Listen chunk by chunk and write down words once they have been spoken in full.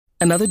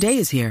Another day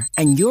is here,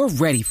 and you're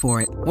ready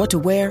for it. What to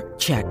wear?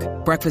 Check.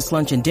 Breakfast,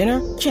 lunch, and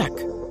dinner? Check.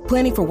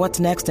 Planning for what's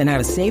next and how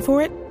to save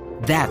for it?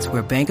 That's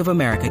where Bank of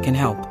America can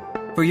help.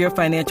 For your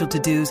financial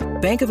to-dos,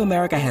 Bank of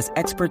America has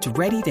experts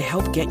ready to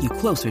help get you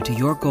closer to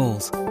your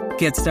goals.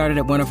 Get started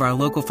at one of our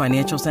local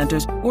financial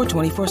centers or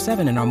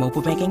 24/7 in our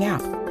mobile banking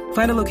app.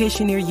 Find a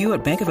location near you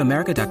at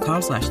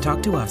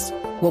bankofamerica.com/talktous.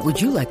 What would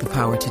you like the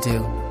power to do?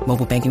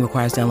 Mobile banking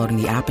requires downloading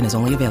the app and is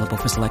only available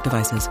for select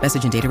devices.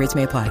 Message and data rates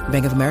may apply.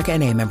 Bank of America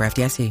N.A., member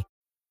FDIC.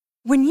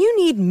 When you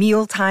need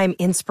mealtime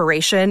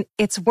inspiration,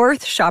 it's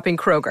worth shopping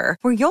Kroger,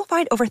 where you'll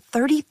find over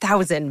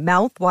 30,000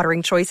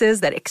 mouth-watering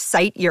choices that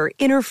excite your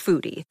inner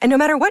foodie. And no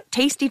matter what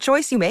tasty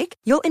choice you make,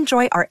 you'll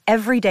enjoy our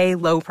everyday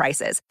low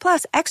prices,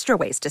 plus extra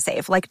ways to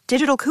save, like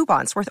digital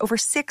coupons worth over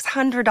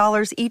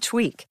 $600 each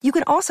week. You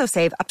can also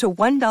save up to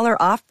 $1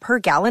 off per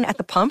gallon at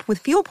the pump with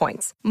fuel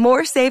points.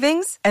 More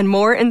savings and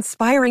more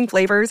inspiring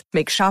flavors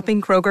make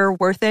shopping Kroger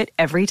worth it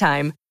every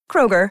time.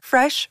 Kroger,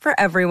 fresh for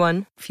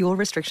everyone. Fuel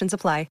restrictions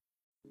apply.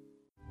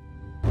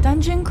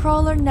 Dungeon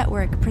Crawler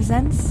Network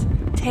presents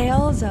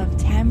Tales of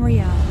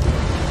Tamriel.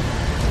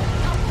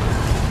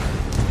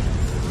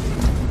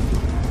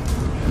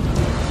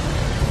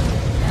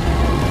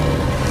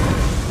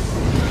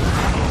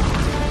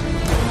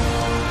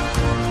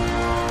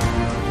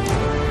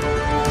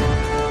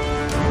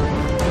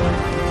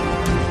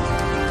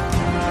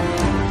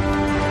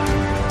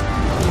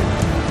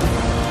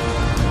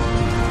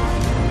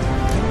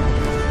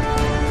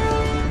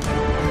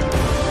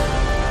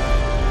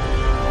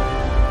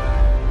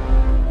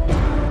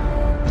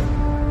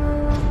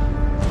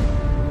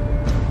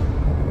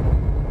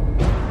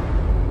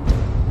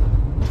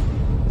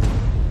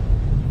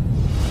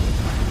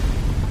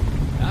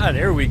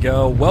 There we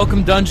go.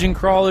 Welcome, Dungeon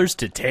Crawlers,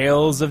 to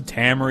Tales of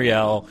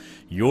Tamriel,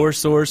 your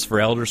source for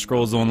Elder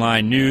Scrolls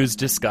Online news,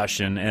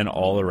 discussion, and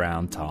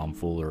all-around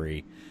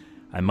tomfoolery.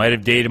 I might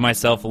have dated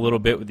myself a little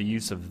bit with the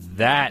use of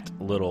that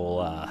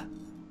little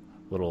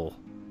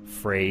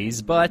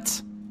phrase,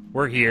 but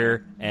we're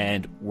here,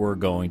 and we're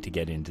going to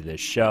get into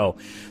this show.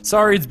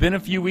 Sorry, it's been a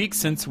few weeks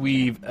since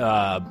we've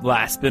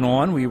last been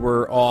on. We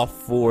were off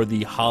for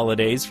the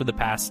holidays for the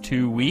past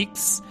 2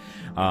 weeks.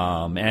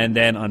 And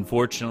then,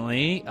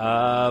 unfortunately,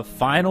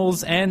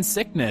 finals and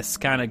sickness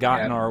kind of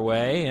got in our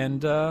way,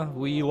 and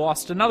we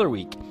lost another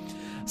week.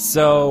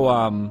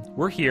 So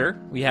we're here.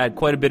 We had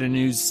quite a bit of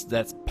news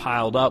that's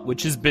piled up,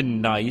 which has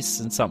been nice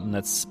and something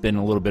that's been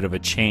a little bit of a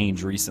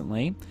change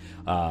recently.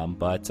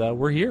 But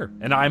we're here.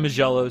 And I'm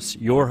Agelos,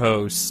 your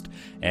host,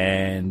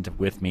 and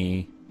with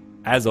me,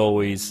 as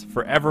always,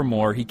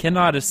 forevermore, he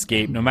cannot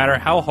escape, no matter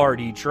how hard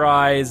he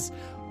tries,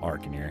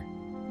 Arcanir.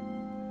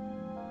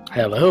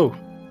 Hello.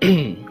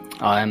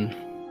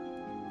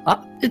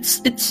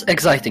 It's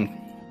exciting,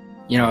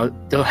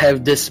 to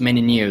have this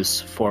many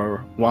news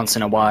for once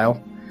in a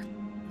while.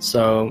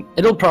 So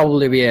it'll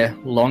probably be a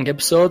long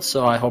episode,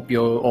 so I hope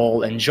you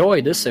all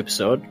enjoy this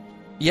episode.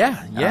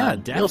 Yeah,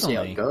 definitely. We'll see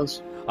how it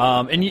goes.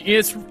 And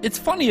it's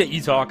funny that you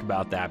talk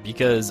about that,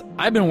 because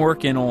I've been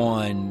working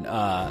on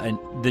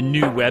the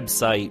new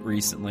website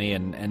recently,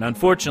 and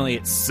unfortunately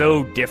it's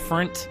so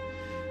different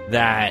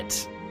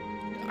that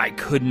I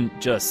couldn't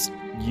just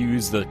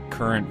use the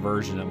current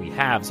version that we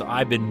have, so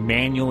I've been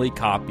manually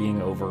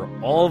copying over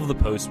all of the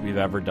posts we've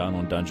ever done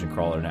on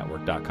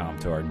DungeonCrawlerNetwork.com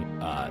to our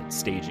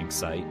staging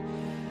site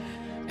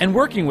and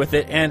working with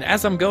it. And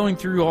as I'm going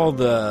through all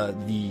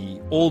the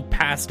old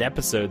past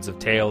episodes of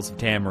Tales of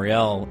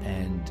Tamriel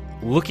and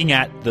looking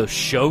at the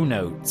show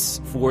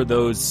notes for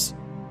those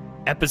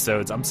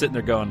episodes, I'm sitting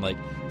there going, like,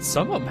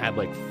 some of them had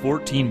like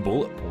 14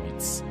 bullet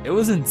points. It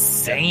was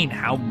insane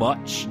how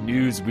much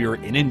news we were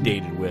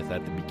inundated with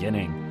at the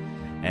beginning.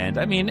 And,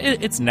 I mean,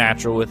 it's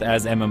natural with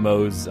as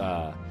MMOs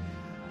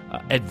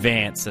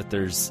advance that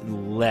there's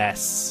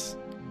less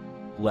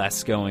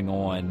going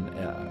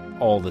on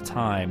all the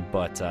time.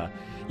 But,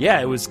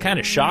 yeah, it was kind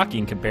of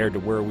shocking compared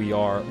to where we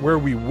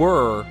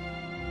were,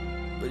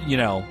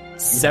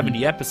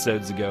 70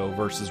 episodes ago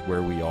versus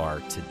where we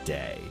are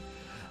today.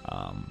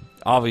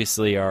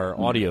 Obviously, our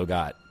audio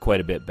got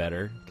quite a bit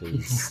better,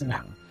 because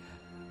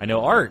I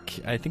know, Ark,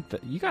 I think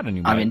that you got a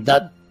new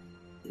mic.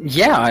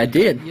 Yeah, I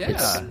did. Yeah.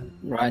 It's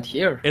right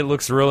here. It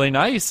looks really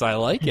nice. I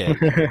like it.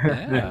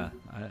 Yeah.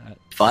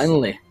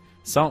 Finally.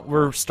 So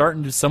we're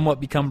starting to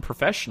somewhat become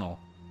professional.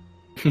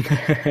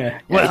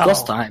 It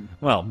was time.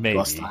 Well, maybe. It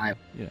was time.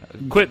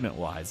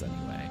 Equipment-wise,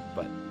 anyway.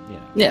 But,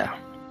 Yeah.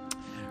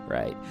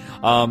 Right.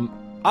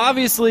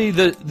 Obviously,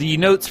 the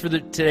notes for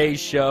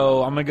today's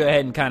show, I'm going to go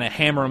ahead and kind of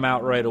hammer them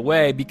out right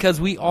away, because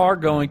we are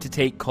going to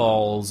take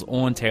calls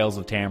on Tales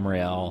of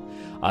Tamriel.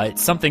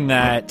 It's something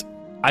that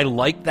I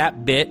like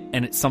that bit,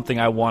 and it's something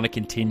I want to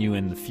continue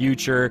in the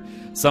future.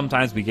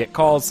 Sometimes we get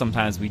calls,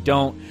 sometimes we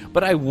don't,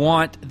 but I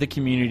want the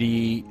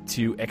community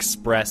to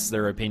express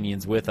their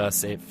opinions with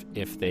us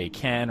if they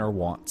can or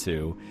want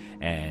to.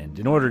 And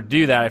in order to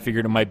do that, I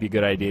figured it might be a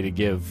good idea to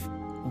give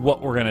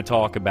what we're going to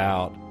talk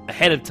about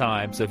ahead of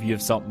time, so if you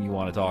have something you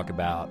want to talk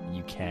about,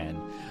 you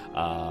can.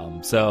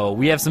 So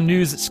we have some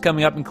news that's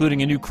coming up,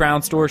 including a new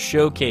Crown Store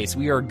showcase.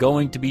 We are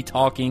going to be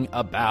talking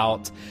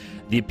about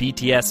the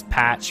PTS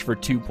patch for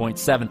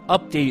 2.7,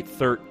 update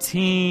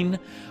 13,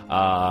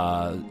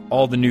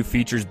 all the new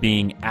features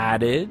being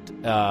added,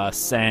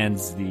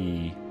 sans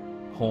the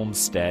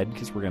homestead,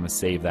 because we're going to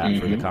save that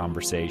for the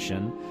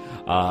conversation.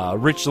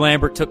 Rich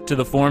Lambert took to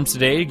the forums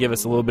today to give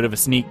us a little bit of a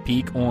sneak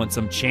peek on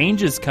some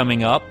changes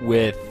coming up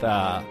with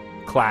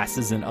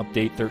classes in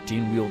update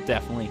 13. We'll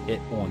definitely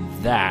hit on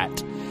that.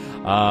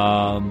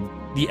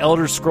 The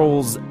Elder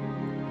Scrolls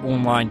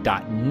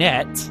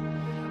Online.net,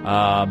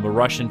 a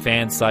Russian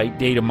fan site,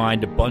 data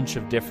mined a bunch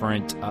of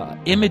different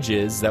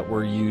images that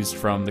were used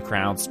from the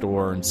Crown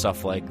Store and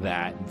stuff like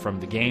that, and from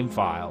the game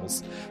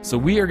files. So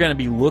we are going to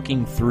be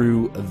looking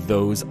through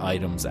those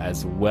items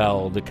as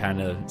well to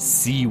kind of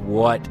see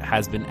what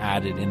has been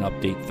added in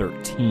update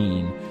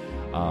 13.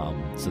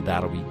 So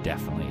that'll be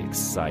definitely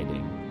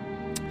exciting.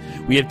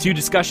 We have 2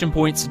 discussion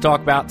points to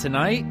talk about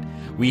tonight.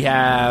 We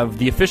have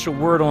the official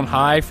word on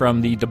high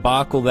from the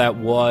debacle that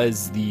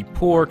was the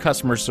poor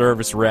customer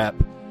service rep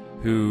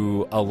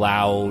who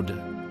allowed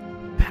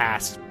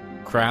past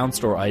Crown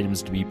Store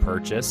items to be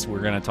purchased.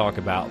 We're going to talk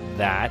about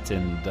that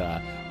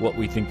and what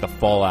we think the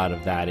fallout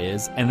of that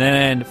is. And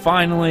then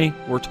finally,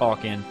 we're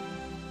talking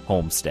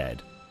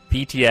Homestead.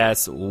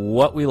 PTS,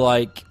 what we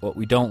like, what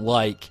we don't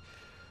like,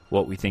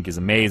 what we think is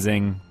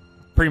amazing.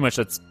 Pretty much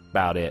that's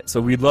about it.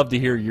 So we'd love to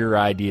hear your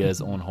ideas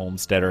on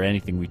Homestead or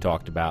anything we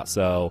talked about.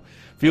 So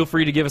feel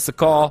free to give us a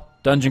call,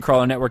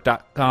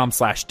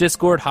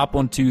 dungeoncrawlernetwork.com/Discord. Hop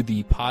onto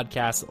the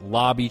podcast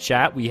lobby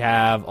chat. We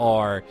have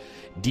our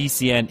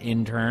DCN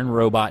intern,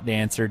 Robot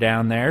Dancer,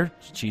 down there.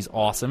 She's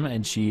awesome,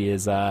 and she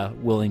is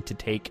willing to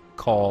take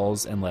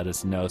calls and let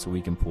us know so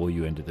we can pull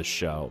you into the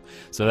show.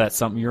 So that's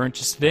something you're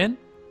interested in?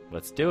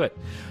 Let's do it.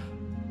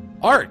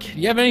 Ark,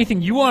 do you have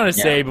anything you want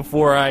to say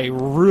before I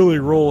really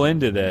roll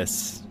into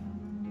this?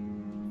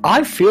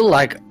 I feel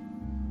like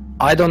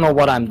I don't know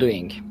what I'm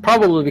doing.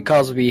 Probably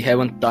because we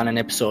haven't done an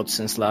episode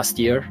since last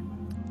year,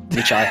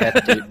 which I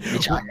had to do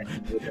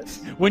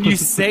this. When you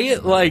say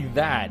it like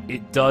that,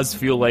 it does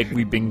feel like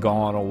we've been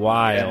gone a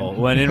while,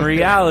 when in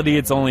reality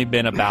it's only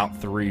been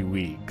about 3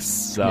 weeks.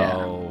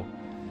 So,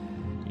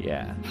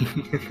 yeah.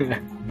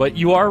 But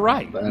you are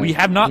right. We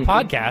have not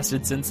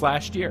podcasted since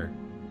last year.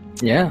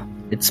 Yeah,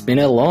 it's been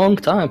a long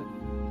time.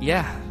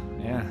 Yeah,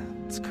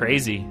 it's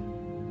crazy.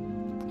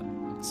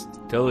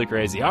 Totally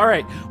crazy. All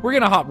right, we're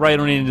going to hop right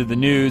on into the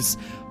news.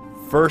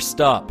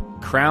 First up,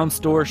 Crown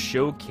Store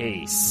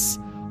Showcase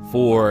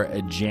for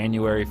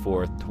January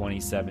 4th,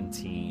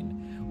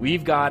 2017.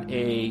 We've got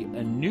a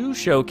new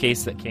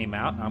showcase that came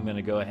out. I'm going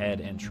to go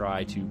ahead and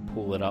try to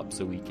pull it up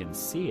so we can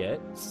see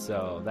it.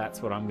 So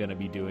that's what I'm going to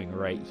be doing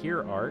right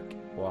here, Ark,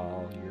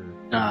 while you're...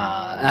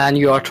 and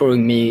you are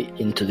throwing me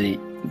into the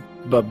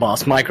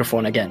boss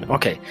microphone again.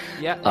 Okay.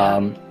 Yeah,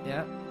 I'm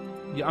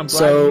glad you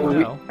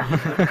know.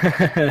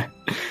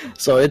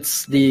 So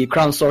it's the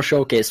Crown Store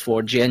Showcase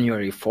for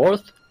January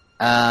 4th.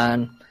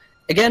 And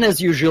again,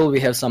 as usual, we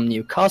have some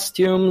new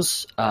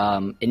costumes,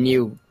 a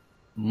new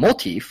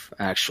motif,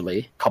 actually,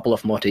 a couple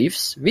of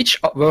motifs,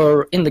 which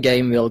were in the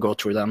game. We'll go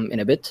through them in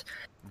a bit.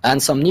 And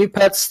some new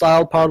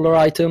pet-style parlor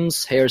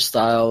items,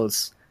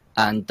 hairstyles,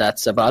 and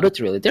that's about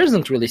it, really. There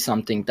isn't really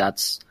something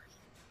that's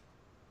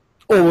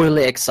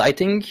overly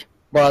exciting,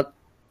 but...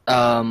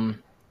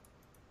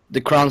 the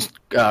crown's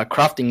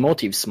crafting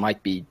motifs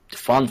might be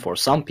fun for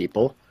some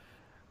people.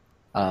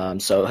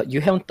 So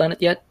you haven't done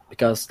it yet?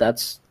 Because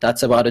that's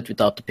about it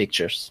without the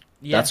pictures.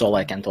 Yeah. That's all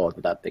I can talk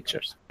without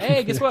pictures.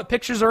 Hey, guess what?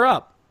 Pictures are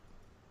up.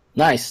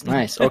 Nice.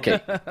 Okay.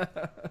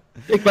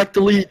 Take back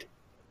the lead.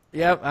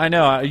 Yep, I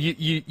know.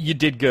 You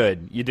did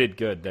good. You did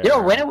good there. You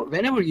know,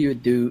 whenever you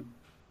do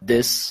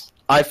this,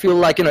 I feel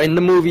like, in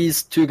the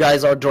movies, 2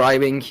 guys are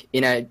driving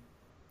in a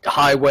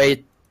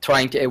highway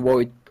trying to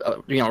avoid,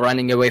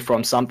 running away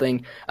from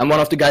something, and one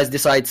of the guys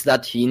decides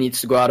that he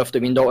needs to go out of the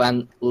window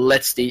and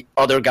lets the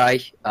other guy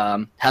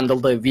handle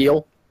the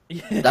wheel.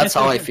 That's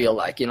how I feel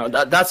like,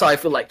 that's how I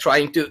feel like,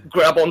 trying to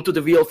grab onto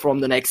the wheel from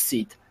the next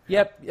seat.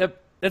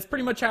 Yep. That's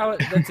pretty much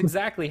that's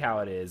exactly how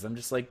it is. I'm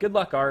just like, good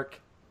luck, Ark.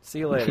 See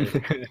you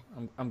later.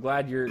 I'm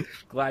glad you're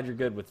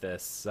good with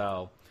this.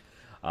 So,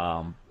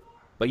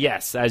 but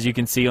yes, as you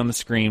can see on the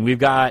screen, we've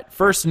got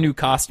first a new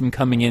costume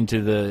coming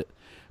into the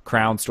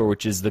Crown Store,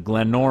 which is the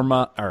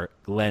Glenmora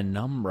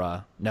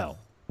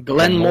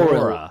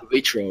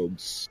witch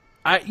robes.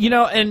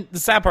 And the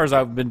sad part is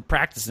I've been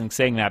practicing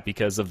saying that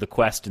because of the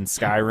quest in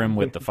Skyrim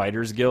with the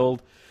Fighters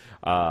Guild,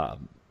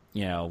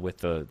 with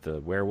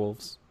the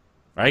werewolves.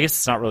 Or I guess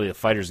it's not really the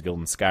Fighters Guild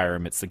in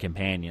Skyrim, it's the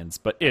companions,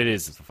 but it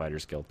is the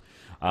Fighters Guild.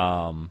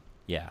 Yeah.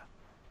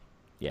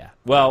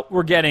 Well,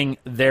 we're getting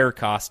their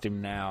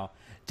costume now.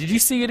 Did you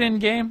see it in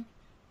game?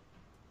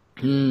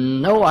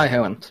 No, I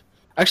haven't.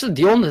 Actually,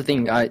 the only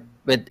thing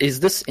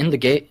is this in the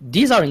game?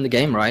 These are in the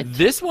game, right?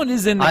 This one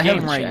is in the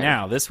game right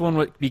now. This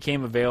one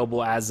became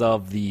available as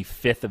of the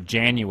 5th of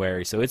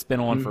January, so it's been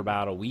on for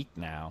about a week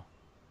now.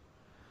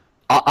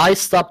 I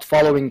stopped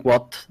following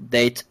what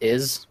date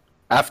is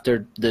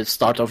after the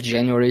start of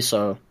January,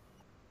 so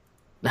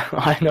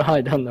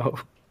I don't know.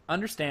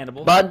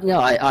 Understandable. But no,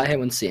 I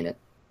haven't seen it.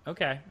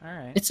 Okay, all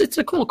right. It's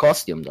a cool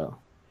costume though.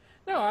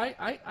 No,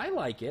 I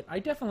like it. I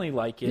definitely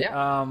like it.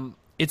 Yeah.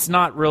 It's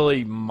not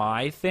really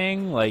my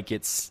thing. Like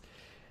it's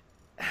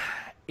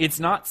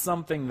not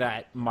something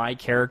that my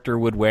character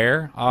would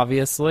wear,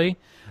 obviously.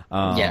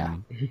 Yeah.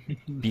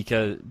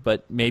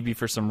 But maybe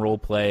for some role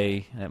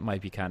play, that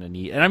might be kind of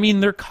neat. And I mean,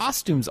 their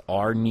costumes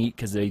are neat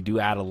because they do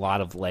add a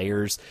lot of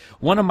layers.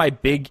 One of my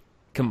big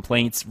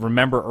complaints,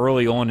 remember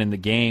early on in the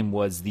game,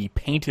 was the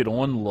painted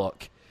on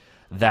look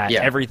that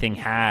everything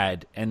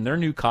had, and their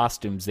new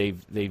costumes,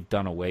 they've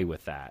done away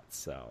with that.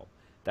 So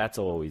that's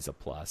always a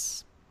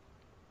plus.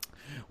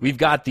 We've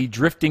got the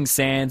Drifting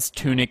Sands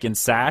tunic and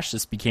sash.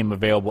 This became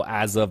available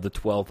as of the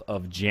 12th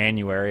of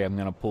January. I'm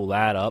going to pull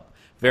that up.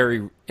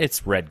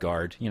 It's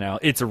Redguard,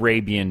 it's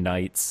Arabian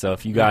Nights. So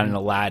if you got an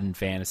Aladdin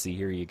fantasy,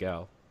 here you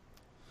go.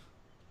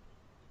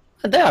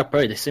 They are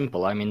pretty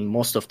simple. I mean,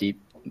 most of the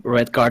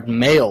Redguard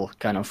male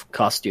kind of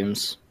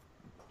costumes,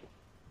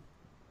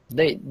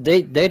 they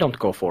don't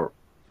go for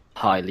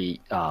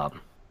highly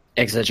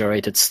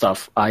exaggerated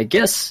stuff, I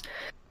guess.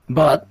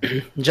 But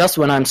just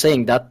when I'm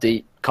saying that,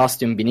 the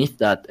costume beneath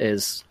that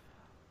is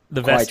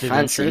the quite vested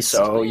fancy, interest.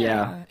 so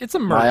yeah, it's a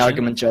merchant. My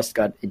argument just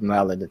got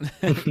invalidated.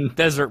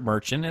 Desert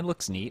merchant. It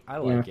looks neat. I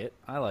like it.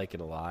 I like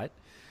it a lot.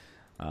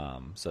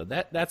 So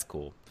that's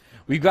cool.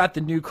 We've got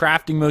the new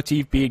crafting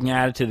motif being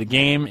added to the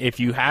game. If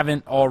you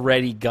haven't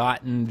already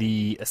gotten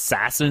the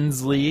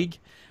Assassin's League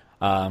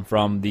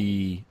from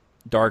the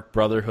Dark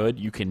Brotherhood,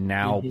 you can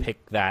now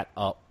pick that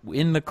up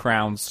in the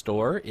Crown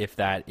store. If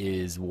that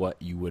is what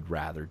you would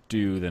rather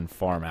do than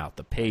farm out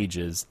the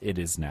pages, it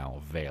is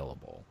now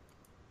available.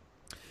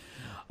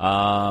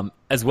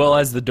 As well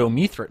as the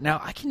Domithra.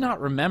 Now, I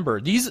cannot remember.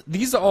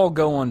 These all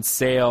go on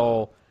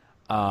sale.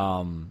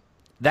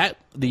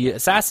 The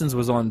Assassins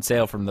was on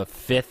sale from the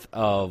 5th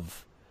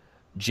of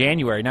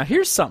January. Now,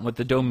 here's something with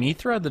the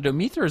Domithra. The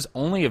Domithra is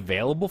only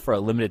available for a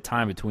limited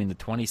time between the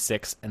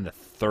 26th and the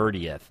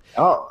 30th.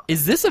 Oh.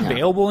 Is this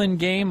available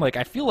in-game? Like,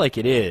 I feel like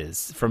it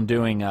is from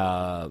doing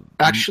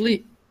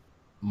Actually,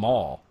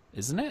 Maul,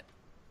 isn't it?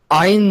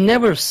 I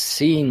never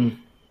seen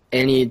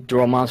any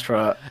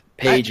Domithra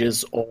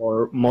pages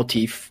or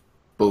motif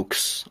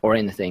books or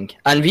anything.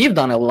 And we've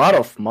done a lot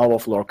of Maul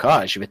of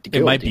Lorcage with the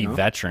guild. It might be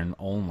veteran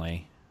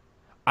only.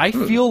 I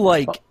feel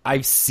like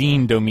I've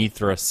seen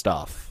Domithra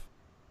stuff.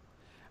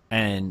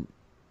 And,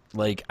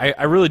 like,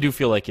 I really do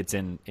feel like it's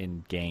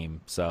in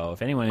game. So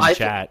if anyone in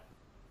chat...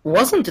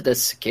 Wasn't it a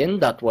skin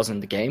that was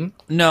in the game?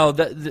 No,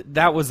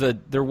 there was a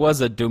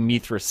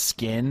Domithra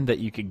skin that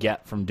you could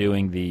get from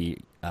doing the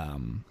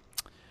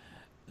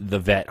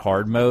vet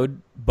hard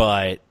mode,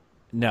 but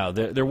no,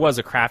 there was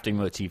a crafting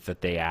motif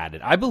that they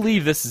added. I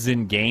believe this is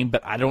in game,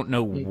 but I don't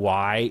know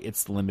why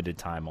it's limited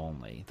time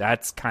only.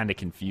 That's kind of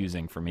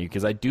confusing for me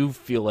because I do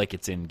feel like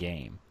it's in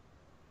game.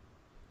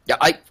 Yeah,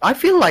 I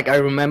feel like I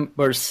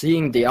remember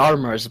seeing the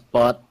armors,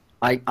 but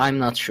I'm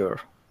not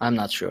sure.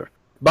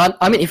 But,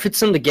 I mean, if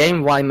it's in the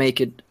game, why make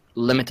it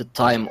limited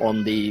time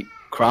on the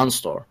Crown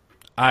Store?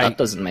 That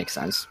doesn't make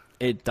sense.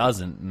 It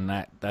doesn't,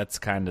 and that's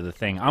kind of the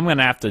thing. I'm going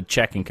to have to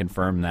check and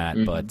confirm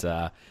that.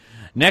 But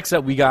next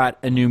up, we got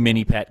a new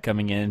mini pet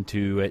coming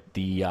into it,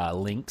 the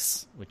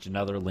Lynx,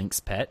 another Lynx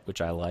pet,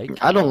 which I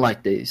like. I don't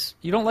like these.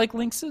 You don't like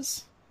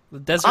lynxes? The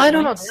desert I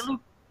don't lynx?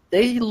 know.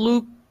 They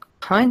look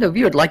kind of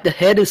weird. Like the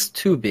head is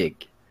too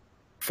big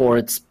for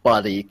its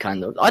body,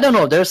 kind of. I don't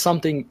know. There's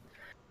something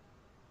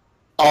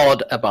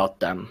odd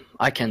about them.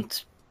 I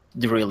can't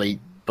really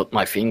put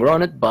my finger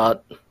on it,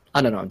 but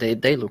I don't know.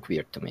 They look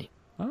weird to me.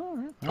 All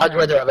right. I'd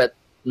rather have a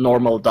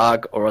normal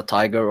dog or a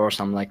tiger or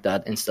something like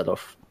that instead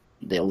of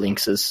the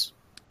lynxes.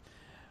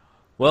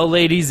 Well,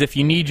 ladies, if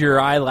you need your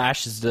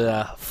eyelashes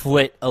to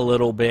flit a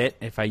little bit,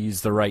 if I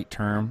use the right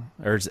term,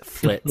 or is it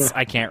flits?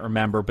 I can't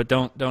remember, but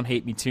don't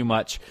hate me too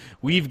much.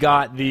 We've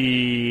got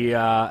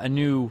a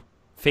new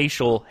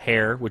facial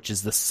hair, which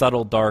is the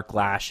subtle dark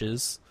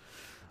lashes.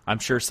 I'm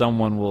sure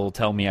someone will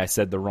tell me I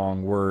said the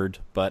wrong word,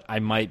 but I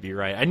might be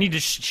right. I need to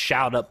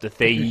shout up to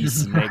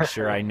Thais and make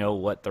sure I know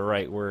what the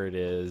right word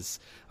is.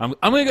 I'm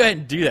going to go ahead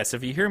and do that. So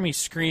if you hear me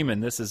screaming,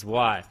 this is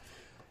why.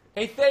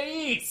 Hey,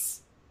 Thais!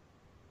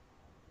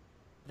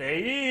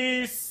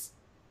 Thais!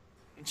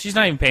 She's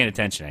not even paying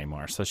attention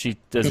anymore, so she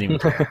doesn't even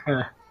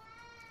care.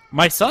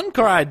 My son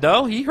cried,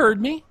 though. He heard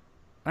me.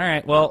 All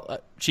right, well,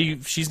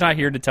 she's not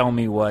here to tell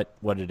me what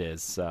it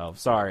is, so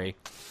sorry.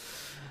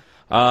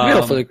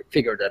 We'll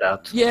figure that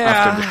out.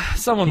 Yeah,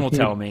 someone will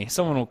tell me.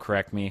 Someone will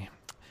correct me.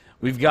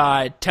 We've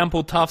got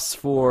temple tufts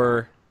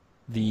for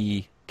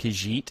the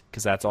Khajiit,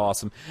 because that's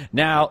awesome.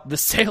 Now, the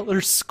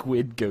Sailor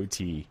Squid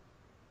goatee.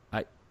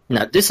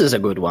 Now, this is a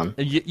good one.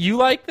 You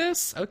like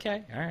this?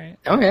 Okay, all right.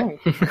 Okay.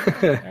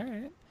 All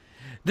right.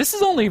 This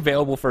is only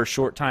available for a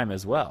short time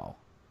as well.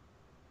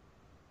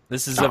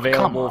 This is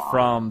available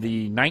from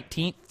the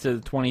 19th to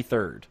the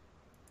 23rd.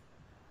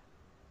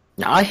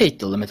 Now, I hate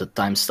the limited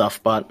time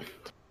stuff, but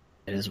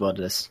it is what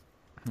it is.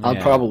 Yeah. I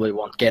probably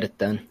won't get it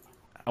then.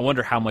 I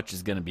wonder how much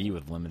is going to be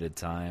with limited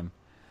time.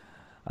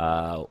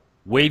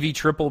 Wavy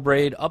triple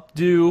braid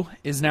updo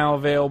is now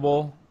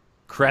available.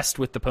 Crest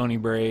with the pony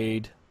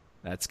braid.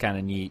 That's kind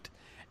of neat.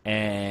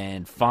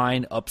 And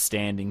fine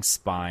upstanding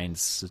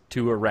spines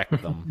to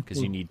erect them,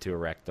 because you need to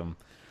erect them.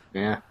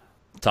 Yeah.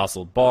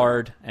 Tousled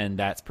bard, and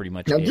that's pretty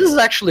much Now, it. this is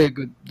actually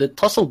the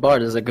tousled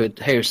bard is a good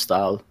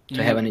hairstyle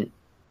to have an.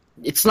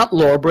 It's not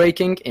lore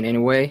breaking in any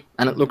way,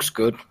 and it looks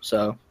good.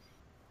 So,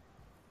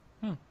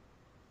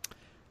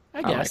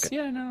 I guess, like it.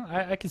 yeah, no,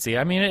 I can see.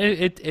 I mean,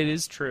 it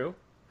is true.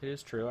 It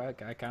is true. I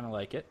kind of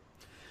like it,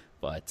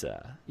 but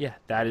yeah,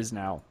 that is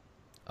now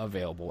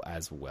available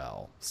as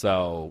well.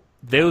 So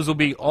those will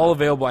be all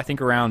available, I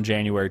think, around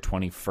January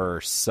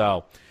 21st.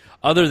 So,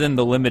 other than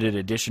the limited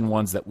edition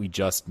ones that we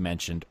just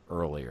mentioned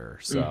earlier.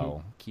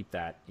 So keep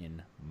that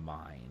in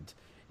mind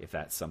if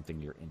that's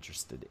something you're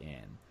interested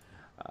in.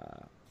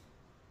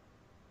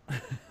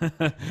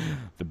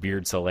 The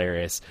beard's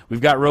hilarious. We've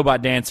got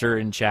Robot Dancer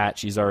in chat.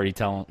 She's already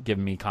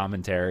giving me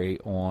commentary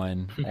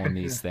on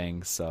these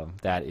things, so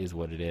that is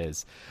what it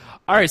is.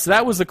 All right, so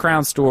that was the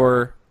Crown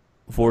Store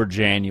for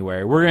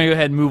January. We're going to go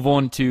ahead and move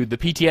on to the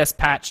PTS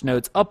patch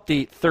notes.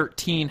 Update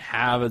 13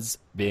 has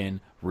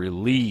been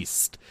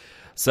released.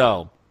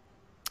 So,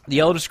 the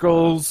Elder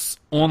Scrolls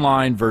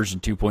Online version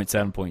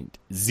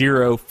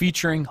 2.7.0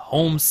 featuring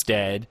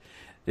Homestead.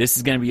 This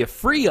is going to be a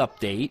free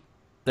update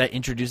that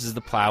introduces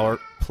the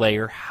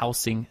player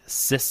housing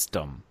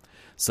system.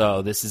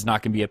 So this is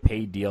not going to be a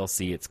paid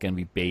DLC. It's going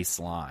to be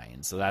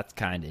baseline. So that's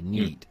kind of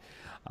neat.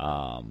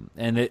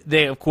 And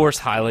they, of course,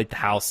 highlight the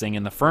housing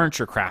and the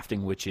furniture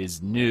crafting, which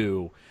is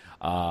new.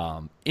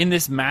 In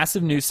this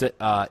massive new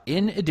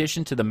in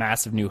addition to the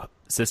massive new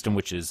system,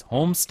 which is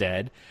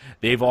Homestead,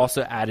 they've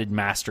also added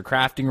master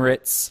crafting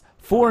writs,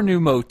 4 new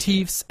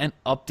motifs, and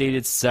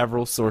updated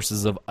several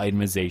sources of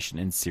itemization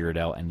in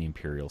Cyrodiil and the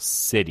Imperial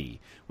City,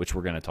 which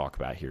we're going to talk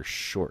about here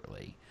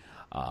shortly.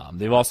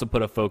 They've also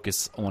put a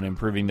focus on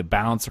improving the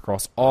balance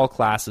across all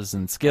classes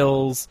and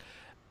skills,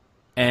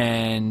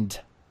 and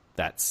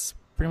that's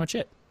pretty much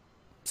it.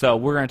 So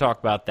we're going to talk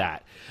about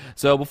that.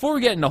 So before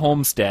we get into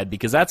Homestead,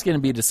 because that's going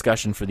to be a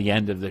discussion for the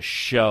end of the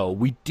show,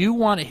 we do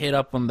want to hit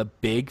up on the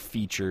big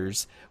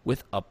features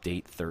with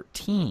Update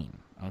 13.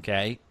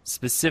 Okay?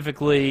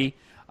 Specifically,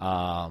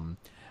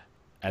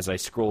 as I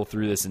scroll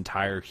through this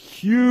entire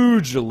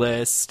huge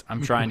list,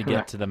 I'm trying to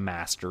get to the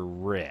Master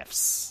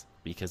Rifts,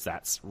 because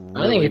that's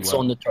really I think it's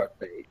on the third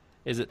page.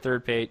 Is it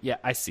third page? Yeah,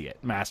 I see it.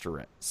 Master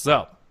Writ.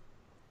 So,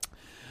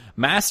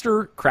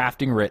 Master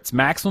Crafting Writs,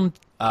 maximum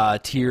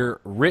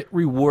tier writ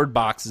reward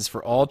boxes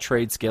for all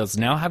trade skills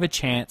now have a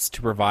chance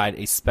to provide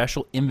a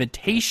special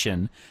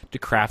invitation to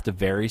craft a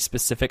very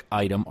specific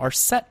item or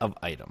set of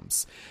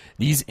items.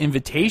 These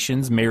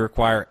invitations may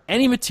require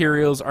any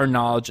materials or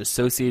knowledge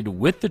associated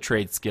with the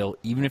trade skill,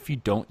 even if you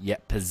don't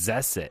yet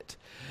possess it.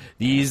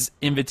 These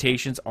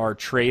invitations are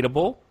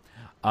tradable,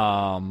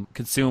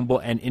 consumable,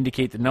 and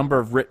indicate the number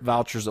of writ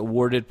vouchers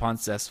awarded upon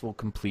successful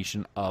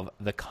completion of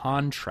the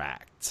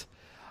contract.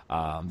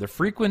 The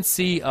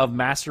frequency of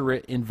Master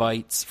Writ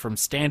invites from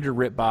standard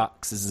writ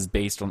boxes is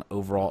based on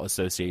overall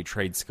associated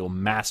trade skill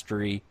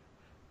mastery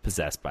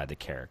possessed by the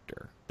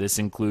character. This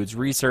includes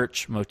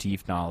research,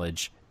 motif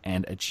knowledge,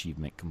 and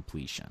achievement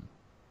completion.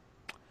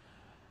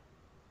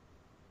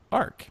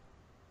 Ark,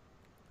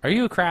 are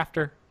you a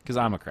crafter? Because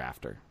I'm a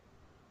crafter.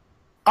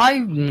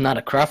 I'm not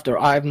a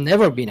crafter. I've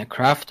never been a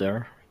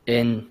crafter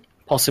in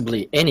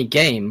possibly any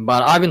game,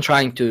 but I've been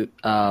trying to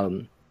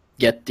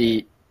get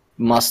the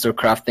master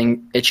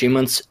crafting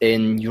achievements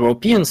in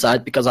European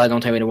side because I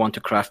don't have anyone to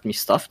craft me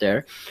stuff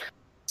there.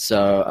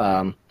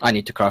 So I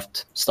need to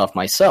craft stuff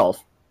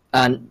myself,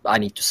 and I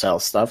need to sell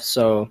stuff.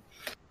 So,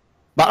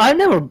 but I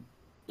never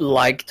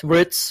liked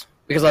writs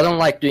because I don't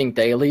like doing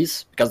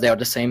dailies because they are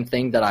the same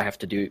thing that I have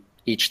to do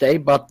each day.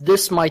 But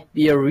this might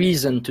be a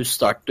reason to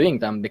start doing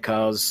them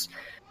because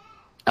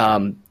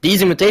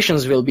these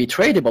invitations will be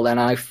tradable, and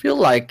I feel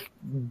like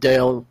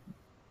they'll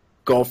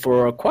go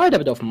for quite a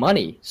bit of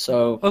money.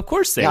 So of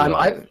course they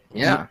will.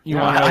 You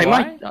want to know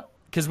why?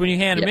 Because when you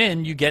hand them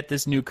in, you get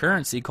this new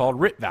currency called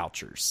writ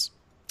vouchers,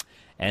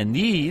 and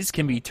these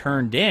can be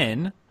turned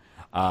in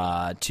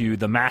to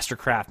the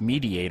Mastercraft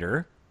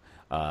mediator,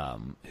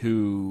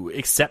 who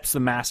accepts the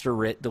master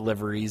writ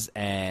deliveries,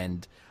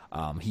 and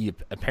he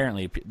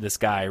apparently, this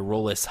guy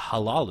Rolis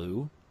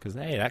Halalu, because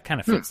hey, that kind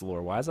of fits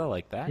lore-wise. I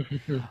like that.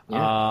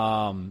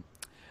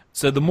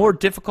 So the more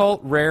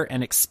difficult, rare,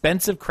 and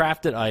expensive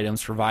crafted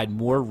items provide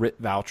more writ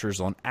vouchers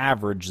on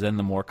average than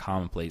the more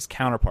commonplace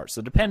counterparts.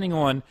 So depending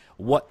on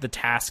what the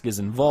task is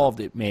involved,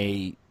 it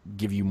may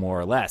give you more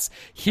or less.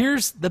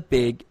 Here's the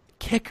big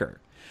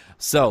kicker.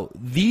 So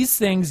these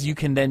things you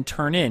can then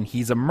turn in.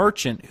 He's a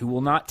merchant who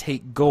will not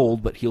take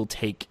gold, but he'll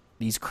take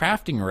these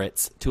crafting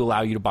writs to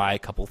allow you to buy a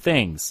couple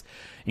things,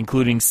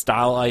 including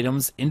style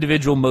items,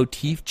 individual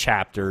motif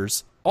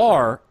chapters,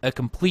 or a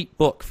complete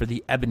book for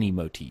the ebony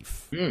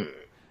motif.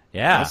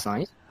 Yeah. That's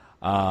nice.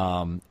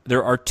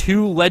 There are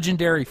 2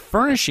 legendary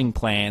furnishing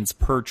plans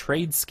per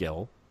trade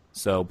skill.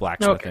 So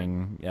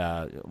blacksmithing,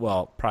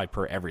 well, probably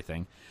per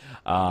everything.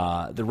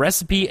 The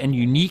recipe and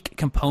unique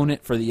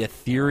component for the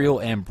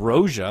ethereal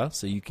ambrosia,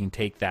 so you can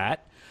take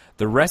that.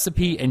 The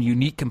recipe and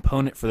unique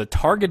component for the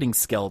targeting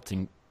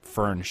skeleton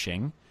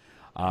furnishing.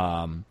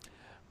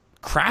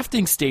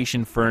 Crafting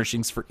station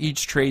furnishings for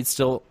each trade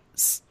skill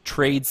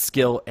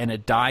and a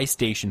dye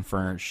station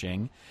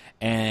furnishing.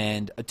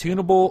 And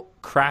attunable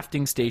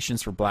crafting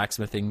stations for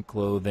blacksmithing,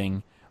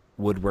 clothing,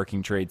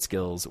 woodworking trade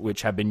skills,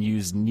 which have been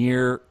used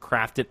near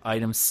crafted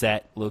item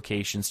set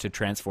locations to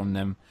transform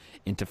them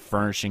into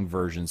furnishing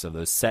versions of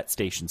those set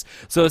stations.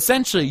 So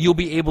essentially, you'll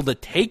be able to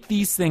take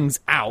these things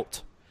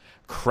out,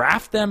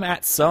 craft them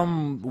at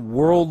some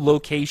world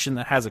location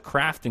that has a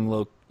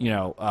crafting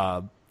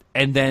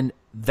and then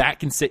that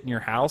can sit in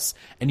your house,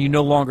 and you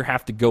no longer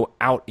have to go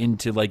out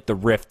into like the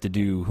Rift to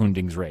do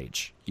Hunding's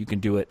Rage. You can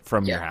do it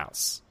from your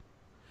house.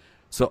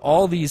 So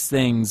all these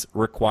things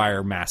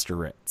require master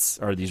writs,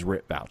 or these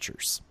writ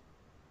vouchers.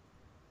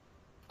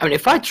 I mean,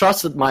 if I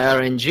trusted my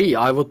RNG,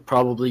 I would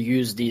probably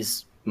use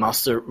these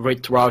master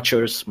writ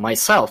vouchers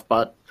myself,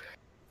 but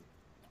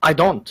I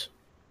don't.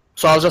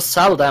 So I'll just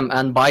sell them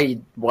and buy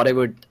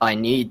whatever I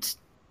need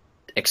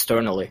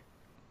externally.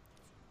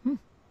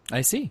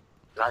 I see.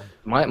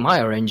 My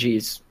RNG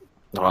is...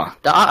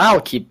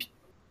 I'll keep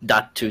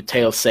that to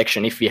Tales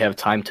section if we have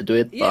time to do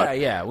it.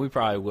 Yeah, we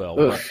probably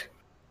will.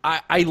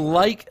 I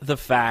like the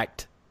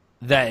fact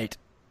that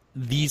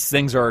these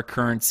things are a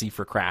currency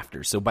for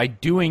crafters. So by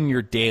doing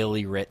your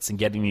daily writs and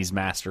getting these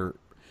master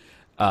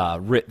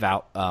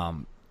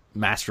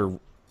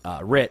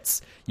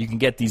writs, you can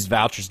get these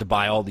vouchers to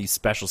buy all these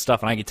special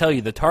stuff. And I can tell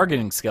you the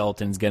targeting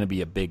skeleton is going to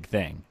be a big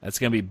thing. That's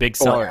going to be a big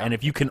seller. And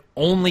if you can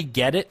only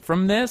get it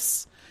from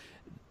this,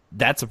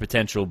 that's a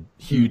potential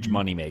huge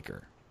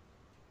moneymaker.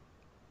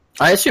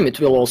 I assume it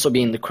will also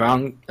be in the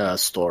Crown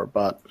store,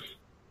 but...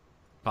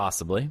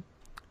 Possibly.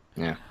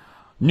 Yeah.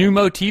 New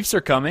motifs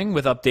are coming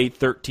with Update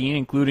 13,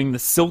 including the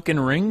Silken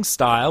Ring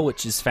style,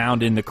 which is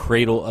found in the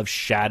Cradle of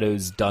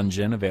Shadows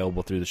dungeon,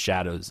 available through the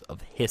Shadows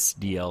of Hiss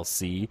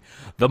DLC.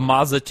 The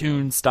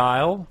Mazatoon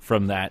style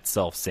from that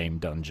self-same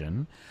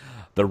dungeon.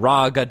 The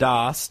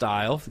Ra-Gada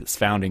style is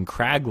found in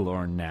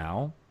Craglorn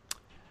now.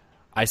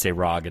 I say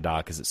Ra-Gada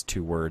because it's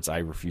 2 words. I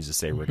refuse to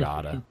say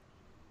Regatta.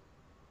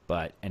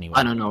 But anyway.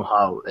 I don't know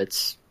how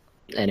it's...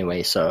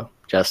 Anyway, so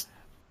just...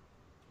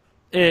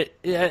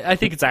 I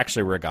think it's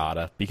actually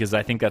Regatta, because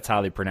I think that's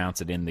how they pronounce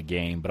it in the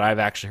game, but I've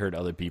actually heard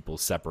other people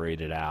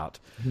separate it out.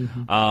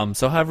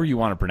 So however you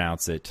want to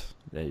pronounce it,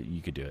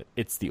 you could do it.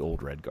 It's the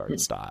old Redguard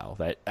style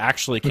that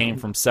actually came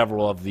from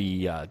several of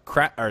the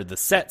the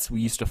sets we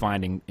used to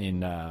find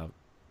in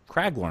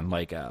Craglorn.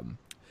 Like,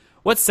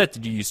 what set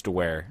did you used to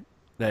wear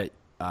that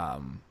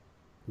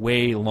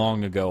way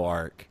long ago,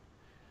 Ark,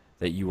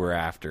 that you were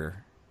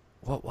after?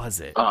 What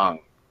was it?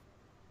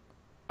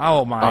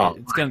 Oh my!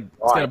 It's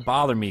gonna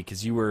bother me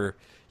because you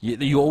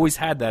always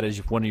had that as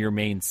one of your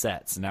main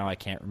sets. Now I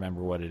can't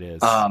remember what it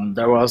is.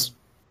 There was.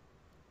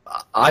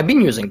 I've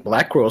been using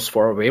Black Rose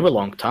for a very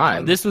long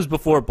time. This was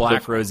before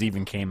Black Rose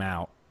even came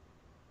out.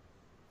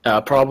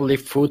 Probably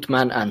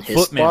Footman and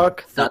his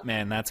Spark.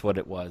 Footman, that's what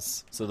it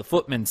was. So the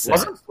Footman set.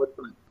 Wasn't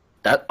Footman?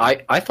 That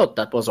I thought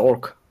that was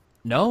Orc.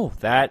 No,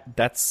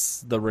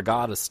 that's the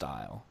Regatta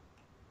style.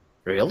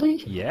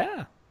 Really?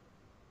 Yeah.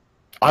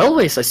 I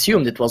always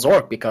assumed it was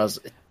Orc because,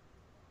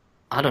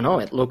 I don't know,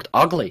 it looked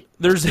ugly.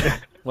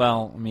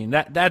 Well, I mean,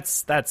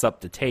 that's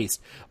up to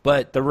taste.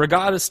 But the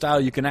Regatta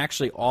style, you can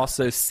actually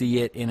also see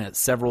it in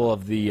several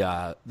of the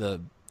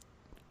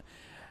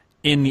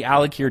in the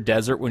Alakir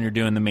Desert when you're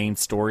doing the main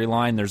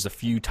storyline. There's a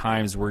few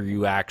times where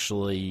you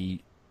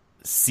actually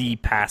see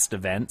past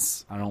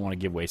events. I don't want to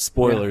give away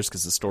spoilers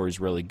because the story's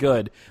really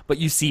good, but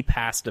you see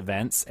past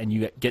events and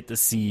you get to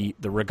see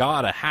the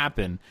Regatta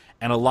happen,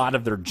 and a lot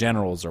of their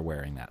generals are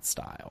wearing that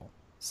style.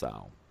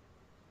 So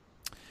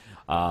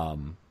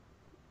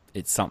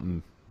it's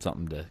something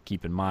to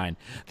keep in mind.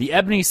 The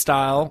Ebony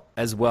style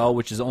as well,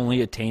 which is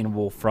only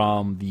attainable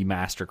from the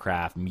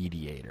Mastercraft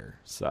Mediator.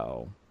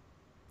 So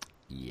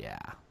yeah.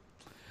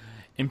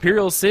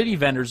 Imperial City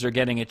vendors are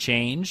getting a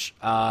change.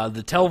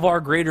 The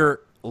Telvar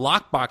Greater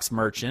Lockbox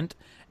Merchant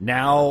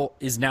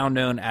is now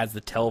known as the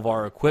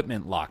Telvar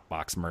Equipment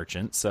Lockbox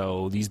Merchant.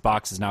 So these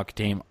boxes now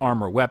contain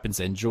armor, weapons,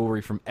 and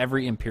jewelry from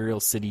every Imperial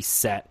City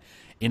set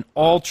in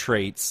all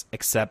traits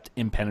except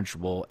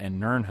Impenetrable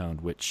and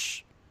Nirnhond,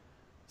 which...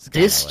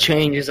 This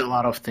changes a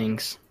lot of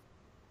things.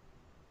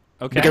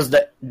 Okay. Because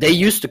they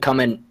used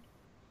to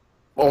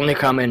only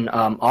come in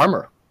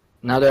armor.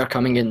 Now they are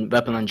coming in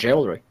weapon and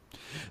jewelry.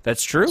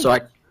 That's true. So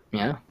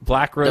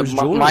Black Rose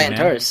jewelry, my man.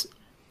 entire...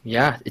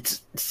 Yeah,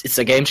 it's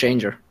a game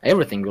changer.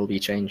 Everything will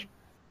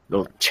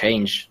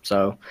change.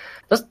 So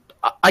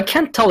I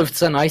can't tell if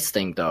it's a nice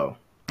thing though.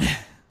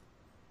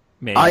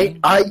 Maybe.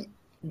 I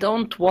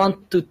don't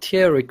want to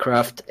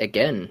theorycraft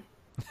again.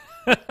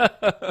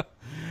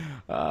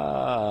 Well,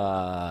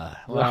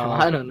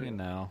 I don't know. You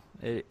know,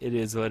 it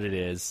is what it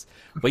is.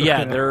 But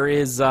yeah, there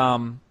is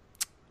all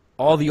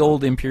the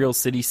old Imperial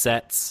City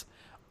sets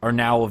are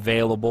now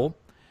available.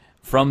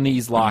 from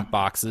these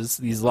lockboxes.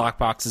 These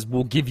lockboxes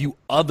will give you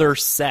other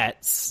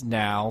sets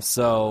now.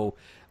 So,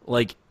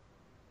 like,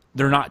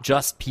 they're not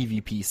just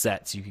PvP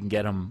sets. You can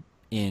get them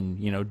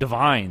in,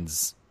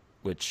 Divines,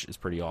 which is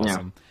pretty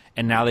awesome. Yeah.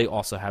 And now they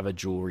also have a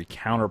jewelry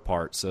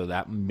counterpart, so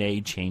that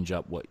may change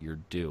up what you're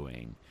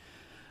doing.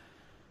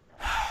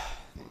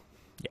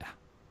 Yeah.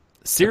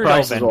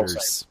 Cyrodiil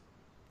vendors.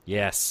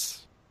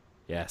 Yes.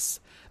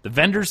 The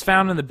vendors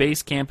found in the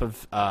base camp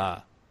of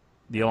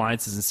the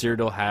alliances in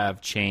Cyrodiil have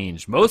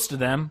changed. Most of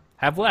them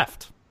have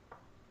left.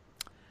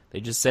 They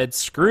just said,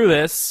 screw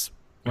this.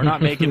 We're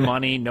not making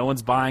money. No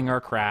one's buying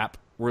our crap.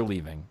 We're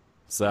leaving.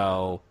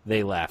 So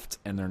they left,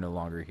 and they're no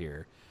longer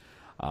here.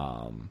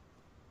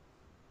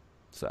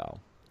 So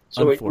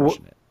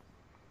unfortunate.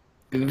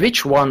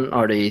 Which one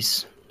are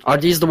these? Are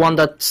these the one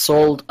that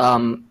sold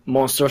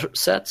monster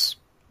sets?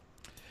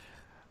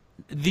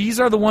 These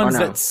are the ones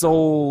that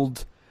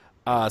sold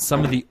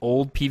some of the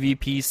old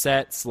PvP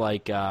sets,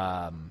 like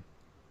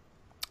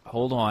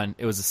hold on,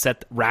 it was a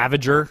set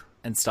Ravager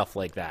and stuff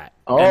like that.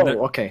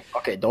 Oh, okay,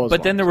 those.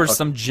 But then there were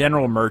some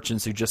general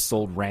merchants who just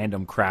sold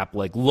random crap,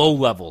 like low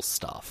level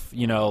stuff.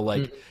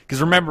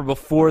 Because remember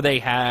before they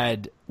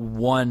had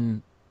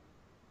one.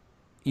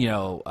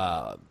 You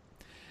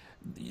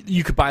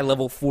could buy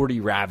level 40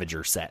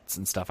 Ravager sets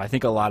and stuff. I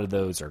think a lot of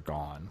those are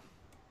gone.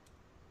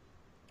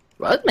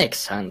 Well, that makes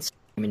sense.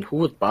 I mean, who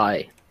would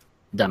buy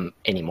them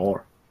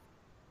anymore?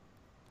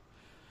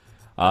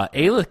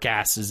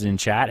 Alicast is in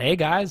chat. Hey,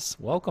 guys.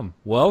 Welcome.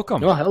 Oh,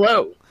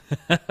 hello.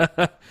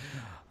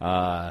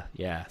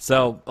 Yeah.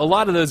 So a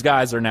lot of those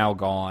guys are now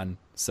gone.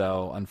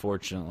 So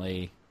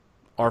unfortunately,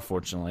 or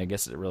fortunately, I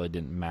guess it really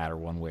didn't matter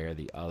one way or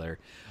the other.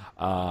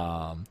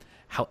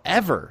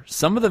 However,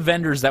 some of the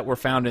vendors that were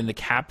found in the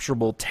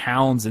capturable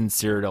towns in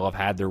Cyrodiil have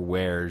had their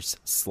wares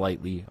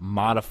slightly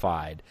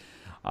modified.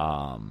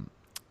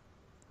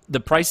 The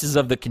prices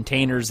of the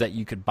containers that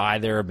you could buy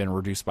there have been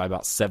reduced by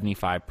about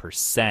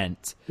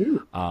 75%.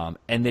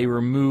 And they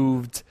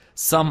removed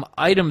some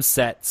item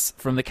sets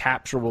from the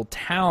capturable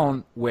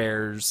town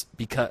wares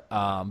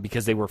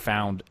because they were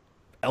found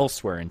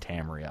elsewhere in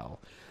Tamriel.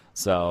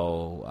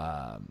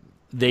 So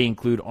they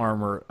include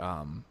armor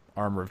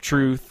of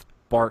truth,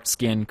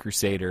 Barkskin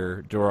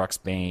Crusader, Durock's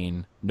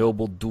Bane,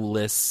 Noble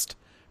Duelist,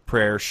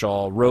 Prayer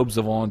Shawl, Robes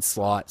of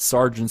Onslaught,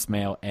 Sergeant's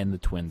Mail, and the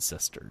Twin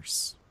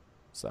Sisters.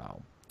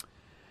 So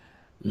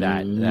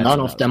that's none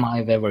of them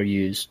I've ever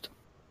used.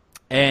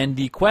 And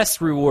the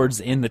quest rewards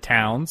in the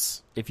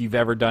towns, if you've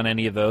ever done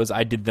any of those,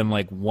 I did them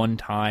like one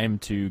time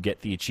to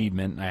get the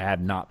achievement, and I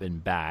had not been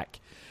back.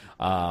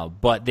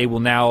 But they will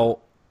now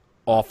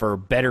offer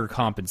better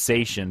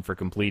compensation for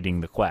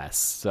completing the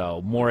quests.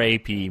 So more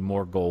AP,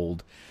 more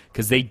gold.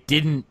 Because they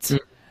didn't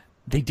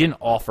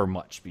offer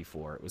much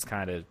before. It was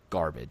kind of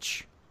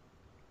garbage.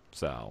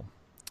 So,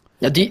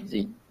 now,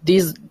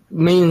 these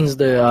means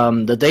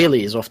the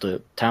dailies of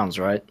the towns,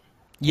 right?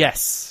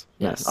 Yes.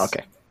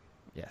 Okay.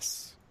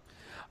 Yes.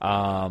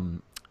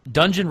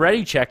 Dungeon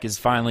Ready Check is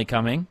finally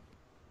coming.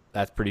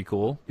 That's pretty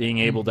cool. Being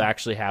able to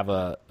actually have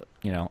a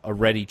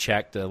ready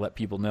check to let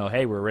people know,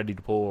 hey, we're ready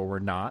to pull or we're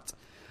not.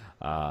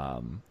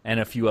 And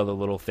a few other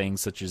little things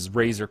such as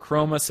Razer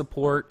Chroma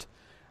support.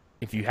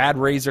 If you had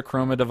Razer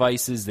Chroma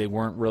devices, they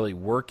weren't really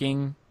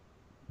working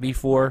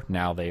before.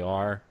 Now they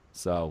are.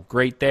 So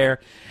great there.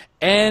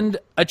 And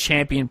a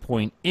champion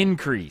point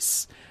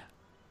increase.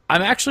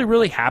 I'm actually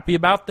really happy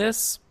about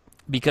this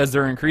because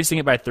they're increasing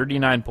it by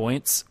 39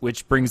 points,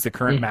 which brings the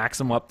current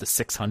maximum up to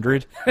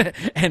 600.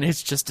 And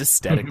it's just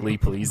aesthetically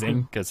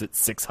pleasing because it's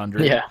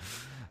 600. Yeah.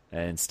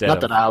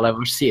 Not that I'll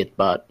ever see it,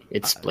 but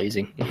it's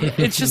pleasing.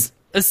 It's just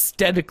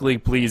aesthetically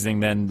pleasing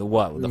than the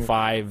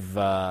 5...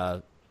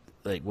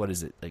 what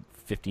is it,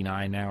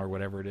 59 now or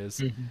whatever it is?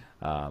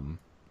 That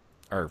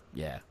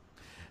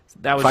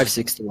was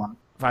 561.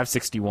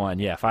 561,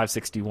 yeah,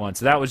 561.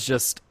 So that was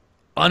just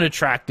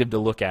unattractive to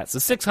look at. So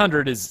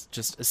 600 is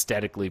just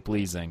aesthetically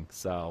pleasing.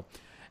 So,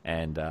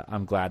 and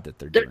I'm glad that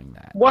they're doing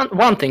that.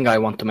 One thing I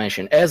want to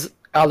mention, as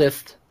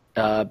Alith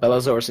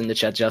Belazors in the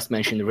chat just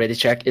mentioned,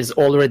 ReadyCheck is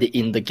already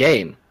in the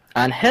game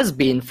and has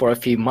been for a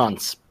few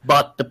months.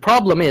 But the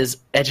problem is,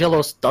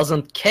 Agelos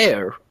doesn't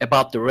care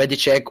about the ready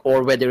check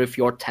or whether if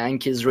your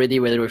tank is ready,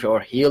 whether if your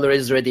healer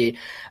is ready,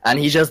 and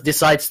he just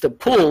decides to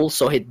pull,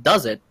 so he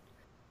does it.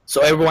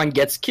 So everyone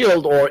gets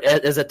killed, or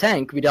as a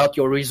tank, without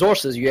your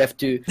resources, you have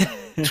to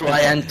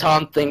try and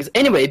taunt things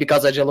anyway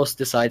because Agelos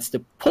decides to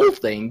pull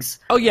things.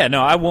 Oh yeah,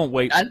 no, I won't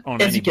wait and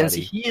on as anybody. You can see,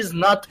 he is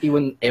not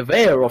even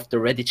aware of the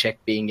ready check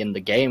being in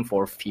the game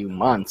for a few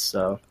months.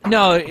 So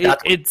no,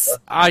 it's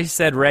I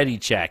said ready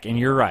check, and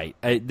you're right.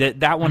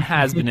 That one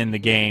has been in the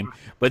game,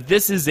 but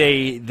this is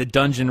the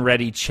dungeon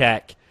ready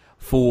check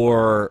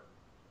for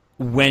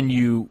when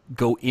you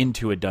go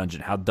into a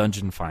dungeon, how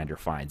Dungeon Finder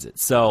finds it.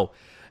 So.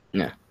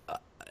 Yeah.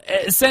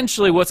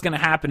 Essentially, what's going to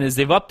happen is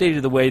they've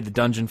updated the way the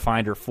Dungeon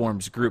Finder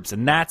forms groups,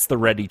 and that's the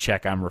ready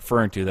check I'm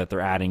referring to that they're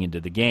adding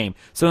into the game.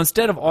 So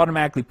instead of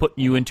automatically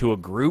putting you into a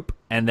group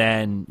and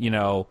then,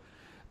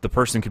 the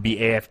person could be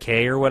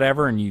AFK or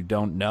whatever, and you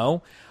don't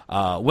know.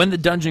 When the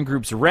dungeon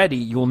group's ready,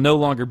 you will no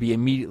longer be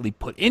immediately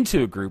put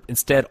into a group.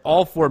 Instead,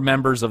 all 4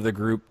 members of the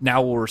group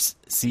now will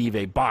receive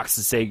a box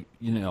to say,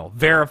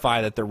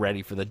 verify that they're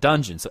ready for the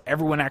dungeon. So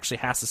everyone actually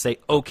has to say,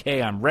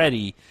 okay, I'm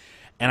ready.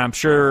 And I'm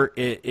sure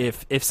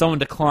if someone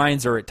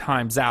declines or it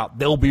times out,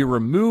 they'll be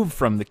removed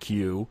from the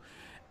queue,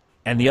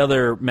 and the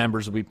other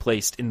members will be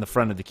placed in the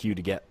front of the queue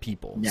to get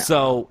people. Yeah.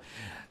 So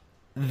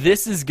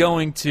this is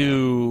going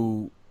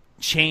to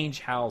change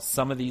how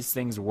some of these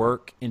things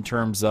work in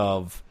terms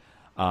of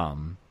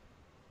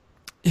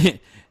you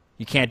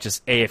can't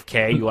just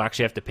AFK. You'll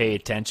actually have to pay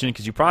attention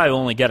because you probably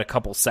only get a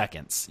couple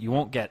seconds. You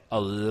won't get a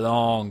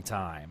long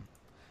time.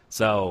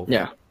 So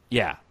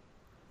yeah.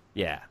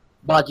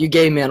 But you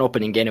gave me an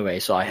opening anyway,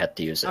 so I had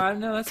to use it.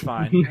 No, that's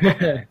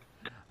fine.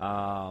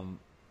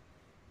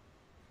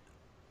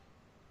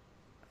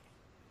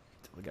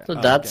 So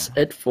that's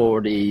it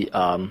for the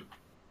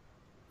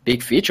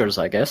big features,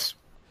 I guess.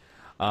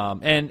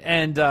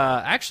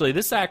 Actually,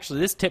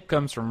 this tip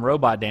comes from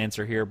Robot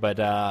Dancer here, but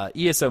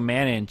ESO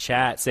Mana in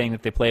chat saying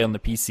that they play on the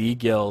PC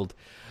Guild.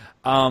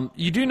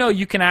 You do know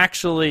you can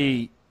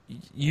actually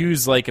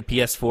use like a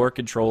PS4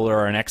 controller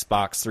or an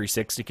Xbox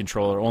 360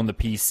 controller on the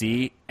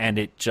PC, and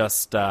it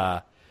just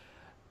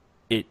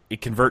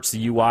it converts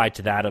the UI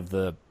to that of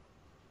the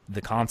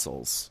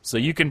consoles. So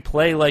you can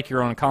play like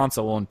you're on a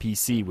console on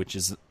PC, which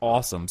is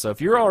awesome. So if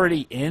you're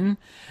already in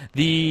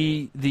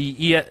the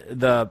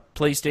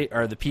PlayStation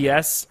or the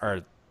PS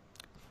or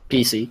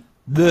PC,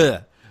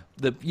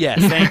 yes,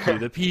 thank you,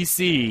 the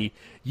PC,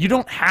 you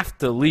don't have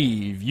to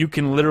leave. You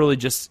can literally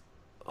just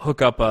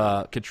hook up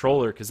a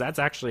controller, because that's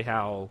actually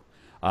how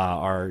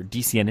our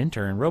DCN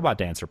intern Robot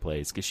Dancer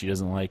plays, because she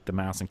doesn't like the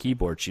mouse and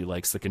keyboard. She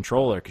likes the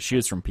controller because she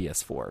is from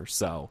PS4.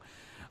 So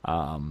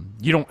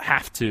you don't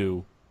have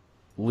to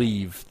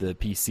leave the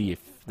PC if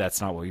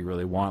that's not what you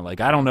really want.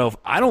 Like, I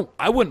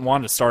wouldn't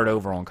want to start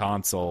over on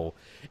console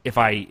if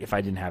I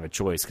didn't have a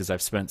choice, because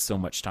I've spent so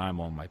much time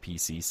on my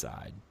PC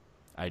side.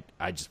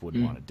 I just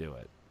wouldn't want to do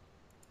it.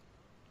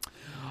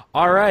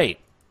 All right.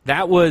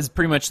 That was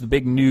pretty much the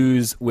big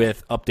news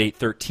with Update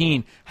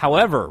 13.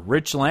 However,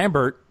 Rich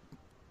Lambert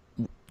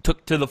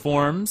took to the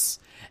forums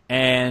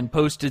and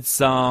posted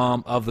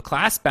some of the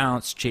class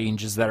balance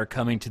changes that are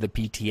coming to the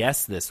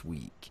PTS this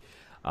week.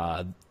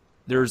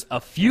 There's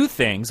a few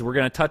things. We're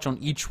going to touch on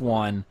each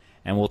one,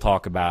 and we'll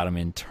talk about them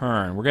in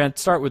turn. We're going to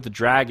start with the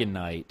Dragon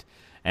Knight,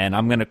 and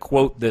I'm going to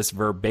quote this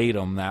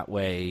verbatim. That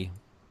way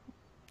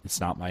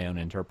it's not my own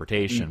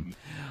interpretation.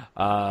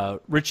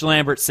 Rich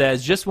Lambert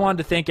says, just wanted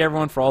to thank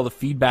everyone for all the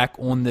feedback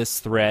on this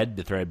thread,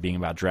 the thread being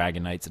about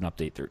Dragon Knights and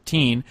Update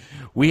 13.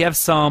 We have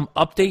some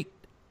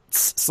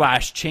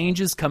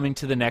updates/changes coming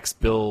to the next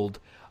build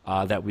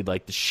that we'd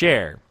like to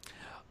share.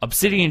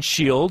 Obsidian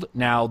Shield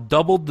now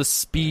doubled the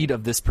speed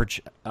of this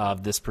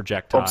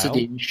projectile.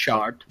 Obsidian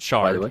Shard,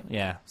 by the way.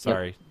 Yeah,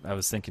 sorry. Yep. I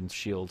was thinking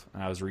Shield,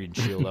 and I was reading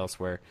Shield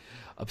elsewhere.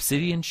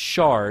 Obsidian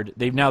Shard,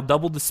 they've now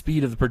doubled the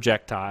speed of the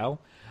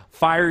projectile.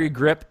 Fiery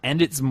Grip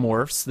and its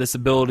morphs. This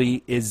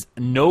ability is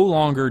no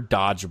longer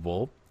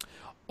dodgeable.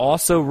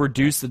 Also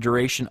reduce the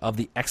duration of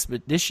the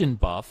expedition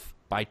buff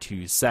by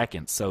 2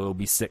 seconds, so it'll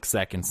be 6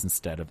 seconds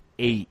instead of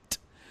 8.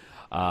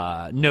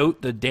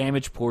 Note the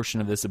damage portion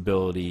of this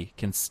ability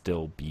can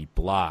still be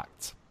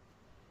blocked.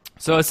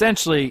 So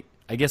essentially,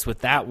 I guess with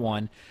that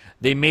one,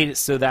 they made it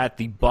so that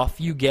the buff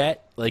you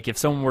get, like if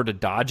someone were to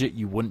dodge it,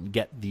 you wouldn't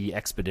get the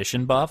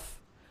expedition buff.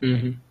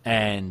 Mm-hmm.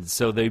 And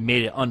so they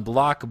made it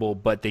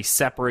unblockable, but they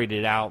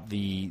separated out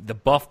the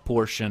buff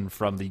portion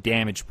from the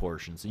damage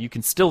portion. So you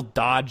can still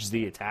dodge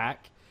the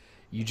attack.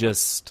 You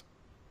just...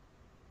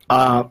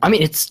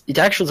 it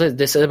actually says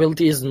this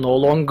ability is no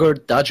longer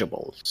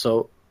dodgeable.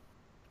 So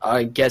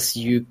I guess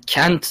you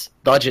can't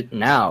dodge it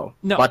now,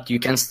 but you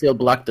can still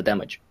block the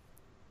damage.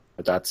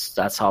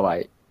 That's how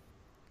I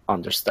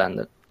understand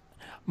it.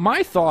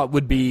 My thought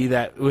would be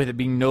that with it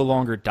being no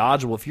longer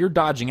dodgeable, if you're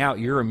dodging out,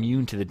 you're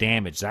immune to the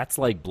damage. That's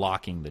like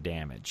blocking the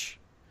damage.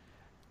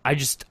 I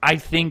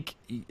think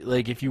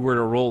like if you were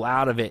to roll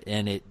out of it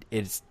and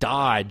it's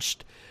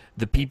dodged,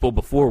 the people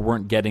before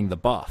weren't getting the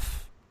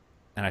buff,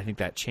 and I think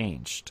that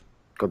changed.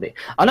 Could be.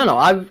 I don't know.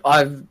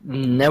 I've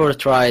never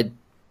tried.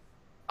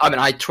 I mean,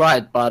 I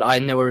tried, but I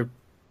never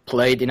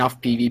played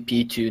enough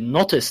PvP to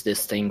notice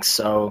this thing.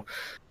 So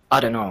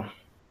I don't know.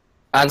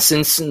 And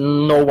since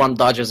no one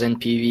dodges in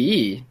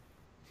PvE,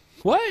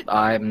 what?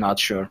 I'm not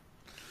sure.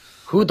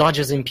 Who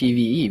dodges in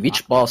PvE?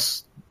 Which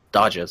boss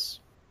dodges?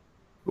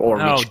 Or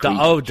which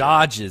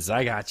dodges.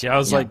 I got you. I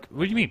was like,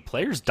 what do you mean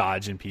players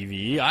dodge in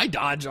PvE? I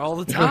dodge all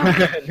the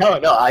time. No,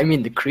 I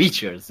mean the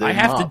creatures. I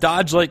have to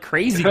dodge like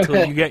crazy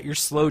till you get your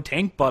slow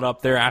tank butt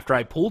up there after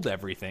I pulled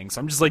everything.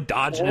 So I'm just like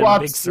dodging in a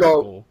big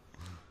circle.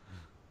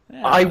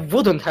 Yeah. I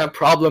wouldn't have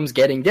problems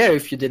getting there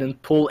if you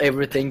didn't pull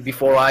everything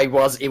before I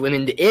was even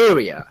in the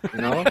area,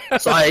 you know?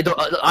 So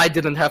I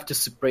didn't have to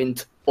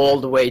sprint all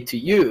the way to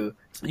you.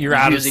 You're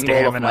out of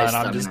stamina, and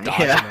I'm just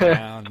dodging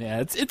around.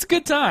 Yeah, it's a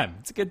good time.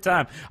 It's a good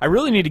time. I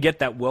really need to get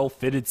that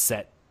well-fitted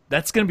set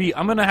That's going to be...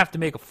 I'm going to have to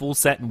make a full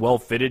set and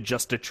well-fitted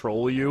just to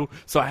troll you,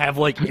 so I have,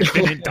 like,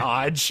 infinite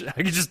dodge. I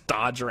can just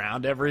dodge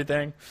around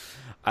everything.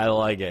 I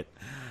like it.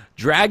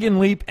 Dragon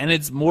Leap and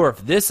its morph.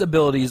 This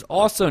ability is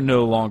also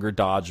no longer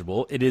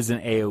dodgeable. It is an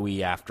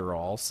AoE after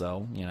all,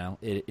 so,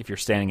 if you're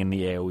standing in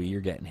the AoE,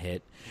 you're getting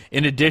hit.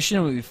 In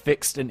addition, we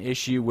fixed an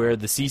issue where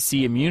the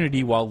CC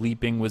immunity while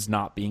leaping was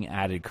not being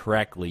added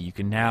correctly.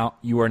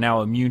 You are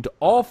now immune to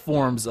all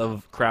forms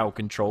of crowd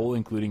control,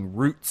 including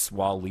roots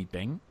while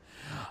leaping.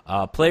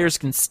 Players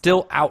can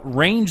still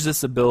outrange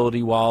this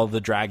ability while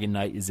the Dragon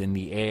Knight is in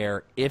the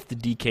air if the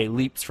DK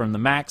leaps from the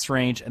max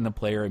range and the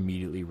player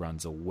immediately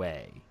runs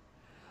away.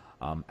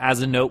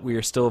 As a note, we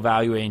are still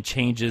evaluating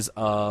changes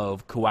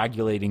of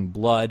coagulating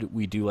blood.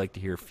 We do like to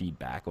hear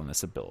feedback on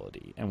this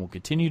ability, and we'll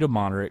continue to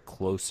monitor it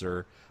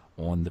closer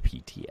on the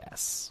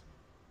PTS.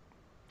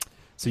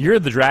 So you're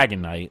the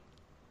Dragon Knight,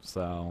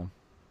 so...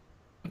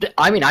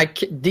 I mean,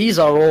 these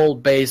are all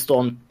based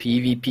on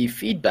PvP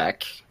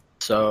feedback,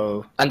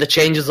 so... And the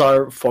changes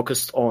are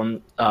focused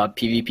on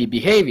PvP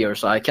behavior,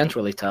 so I can't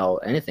really tell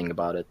anything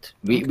about it.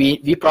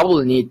 We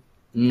probably need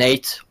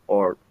Nate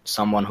or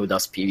someone who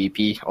does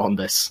PvP on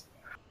this.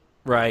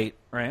 Right.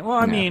 Well,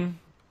 I mean,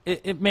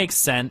 it makes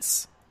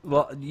sense.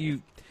 Well,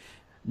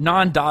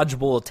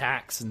 non-dodgeable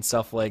attacks and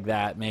stuff like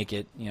that make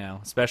it,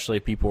 especially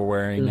if people are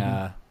wearing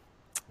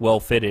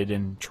well-fitted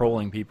and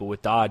trolling people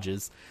with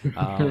dodges,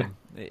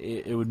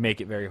 it would make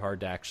it very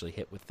hard to actually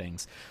hit with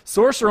things.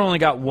 Sorcerer only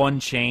got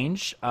one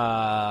change.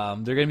 They're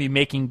going to be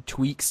making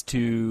tweaks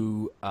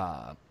to...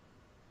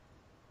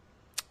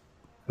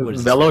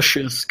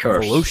 Velocious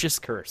Curse. Velocious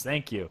Curse,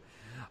 thank you.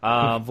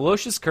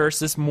 Velocious Curse,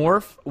 this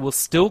morph will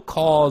still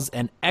cause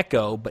an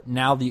echo, but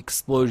now the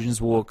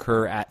explosions will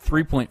occur at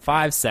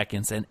 3.5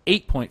 seconds and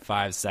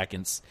 8.5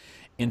 seconds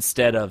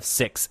instead of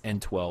 6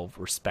 and 12,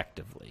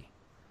 respectively.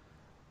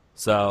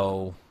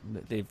 So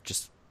they've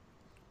just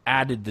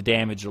added the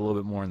damage a little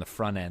bit more in the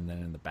front end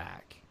than in the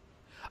back.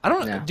 I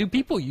don't know. Do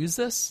people use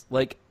this?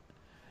 Like,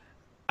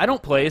 I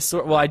don't play a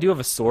Sork. Well, I do have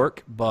a Sork,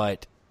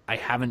 but I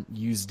haven't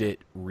used it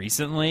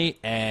recently,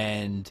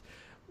 and...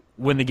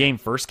 When the game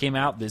first came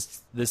out,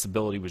 this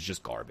ability was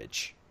just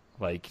garbage.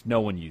 Like,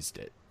 no one used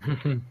it.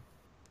 And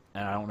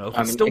I don't know if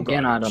it's still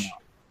garbage. I don't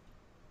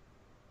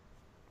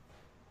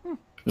know.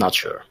 Not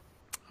sure.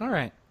 All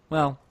right.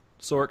 Well,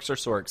 Sorks are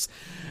Sorks.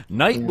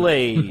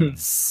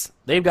 Nightblades.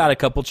 They've got a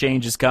couple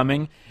changes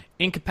coming.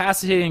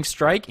 Incapacitating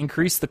Strike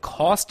increased the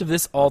cost of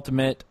this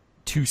ultimate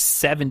to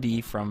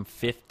 70 from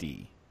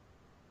 50.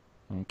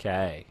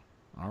 Okay.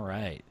 All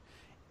right.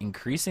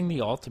 Increasing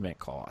the ultimate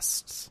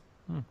costs.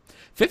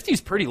 50 is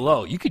pretty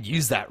low. You could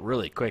use that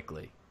really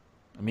quickly.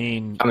 I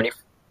mean,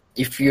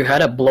 if you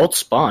had a bloat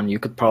spawn, you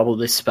could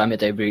probably spam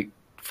it every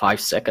 5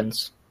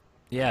 seconds.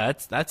 Yeah,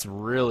 that's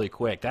really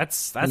quick.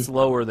 That's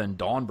lower than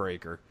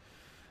Dawnbreaker.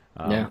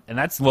 And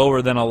that's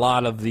lower than a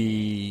lot of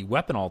the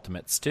weapon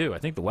ultimates, too. I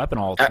think the weapon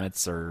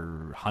ultimates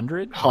are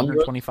 100,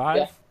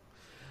 125.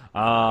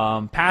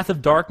 Yeah. Path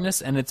of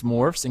Darkness and its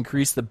morphs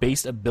increase the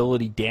base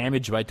ability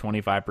damage by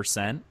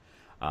 25%,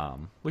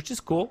 which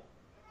is cool.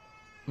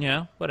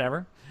 Yeah,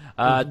 whatever.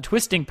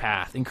 Twisting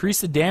Path.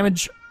 Increase the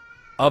damage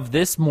of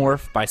this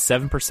morph by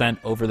 7%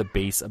 over the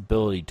base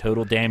ability.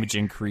 Total damage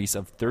increase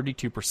of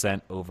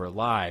 32% over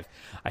live.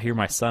 I hear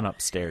my son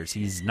upstairs.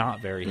 He's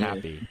not very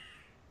happy.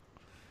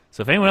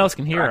 So if anyone else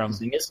can hear him,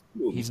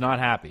 he's not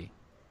happy.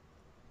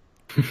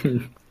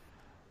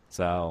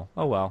 So,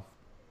 oh well.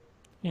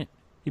 Yeah,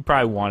 he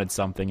probably wanted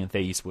something and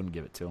Thais wouldn't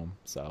give it to him.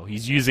 So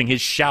he's using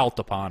his shout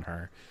upon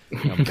her.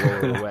 Blow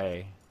her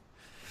away.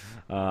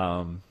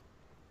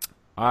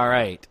 All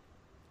right.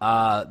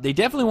 They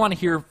definitely want to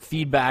hear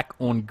feedback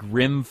on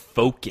Grim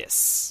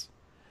Focus.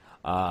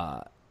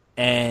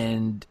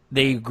 And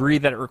they agree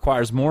that it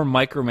requires more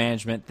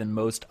micromanagement than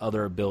most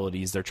other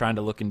abilities. They're trying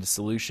to look into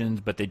solutions,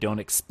 but they don't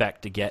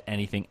expect to get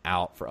anything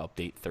out for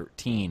Update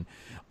 13.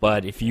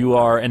 But if you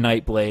are a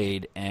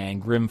Nightblade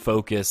and Grim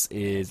Focus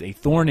is a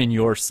thorn in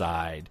your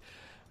side,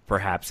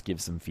 perhaps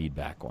give some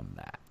feedback on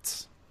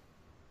that.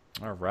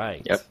 All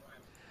right. Yep.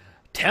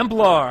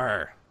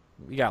 Templar.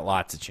 We got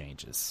lots of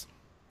changes.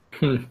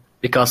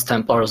 Because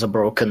Templar is a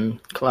broken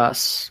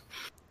class,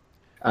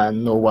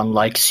 and no one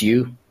likes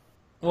you.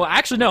 Well,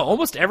 actually, no.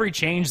 Almost every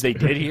change they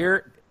did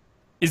here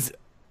is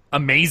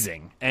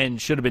amazing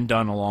and should have been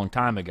done a long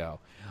time ago.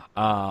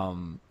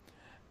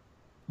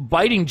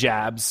 Biting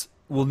jabs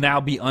will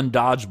now be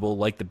undodgeable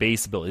like the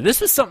base ability.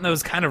 This was something that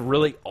was kind of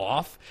really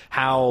off,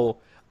 how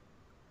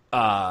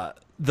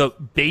the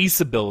base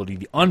ability,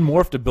 the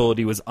unmorphed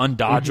ability, was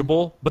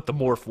undodgeable, but the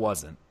morph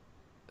wasn't.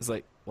 It's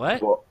like,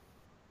 what? Well,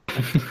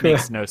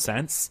 makes no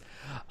sense.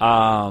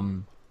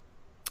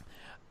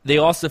 They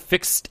also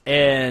fixed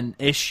an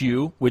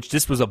issue, which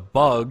this was a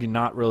bug,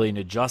 not really an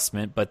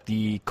adjustment, but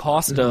the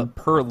cost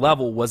per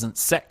level wasn't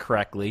set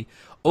correctly.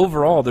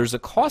 Overall, there's a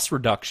cost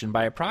reduction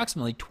by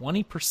approximately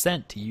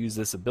 20% to use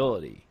this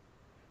ability,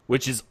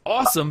 which is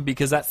awesome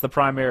because that's the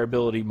primary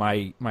ability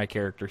my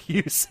character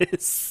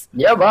uses.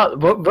 Yeah, but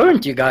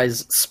weren't you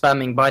guys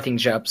spamming biting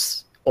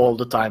jabs all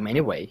the time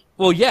anyway.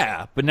 Well,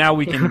 yeah, but now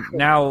we can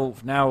now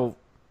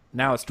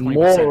it's 20%.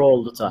 More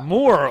all the time.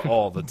 More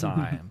all the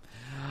time.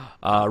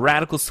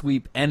 Radical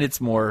Sweep and its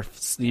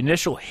morphs. The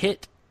initial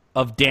hit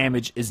of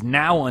damage is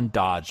now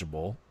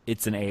undodgeable.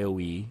 It's an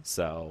AoE,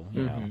 so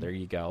you know, there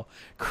you go.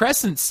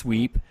 Crescent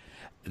Sweep.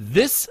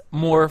 This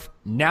morph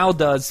now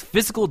does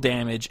physical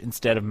damage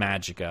instead of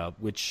magicka,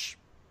 which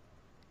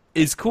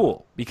is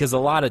cool because a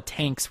lot of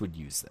tanks would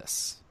use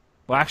this.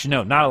 Well, actually,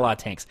 no, not a lot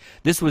of tanks.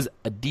 This was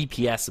a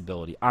DPS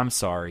ability. I'm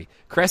sorry.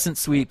 Crescent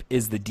Sweep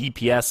is the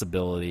DPS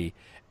ability,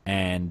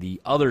 and the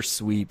other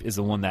sweep is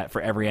the one that for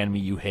every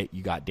enemy you hit,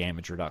 you got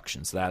damage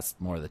reduction. So that's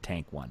more the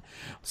tank one.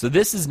 So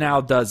this is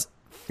now does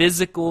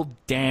physical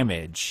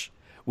damage,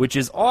 which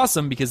is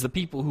awesome because the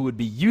people who would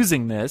be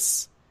using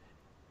this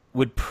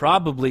would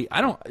probably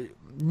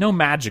no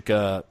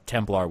magicka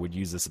Templar would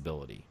use this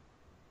ability.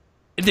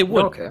 They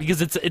would,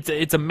 because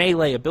it's a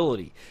melee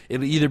ability. It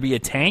would either be a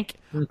tank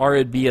or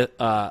it'd be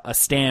a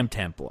Stam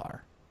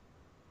Templar.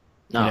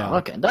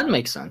 Okay, that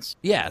makes sense.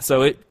 Yeah,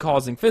 so it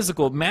causing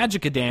physical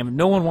magicka damage.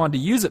 No one wanted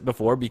to use it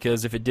before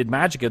because if it did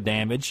magicka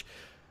damage,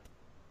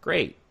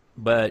 great.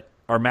 But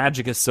our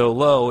magicka is so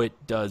low, it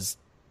does,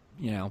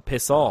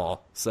 piss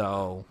all.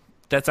 So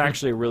that's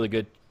actually a really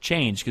good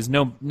change because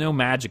no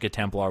magicka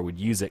Templar would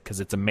use it because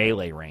it's a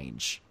melee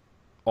range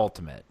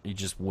ultimate. You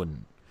just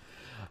wouldn't.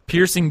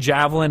 Piercing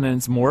Javelin and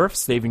its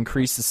morphs, they've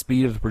increased the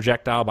speed of the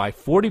projectile by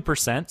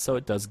 40%, so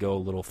it does go a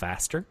little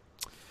faster.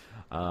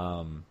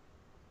 I'm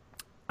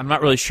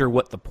not really sure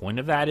what the point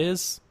of that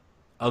is,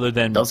 other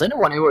than... Does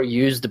anyone ever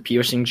use the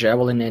Piercing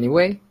Javelin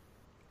anyway?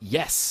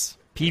 Yes.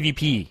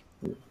 PvP.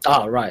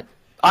 Oh, right.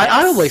 Yes.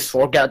 I always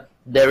forget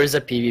there is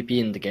a PvP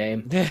in the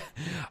game.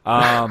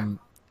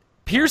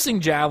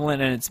 Piercing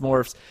Javelin and its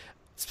morphs,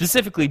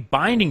 specifically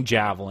Binding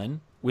Javelin,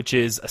 which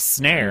is a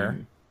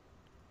snare...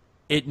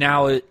 It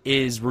now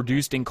is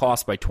reduced in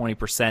cost by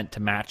 20% to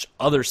match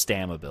other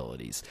Stam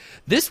abilities.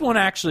 This one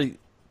actually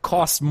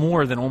costs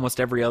more than almost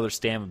every other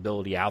Stam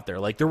ability out there.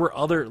 Like there were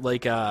other,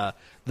 the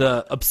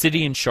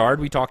Obsidian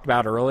Shard we talked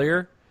about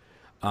earlier.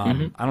 I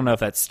don't know if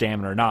that's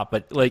stamina or not,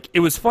 but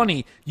it was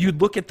funny. You'd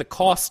look at the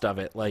cost of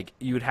it. Like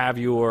you would have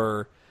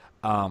your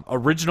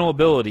original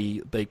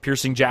ability, like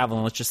Piercing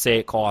Javelin. Let's just say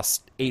it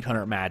costs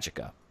 800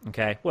 magicka.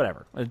 Okay,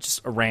 whatever. It's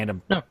just a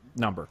random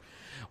number.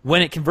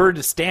 When it converted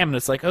to stamina,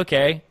 it's like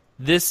okay.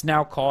 This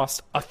now costs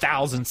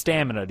 1,000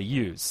 stamina to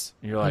use.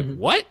 And you're like,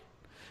 what?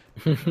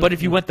 But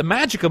if you went the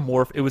magicka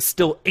morph, it was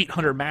still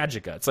 800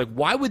 magicka. It's like,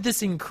 why would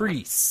this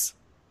increase?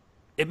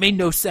 It made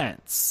no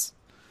sense.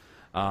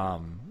 But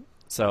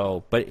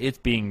it's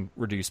being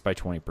reduced by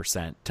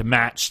 20% to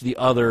match the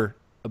other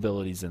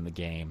abilities in the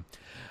game.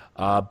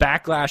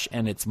 Backlash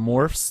and its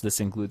morphs, this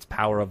includes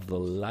Power of the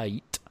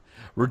Light,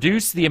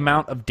 reduce the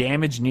amount of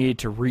damage needed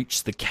to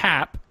reach the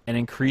cap and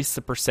increase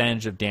the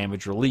percentage of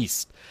damage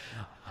released.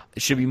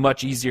 It should be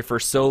much easier for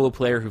a solo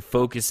player who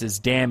focuses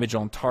damage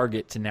on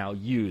target to now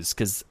use,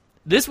 because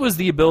this was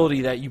the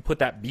ability that you put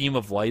that beam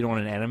of light on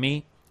an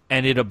enemy,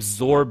 and it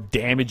absorbed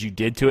damage you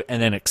did to it and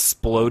then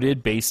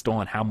exploded based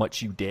on how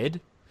much you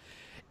did.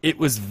 It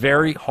was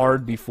very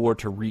hard before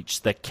to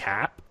reach the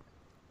cap.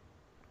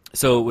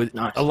 So it was,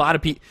 nice. A lot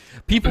of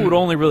people would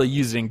only really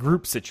use it in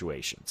group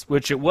situations,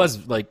 which it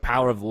was like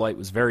Power of the Light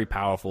was very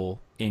powerful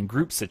in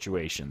group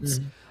situations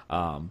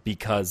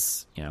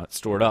because it's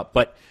stored up.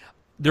 But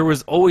there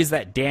was always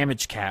that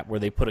damage cap where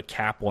they put a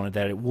cap on it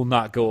that it will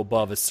not go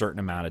above a certain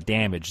amount of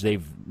damage.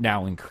 They've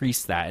now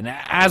increased that. And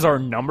as our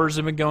numbers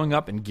have been going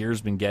up and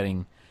gear's been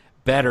getting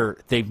better,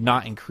 they've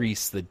not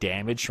increased the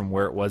damage from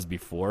where it was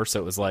before. So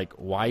it was like,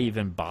 why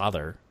even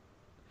bother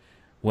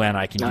when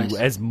I can do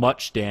as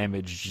much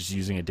damage just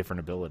using a different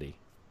ability?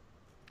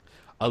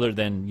 Other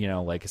than,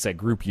 like I said,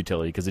 group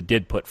utility, because it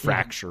did put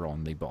Fracture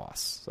on the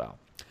boss.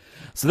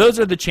 So those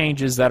are the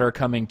changes that are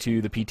coming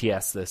to the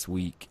PTS this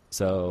week.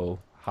 So...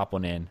 hop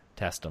on in,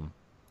 test them.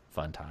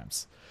 Fun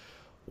times.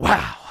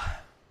 Wow.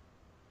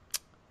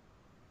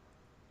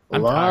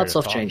 Lots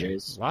of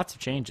changes. Lots of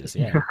changes,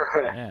 yeah.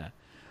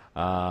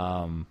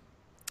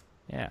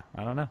 Yeah.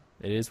 I don't know.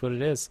 It is what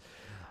it is.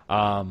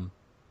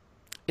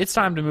 It's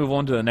time to move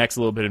on to the next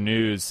little bit of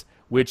news,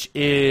 which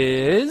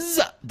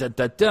is the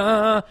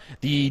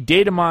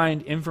data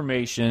mined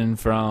information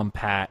from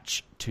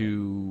patch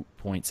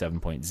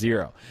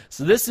 2.7.0.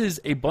 So this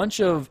is a bunch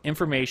of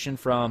information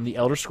from the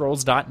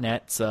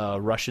ElderScrolls.net. It's a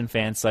Russian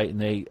fan site, and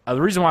the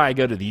reason why I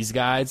go to these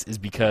guys is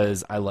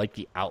because I like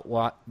the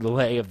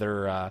outlay of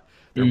their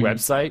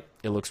website.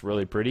 It looks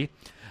really pretty,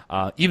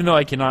 even though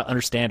I cannot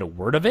understand a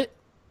word of it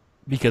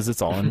because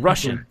it's all in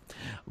Russian.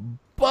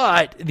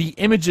 But the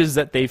images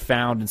that they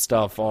found and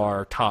stuff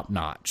are top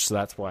notch, so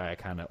that's why I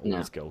kind of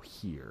always go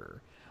here.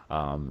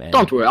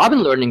 Don't worry, I've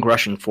been learning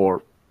Russian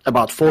for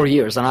about 4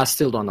 years, and I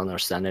still don't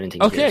understand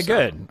anything. Okay,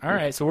 here, good. All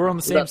right, so we're on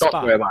the same spot.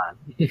 Don't worry about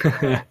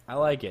it. I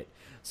like it.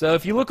 So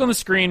if you look on the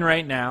screen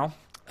right now,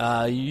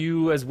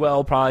 you as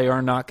well probably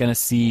are not going to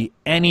see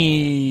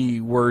any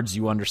words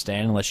you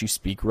understand unless you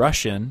speak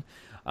Russian.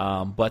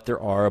 But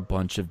there are a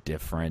bunch of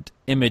different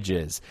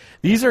images.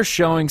 These are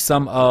showing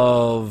some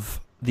of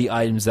the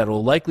items that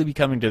will likely be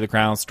coming to the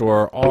Crown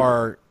Store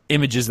are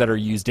images that are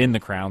used in the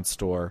Crown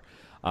Store.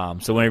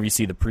 So whenever you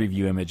see the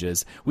preview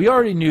images, we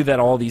already knew that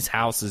all these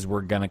houses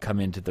were going to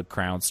come into the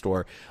Crown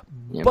Store,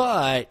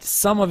 but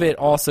some of it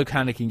also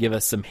kind of can give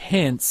us some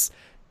hints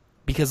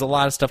because a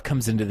lot of stuff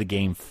comes into the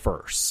game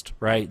first,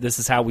 right? This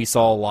is how we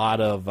saw a lot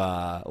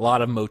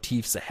of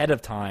motifs ahead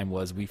of time.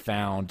 Was we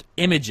found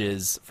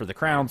images for the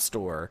Crown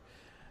Store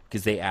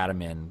because they add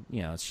them in.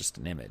 It's just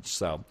an image.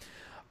 So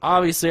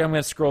obviously, I'm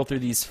going to scroll through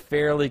these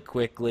fairly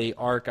quickly.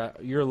 Ark,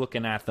 you're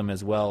looking at them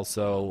as well,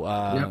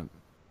 so.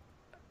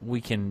 You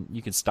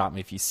can stop me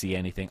if you see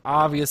anything.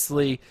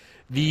 Obviously,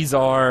 these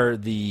are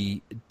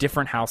the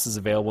different houses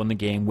available in the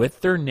game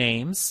with their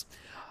names.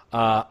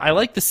 I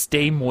like the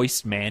Stay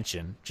Moist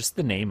Mansion, just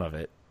the name of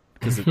it,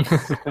 because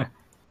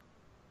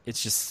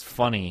it's just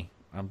funny.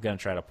 I'm going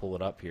to try to pull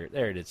it up here.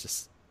 There it is,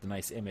 just the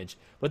nice image.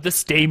 But the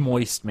Stay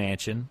Moist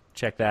Mansion,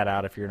 check that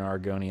out if you're an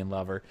Argonian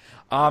lover.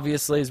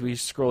 Obviously, as we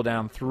scroll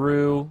down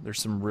through, there's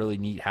some really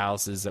neat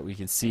houses that we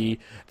can see.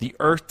 The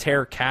Earth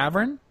Tear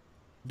Cavern.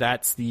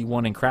 That's the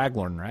one in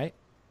Craglorn, right?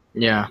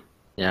 Yeah.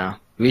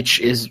 Which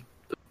is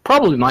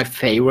probably my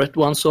favorite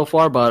one so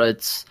far, but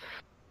it's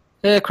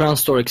a Crown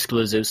Store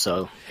exclusive,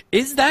 so...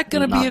 Is that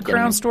going to be a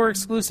Crown Store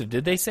exclusive?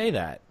 Did they say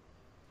that?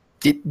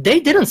 They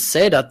didn't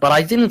say that, but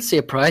I didn't see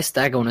a price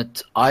tag on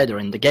it either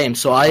in the game,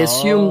 so I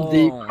assume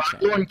the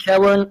Craglorn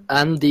Cavern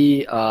and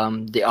the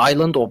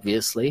island,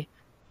 obviously,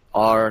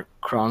 are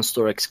Crown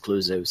Store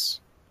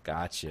exclusives.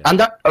 Gotcha. And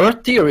the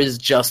Earth Tier is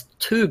just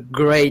too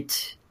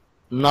great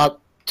not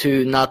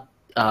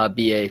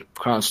be a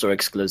Crown Store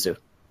exclusive.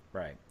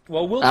 Right.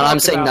 Well, and I'm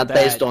saying that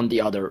based on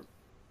the other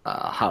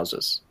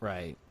houses.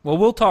 Right. Well,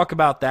 we'll talk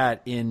about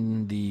that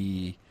in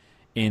the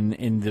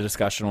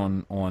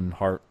discussion on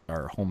Heart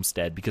or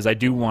Homestead, because I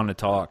do want to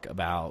talk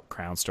about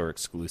Crown Store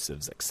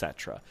exclusives,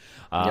 etc.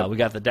 We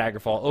got the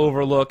Daggerfall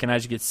Overlook, and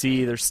as you can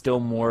see, there's still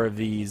more of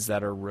these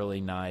that are really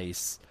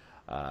nice.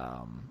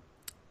 I'm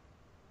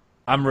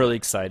really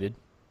excited.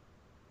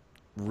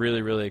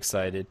 Really, really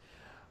excited.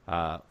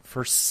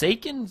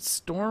 Forsaken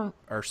Stormhold.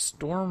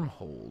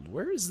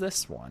 Where is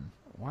this one?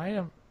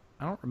 I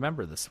don't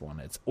remember this one.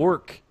 It's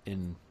Orc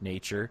in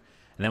nature.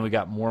 And then we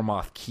got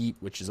Mormoth Keep,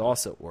 which is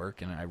also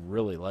Orc, and I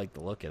really like the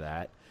look of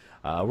that.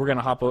 We're going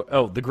to hop over...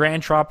 Oh, the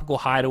Grand Tropical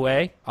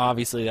Hideaway.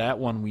 Obviously, that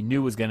one we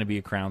knew was going to be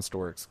a Crown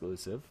Store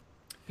exclusive.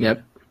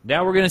 Yep.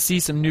 Now we're going to see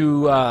some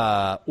new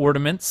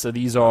ornaments. So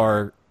these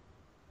are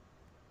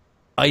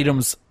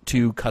items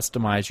to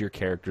customize your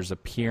character's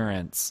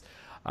appearance.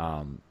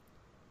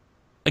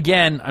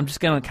 Again, I'm just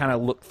going to kind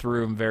of look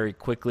through them very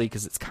quickly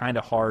because it's kind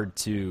of hard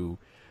to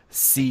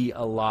see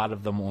a lot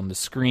of them on the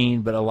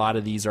screen, but a lot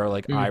of these are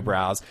like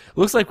eyebrows. It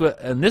looks like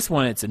in this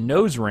one it's a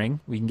nose ring.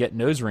 We can get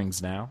nose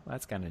rings now.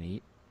 That's kind of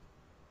neat.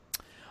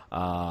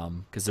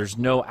 Because there's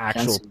no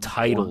actual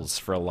titles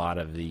for a lot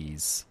of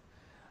these.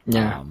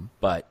 Yeah.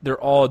 But they're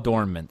all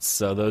adornments,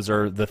 so those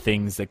are the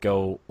things that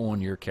go on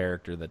your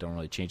character that don't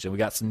really change. And we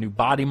got some new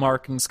body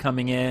markings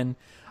coming in.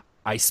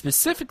 I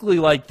specifically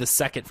like the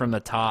second from the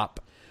top.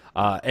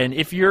 And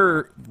if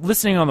you're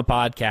listening on the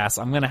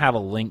podcast, I'm going to have a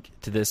link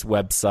to this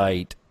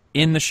website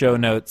in the show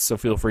notes, so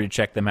feel free to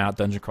check them out,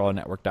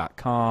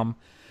 dungeoncrawlernetwork.com.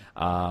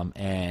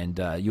 And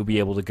you'll be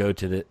able to go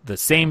to the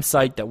same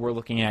site that we're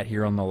looking at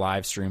here on the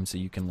live stream, so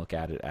you can look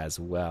at it as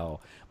well.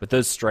 But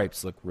those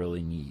stripes look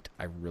really neat.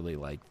 I really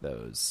like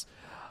those.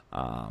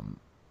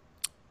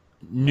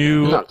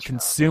 New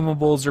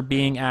consumables are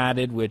being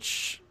added,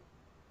 which,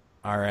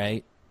 all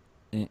right,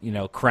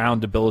 crown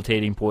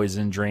debilitating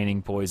poison,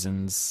 draining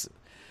poisons.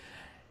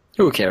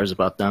 Who cares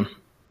about them?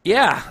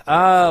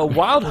 Yeah,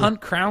 Wild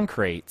Hunt crown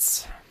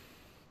crates.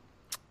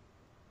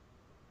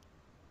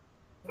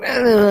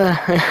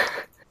 I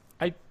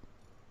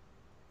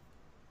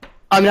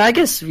mean, I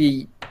guess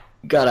we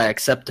gotta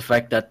accept the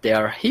fact that they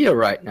are here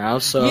right now.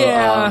 So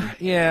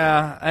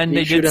yeah, and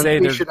they did say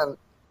we shouldn't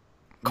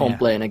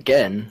complain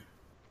again.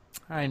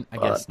 I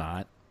guess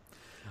not.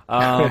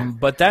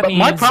 But that means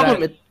my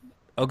problem.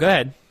 Oh, go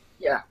ahead.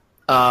 Yeah,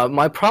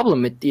 my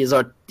problem with these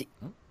are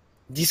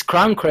these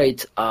crown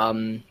crate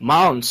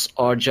mounts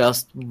are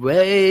just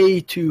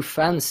way too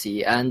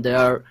fancy, and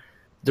they're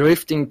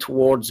drifting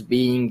towards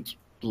being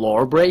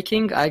lore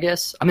breaking, I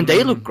guess. I mean,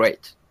 they look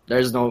great.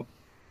 There's no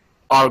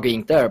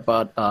arguing there,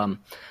 but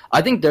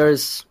I think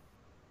there's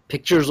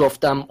pictures of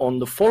them on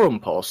the forum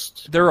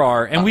post. There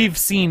are, and we've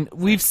seen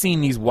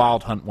these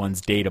Wild Hunt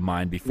ones data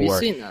mined before. We've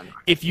seen them.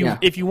 If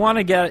you want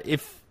to get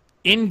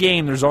in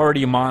game, there's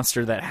already a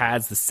monster that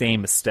has the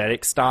same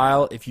aesthetic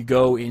style. If you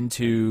go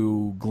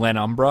into Glen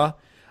Umbra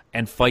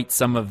and fight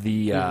some of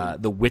the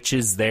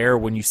witches there,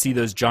 when you see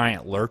those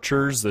giant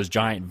lurchers, those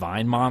giant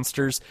vine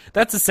monsters,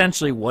 that's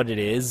essentially what it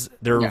is.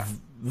 They're,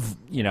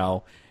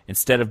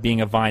 instead of being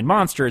a vine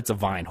monster, it's a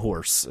vine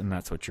horse, and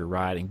that's what you're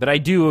riding. But I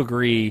do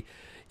agree,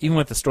 even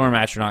with the Storm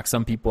Atronach,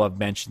 some people have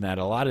mentioned that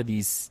a lot of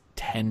these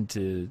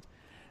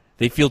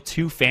they feel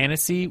too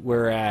fantasy,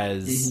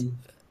 whereas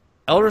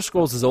Elder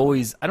Scrolls is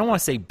always, I don't want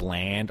to say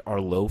bland or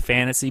low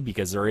fantasy,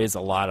 because there is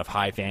a lot of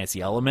high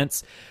fantasy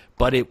elements,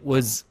 but it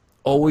was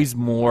always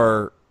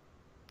more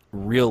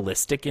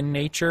realistic in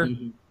nature,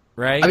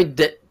 right? I mean,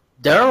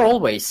 there are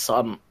always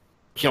some,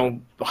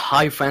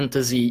 high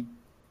fantasy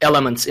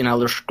elements in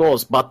Elder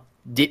Scrolls, but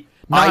the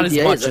Not as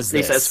idea much is,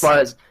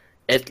 as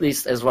at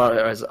least as far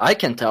as I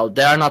can tell,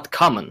 they are not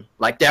common.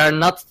 Like, they are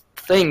not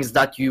things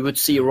that you would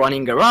see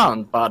running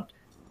around, but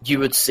you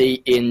would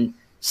see in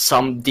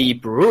some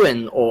deep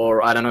ruin,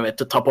 or I don't know, at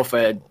the top of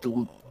a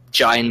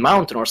giant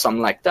mountain or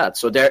something like that.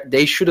 So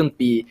they shouldn't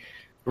be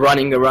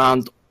running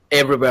around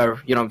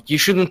everywhere. You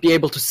shouldn't be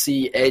able to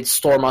see a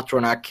Storm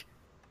Atronach,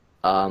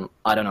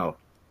 I don't know,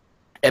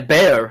 a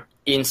bear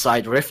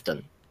inside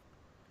Riften.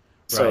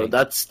 So Right.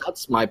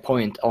 that's my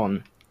point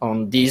on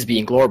these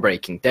being lore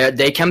breaking.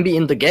 They can be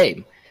in the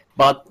game,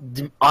 but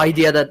the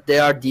idea that they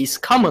are these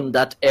common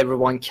that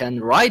everyone can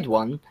ride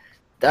one,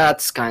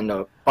 that's kind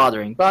of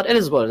bothering. But it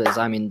is what it is.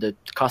 I mean, the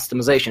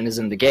customization is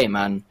in the game,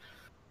 and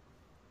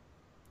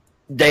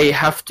they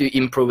have to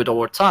improve it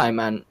over time,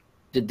 and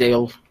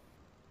they'll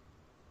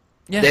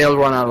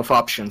run out of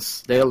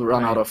options. They'll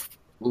run out of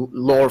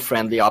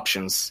lore-friendly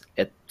options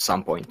at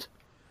some point.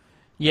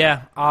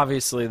 Yeah,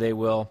 obviously they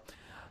will.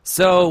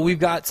 So we've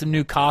got some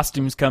new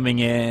costumes coming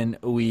in.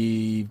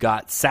 We've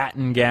got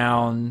satin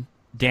gown,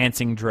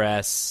 dancing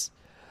dress,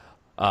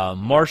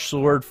 martial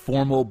sword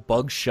formal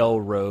bug shell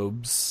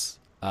robes,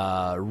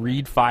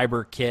 reed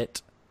fiber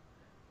kit,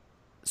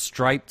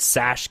 striped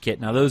sash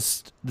kit. Now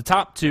the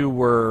top two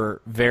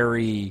were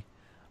very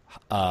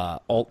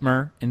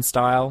Altmer in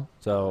style,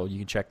 so you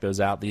can check those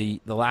out.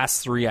 The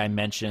last three I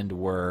mentioned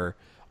were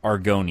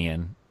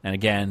Argonian. And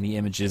again, the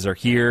images are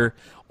here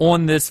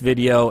on this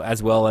video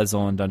as well as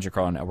on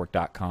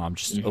DungeonCrawlerNetwork.com.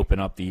 Just open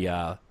up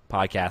the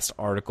podcast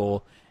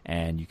article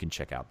and you can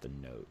check out the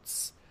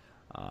notes.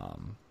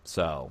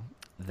 So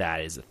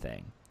that is a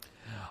thing.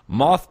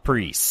 Moth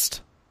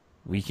Priest.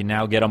 We can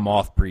now get a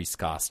Moth Priest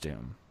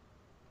costume.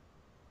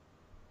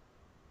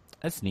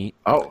 That's neat.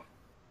 Oh.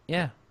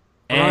 Yeah.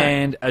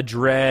 And a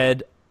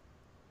Dread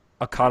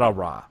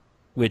Akatara,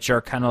 which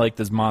are kind of like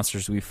those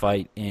monsters we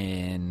fight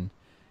in...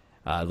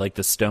 like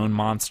the stone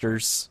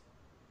monsters.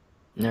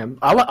 Yeah,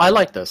 I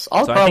like this.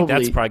 I think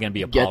that's probably going to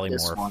be a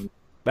polymorph. polymorph.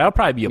 That'll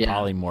probably be a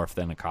polymorph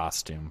than a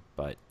costume,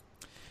 but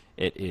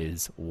it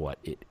is what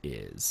it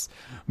is.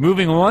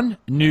 Moving on,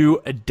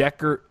 new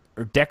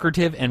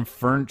decorative and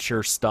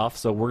furniture stuff.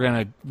 So we're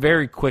going to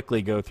very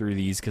quickly go through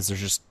these because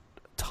there's just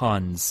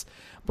tons.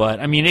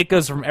 But, I mean, it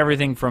goes from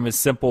everything from a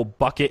simple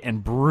bucket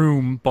and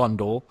broom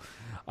bundle,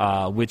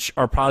 which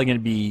are probably going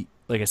to be,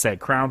 like I said,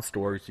 Crown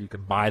stores, so you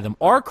can buy them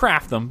or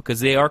craft them because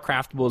they are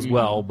craftable as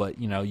well. But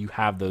you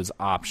have those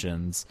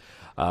options.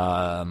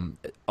 A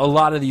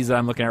lot of these that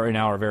I'm looking at right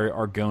now are very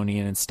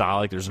Argonian in style.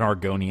 Like there's an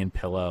Argonian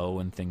pillow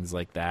and things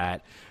like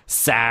that.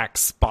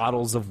 Sacks,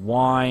 bottles of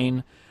wine.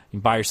 You can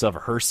buy yourself a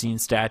Hircine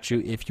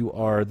statue if you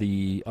are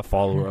a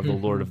follower of the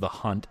Lord of the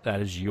Hunt.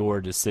 That is your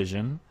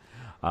decision.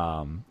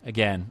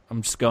 Again,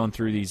 I'm just going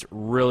through these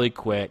really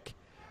quick.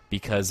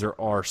 Because there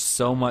are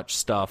so much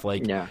stuff.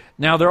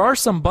 Now there are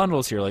some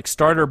bundles here, like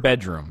starter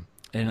bedroom,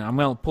 and I'm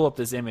going to pull up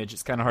this image.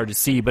 It's kind of hard to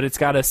see, but it's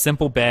got a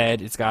simple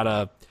bed, it's got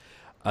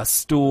a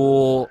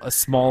stool, a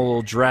small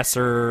little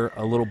dresser,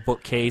 a little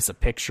bookcase, a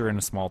picture, and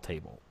a small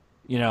table.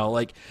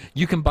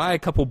 You can buy a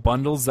couple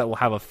bundles that will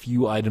have a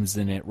few items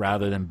in it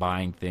rather than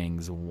buying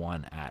things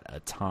one at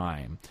a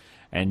time.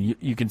 And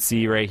you can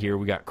see right here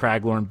we got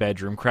Craglorn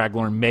bedroom,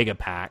 Craglorn mega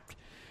pack,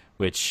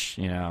 which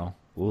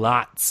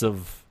lots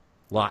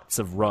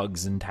of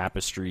rugs and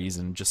tapestries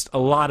and just a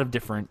lot of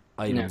different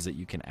items that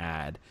you can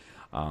add.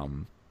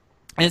 And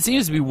it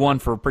seems to be one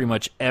for pretty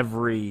much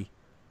every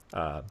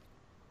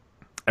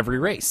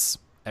race.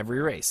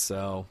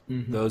 So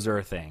those are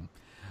a thing.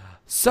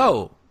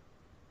 So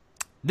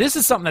this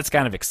is something that's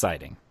kind of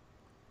exciting.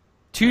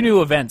 2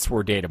 new events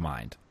were data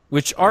mined,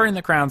 which are in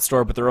the Crown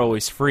Store, but they're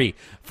always free.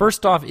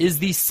 First off is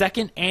the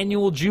 2nd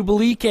annual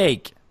Jubilee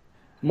Cake.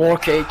 More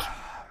cake.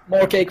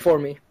 More cake for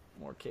me.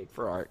 More cake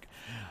for Ark.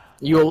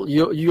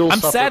 You'll I'm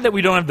suffer. sad that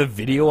we don't have the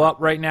video up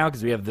right now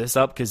because we have this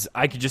up because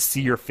I could just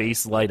see your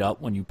face light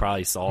up when you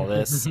probably saw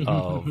this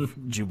of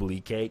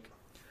Jubilee Cake.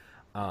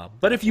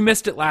 But if you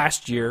missed it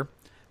last year,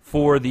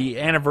 for the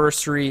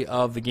anniversary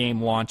of the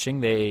game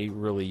launching, they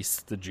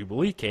released the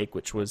Jubilee Cake,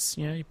 which was,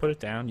 you put it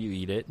down, you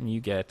eat it, and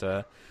you get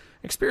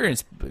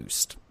experience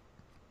boost.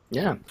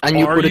 Yeah, and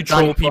you or put you it down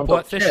troll in front people of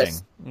at fishing.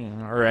 chest.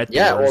 Or at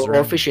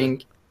or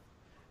fishing.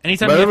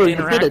 Anytime you Wherever have to you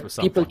put interact it, with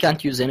something. people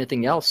can't use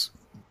anything else.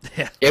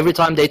 Yeah. Every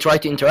time they try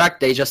to interact,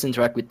 they just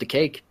interact with the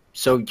cake.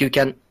 So you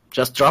can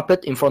just drop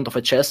it in front of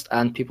a chest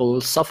and people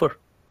will suffer.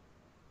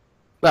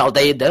 Well,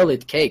 they'll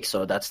eat cake,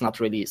 so that's not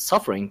really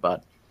suffering,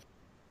 but...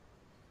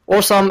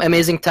 Or some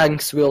amazing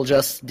tanks will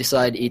just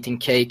decide eating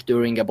cake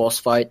during a boss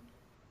fight.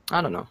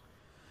 I don't know.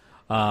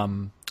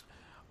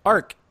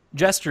 Ark,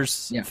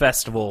 Jester's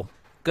Festival.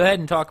 Go ahead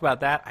and talk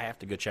about that. I have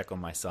to go check on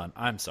my son.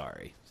 I'm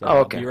sorry. So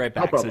okay. I'll be right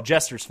No back. problem. So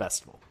Jester's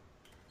Festival.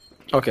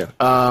 Okay.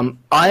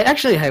 I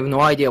actually have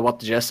no idea what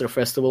the Jester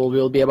Festival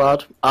will be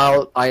about.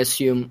 I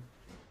assume...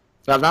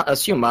 Well, not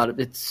assume, but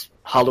it's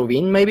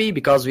Halloween maybe,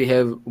 because we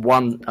have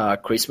one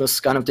Christmas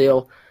kind of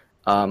deal.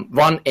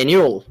 one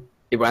annual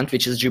event,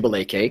 which is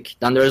Jubilee Cake.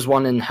 Then there's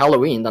one in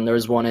Halloween. Then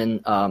there's one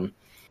in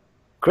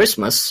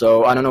Christmas.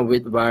 So I don't know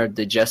where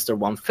the Jester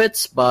one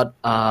fits, but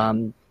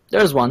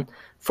there's one.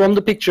 From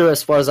the picture,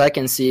 as far as I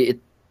can see,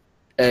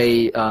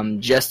 a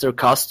Jester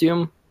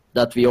costume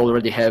that we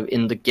already have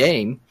in the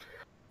game.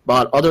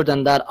 But other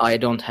than that, I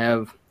don't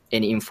have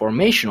any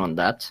information on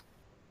that.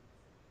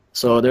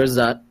 So there's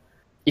that.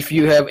 If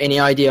you have any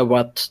idea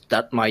what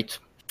that might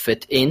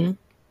fit in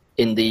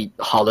the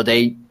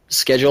holiday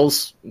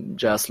schedules,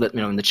 just let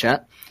me know in the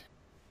chat.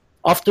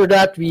 After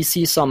that, we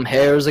see some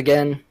hairs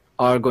again.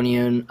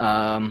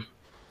 Argonian,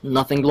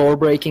 nothing lore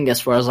breaking as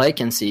far as I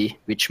can see,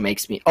 which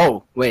makes me...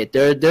 Oh, wait,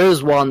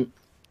 there's one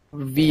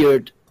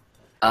weird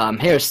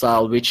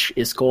hairstyle which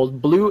is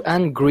called blue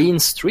and green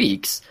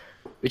streaks,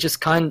 which is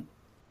it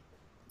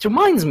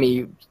reminds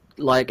me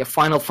like a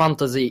Final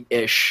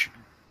Fantasy-ish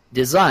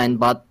design,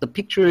 but the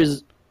picture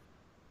is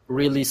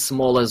really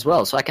small as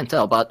well, so I can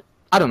tell, but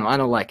I don't know, I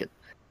don't like it.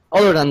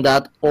 Other than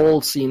that,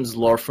 all seems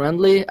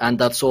lore-friendly, and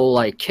that's all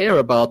I care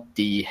about,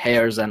 the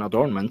hairs and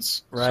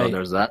adornments. Right. So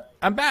there's that.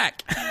 I'm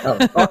back. Oh,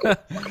 okay.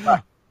 Welcome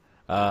back.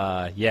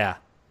 Yeah.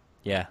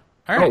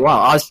 All right. Oh,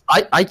 wow.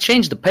 I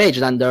changed the page,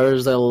 and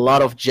there's a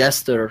lot of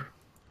Jester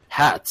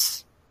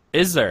hats.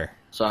 Is there?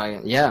 So,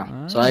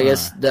 So I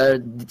guess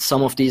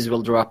some of these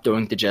will drop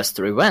during the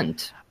Jester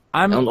event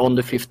on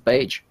the 5th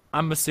page.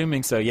 I'm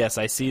assuming so, yes.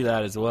 I see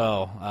that as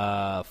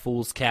well.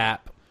 Fool's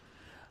Cap.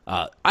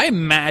 I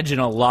imagine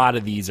a lot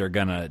of these are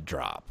going to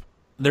drop.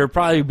 There'll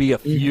probably be a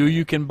few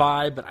you can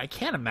buy, but I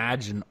can't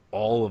imagine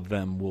all of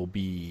them will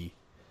be,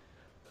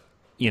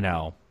 I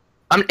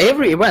mean,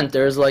 every event,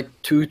 there's like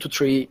 2 to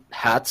 3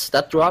 hats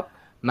that drop,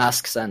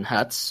 masks and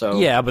hats. So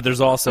yeah, but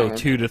there's also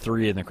 2 to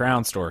 3 in the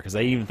Crown Store, because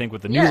I even think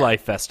with the New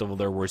Life Festival,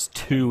 there was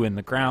 2 in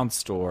the Crown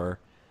Store.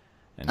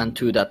 And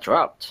 2 that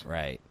dropped.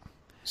 Right.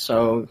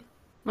 So,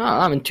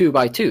 2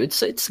 by 2,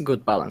 it's a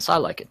good balance. I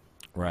like it.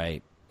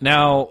 Right.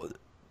 Now,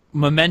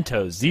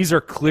 mementos. These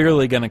are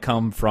clearly going to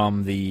come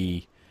from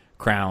the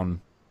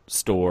Crown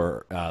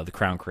Store, the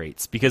Crown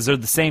crates, because they're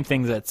the same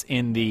thing that's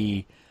in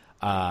the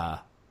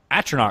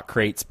Atronach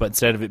crates, but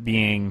instead of it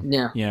being,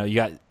 you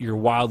got your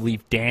Wild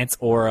Leaf Dance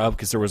aura,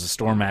 because there was a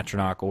Storm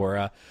Atronach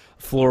aura,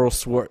 Floral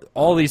Sword,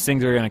 all these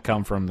things are going to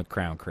come from the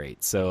Crown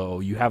crate. So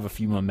you have a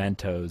few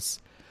mementos.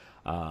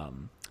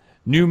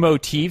 New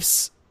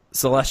motifs,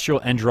 Celestial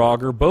and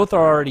Draugr, both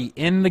are already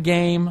in the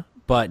game,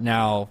 but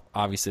now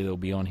obviously they'll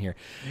be on here.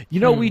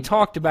 We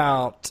talked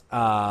about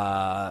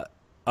a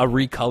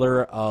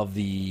recolor of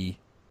the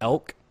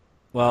elk.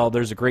 Well,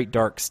 there's a Great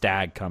Dark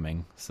Stag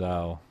coming,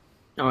 so...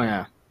 Oh,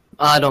 yeah.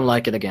 I don't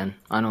like it again.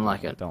 I don't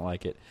like it. Don't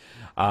like it.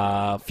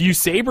 Few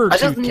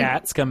saber-tooth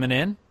cats coming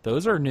in.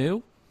 Those are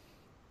new.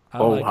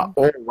 Oh,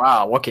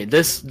 wow. Okay,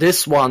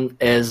 this one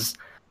is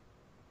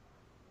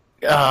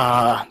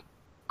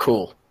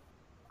cool.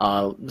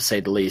 I'll say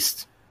the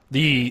least.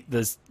 The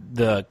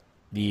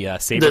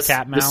saber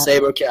cat mount. The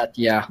saber cat,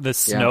 yeah. The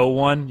snow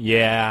one,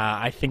 yeah.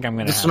 I think I'm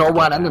gonna. The snow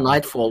one and the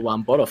nightfall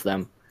one, both of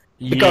them.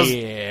 Because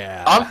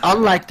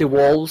unlike the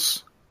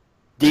wolves,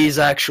 these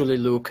actually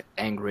look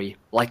angry,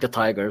 like the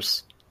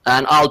tigers.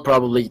 And I'll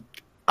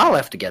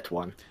have to get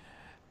one.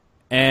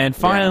 And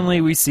finally,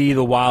 we see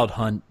the Wild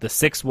Hunt, the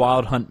 6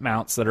 Wild Hunt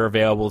mounts that are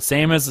available.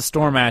 Same as the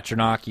Storm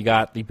Atronach. You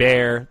got the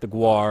bear, the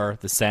guar,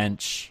 the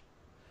cinch,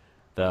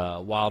 the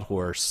wild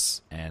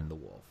horse, and the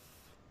wolf.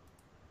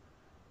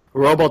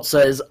 Robot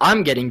says,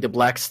 I'm getting the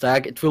black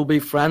stag. It will be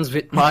friends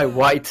with my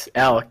white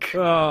elk.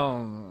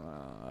 Oh,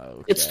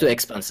 okay. It's too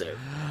expensive.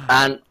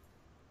 And,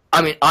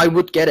 I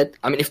would get it.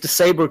 If the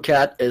saber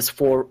cat is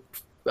for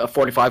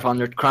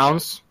 4,500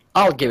 crowns,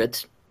 I'll give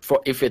it.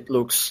 If it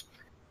looks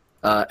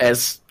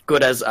as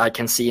good as I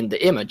can see in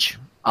the image,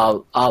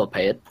 I'll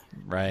pay it.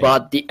 Right.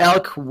 But the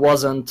elk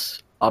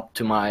wasn't up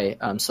to my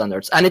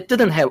standards. And it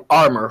didn't have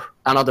armor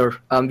and other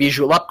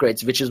visual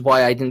upgrades, which is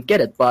why I didn't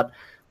get it. But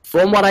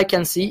from what I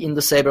can see in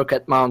the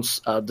Sabercat mounts,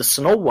 the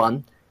snow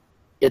one,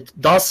 it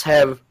does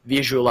have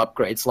visual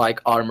upgrades like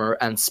armor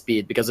and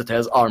speed because it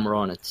has armor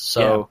on it.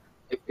 So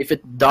if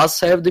it does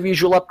have the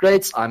visual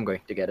upgrades, I'm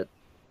going to get it.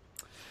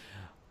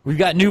 We've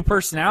got new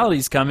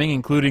personalities coming,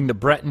 including the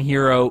Breton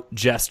Hero,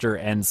 Jester,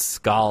 and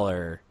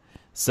Scholar.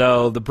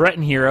 So the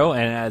Breton Hero,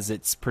 and as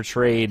it's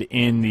portrayed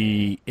in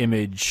the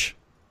image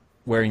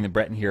wearing the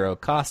Breton Hero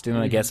costume,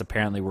 I guess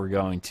apparently we're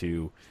going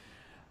to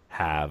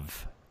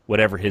have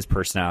whatever his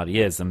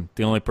personality is. And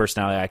the only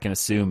personality I can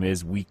assume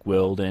is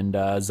weak-willed and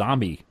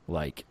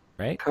zombie-like,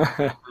 right?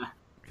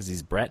 Because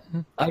he's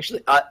Breton?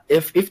 Actually,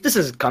 if this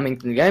is coming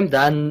to the game,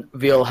 then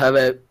we'll have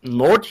a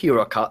Lord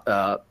Hero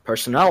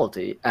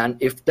personality. And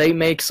if they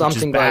make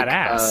something like...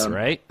 badass,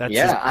 right?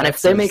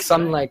 If they make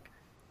something like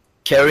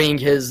carrying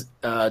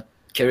a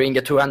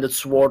two-handed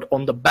sword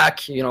on the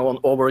back, on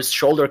over his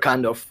shoulder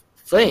kind of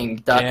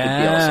thing, that would be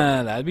awesome.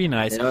 Yeah, that'd be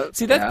nice.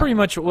 See, that's pretty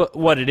much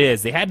what it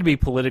is. They had to be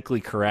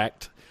politically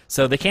correct.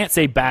 So they can't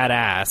say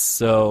badass,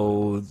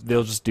 so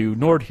they'll just do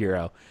Nord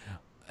Hero.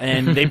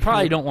 And they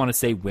probably don't want to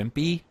say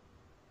wimpy,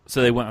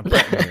 so they went with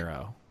Breton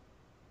Hero.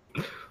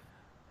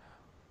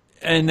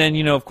 And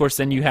then, of course,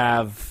 then you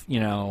have,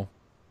 chained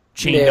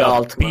The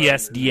up Altmer.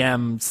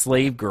 BSDM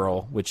Slave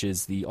Girl, which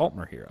is the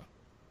Altmer hero.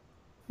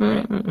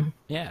 Right?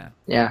 Yeah.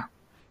 Yeah.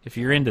 If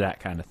you're into that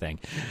kind of thing.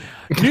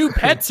 New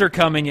pets are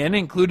coming in,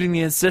 including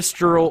the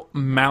ancestral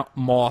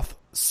moth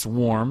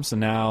swarm. So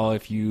now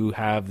if you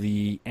have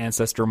the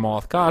ancestor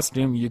moth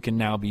costume, you can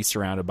now be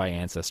surrounded by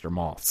ancestor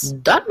moths.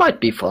 That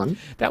might be fun.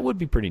 That would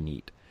be pretty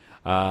neat.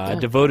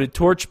 Devoted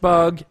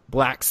Torchbug,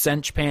 Black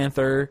Sench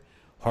Panther,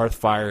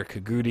 Hearthfire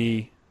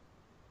Kagudi,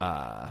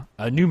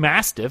 a new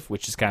Mastiff,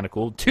 which is kind of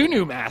cool. 2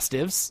 new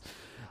Mastiffs,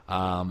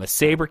 a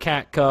Saber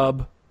Cat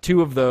Cub,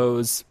 2 of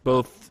those,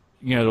 both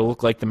to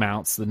look like the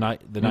mounts, the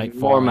Nightfall,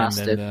 More and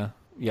Mastiff. then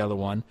the other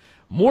one.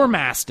 More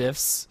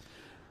Mastiffs.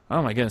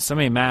 Oh my goodness, so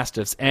many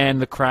Mastiffs.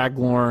 And the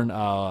Craglorn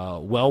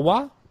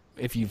Welwa,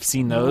 if you've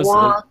seen those.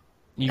 What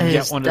you can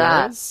get is one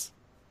that? of those.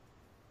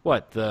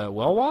 What, the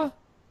Welwa?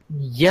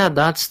 Yeah,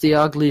 that's the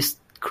ugliest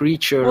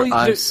creature Well,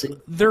 I've seen.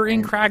 they're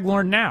in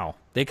Craglorn now.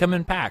 They come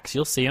in packs.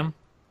 You'll see them.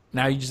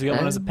 Now you just get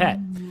one as a pet.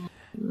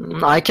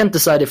 I can't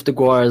decide if the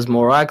Goar is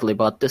more ugly,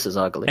 but this is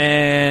ugly.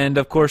 And,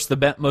 of course,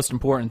 the most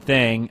important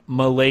thing,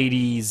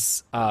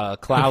 Milady's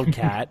Cloud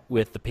Cat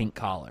with the pink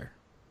collar.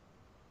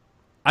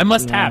 I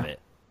must have it.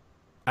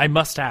 I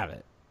must have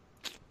it.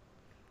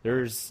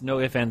 There's no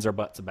ifs, ands, or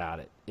buts about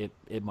it.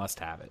 It must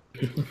have it.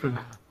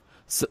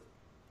 So,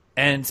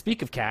 and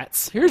speak of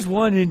cats, here's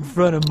one in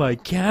front of my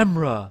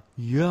camera.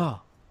 Yeah.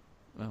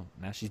 Oh,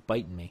 now she's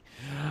biting me.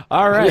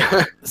 All right.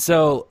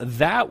 So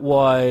that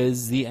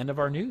was the end of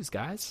our news,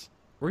 guys.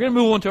 We're going to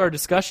move on to our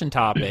discussion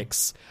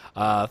topics.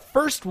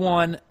 First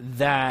one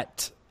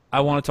that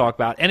I want to talk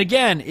about, and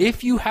again,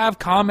 if you have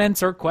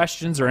comments or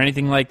questions or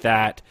anything like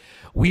that,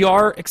 we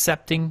are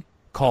accepting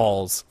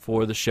calls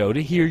for the show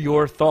to hear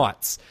your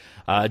thoughts.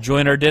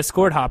 Join our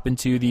Discord, hop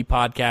into the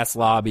podcast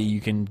lobby.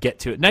 You can get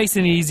to it nice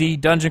and easy,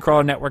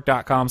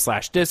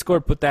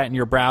 dungeoncrawlernetwork.com/Discord. Put that in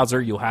your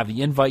browser. You'll have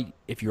the invite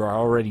if you are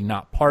already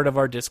not part of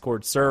our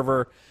Discord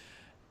server,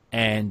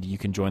 and you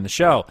can join the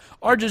show.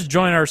 Or just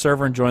join our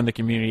server and join the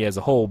community as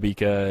a whole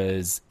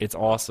because it's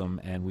awesome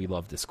and we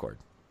love Discord.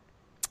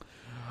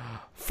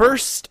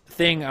 First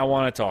thing I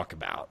want to talk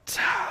about.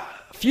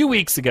 A few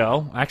weeks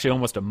ago, actually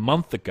almost a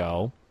month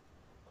ago,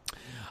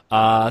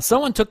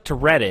 someone took to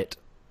Reddit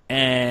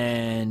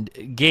and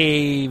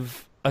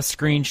gave a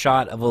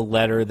screenshot of a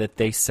letter that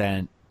they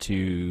sent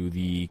to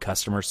the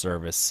customer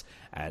service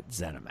at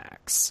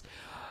ZeniMax.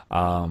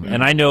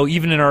 And I know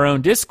even in our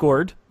own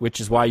Discord,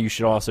 which is why you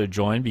should also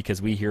join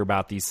because we hear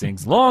about these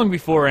things long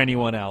before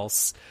anyone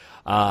else,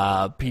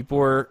 people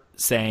were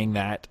saying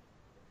that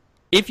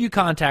if you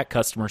contact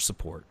customer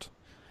support,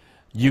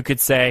 you could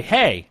say,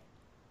 hey,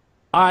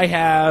 I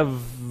have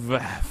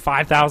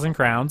 5,000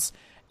 crowns,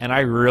 and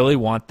I really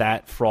want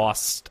that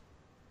Frost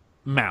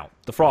mount,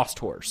 the Frost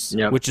Horse,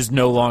 which is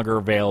no longer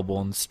available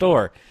in the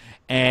store.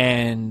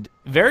 And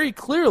very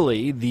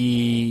clearly,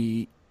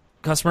 the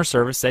customer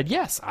service said,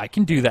 yes, I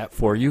can do that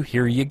for you.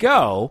 Here you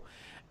go.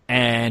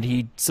 And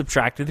he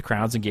subtracted the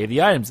crowns and gave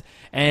the items.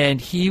 And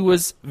he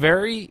was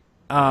very...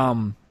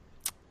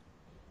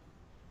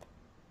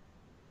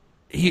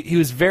 He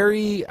was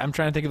very... I'm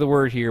trying to think of the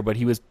word here, but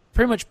he was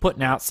pretty much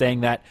putting out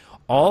saying that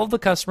all of the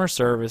customer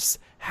service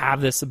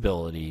have this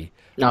ability.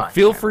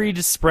 Feel free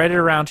to spread it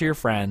around to your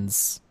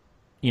friends,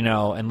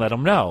 and let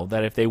them know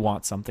that if they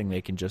want something,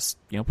 they can just,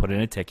 put in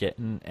a ticket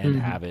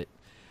and have it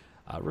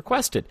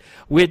requested.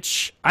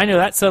 Which, I know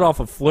that set off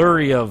a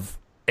flurry of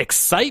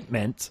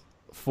excitement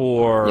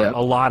for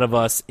a lot of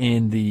us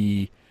in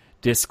the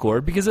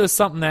Discord because it was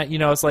something that,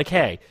 it's like,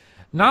 hey,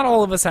 not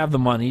all of us have the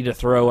money to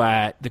throw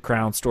at the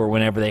Crown Store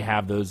whenever they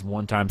have those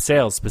one-time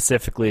sales,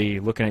 specifically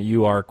looking at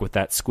you, Ark, with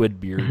that squid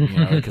beard,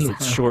 because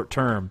it's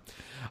short-term.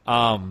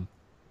 And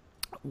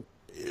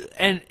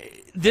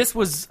this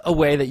was a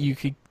way that you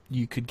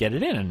could get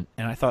it in,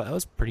 and I thought that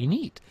was pretty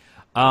neat.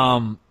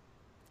 But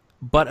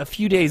a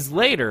few days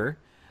later,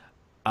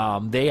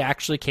 they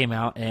actually came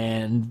out,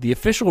 and the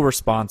official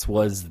response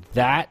was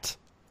that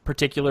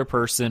particular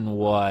person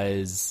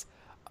was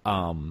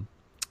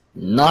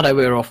not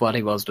aware of what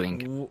he was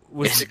doing.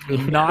 Was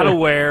not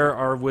aware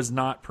or was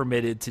not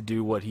permitted to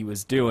do what he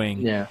was doing.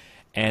 Yeah.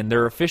 And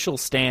their official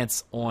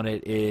stance on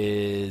it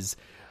is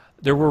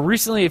there were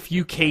recently a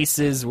few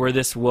cases where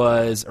this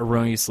was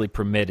erroneously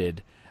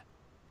permitted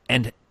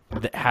and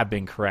that have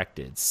been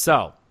corrected.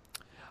 So,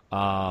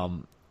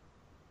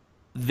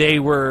 they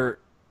were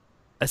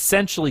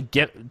essentially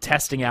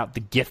testing out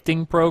the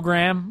gifting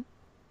program,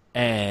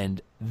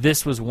 and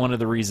this was one of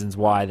the reasons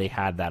why they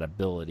had that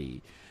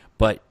ability.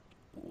 But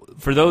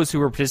for those who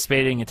were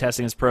participating in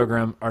testing this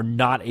program are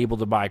not able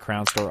to buy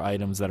Crown Store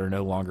items that are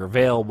no longer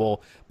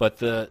available, but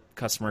the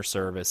customer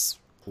service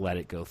let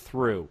it go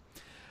through.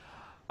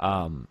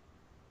 There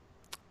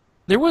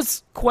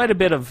was quite a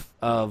bit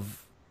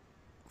of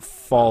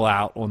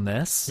fallout on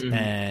this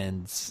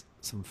and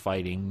some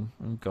fighting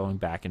going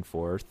back and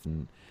forth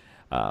and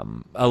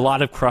a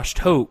lot of crushed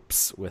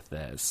hopes with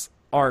this.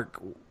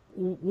 Ark,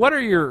 what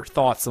are your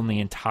thoughts on the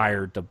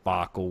entire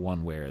debacle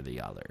one way or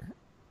the other?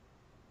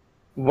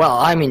 Well,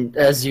 I mean,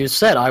 as you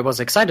said, I was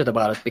excited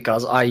about it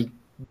because I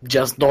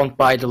just don't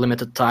buy the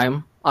limited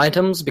time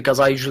items because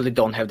I usually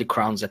don't have the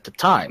crowns at the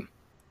time.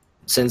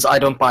 Since I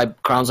don't buy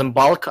crowns in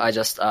bulk, I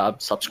just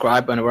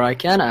subscribe whenever I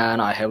can,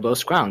 and I have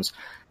those crowns.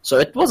 So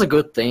it was a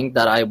good thing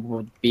that I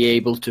would be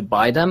able to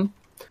buy them.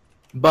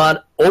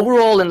 But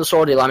overall in the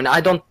Sword Deal, I mean,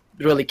 I don't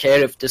really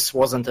care if this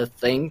wasn't a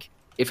thing,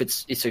 if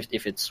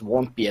it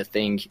won't be a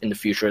thing in the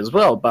future as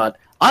well. But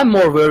I'm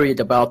more worried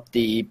about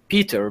the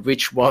Peter,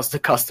 which was the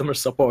customer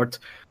support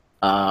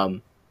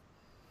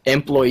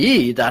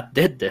employee that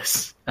did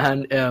this.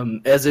 And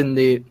as in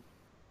the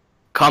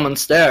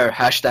comments there,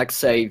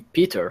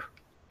 #SavePeter.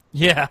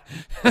 Yeah,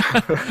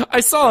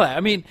 I saw that. I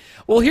mean,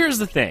 well, here's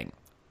the thing.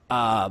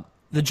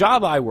 The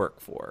job I work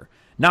for,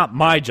 not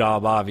my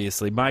job,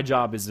 obviously. My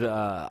job is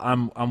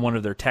I'm one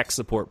of their tech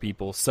support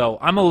people, so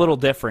I'm a little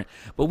different.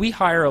 But we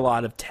hire a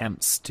lot of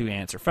temps to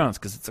answer phones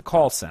because it's a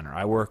call center.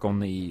 I work on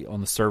the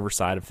server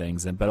side of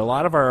things, but a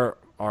lot of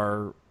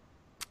our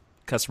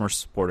customer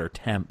support are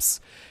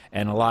temps,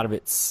 and a lot of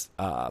it's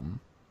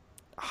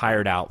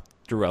hired out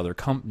through other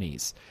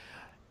companies.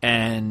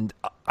 And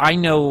I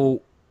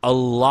know a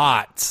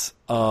lot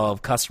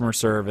of customer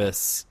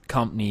service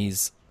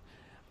companies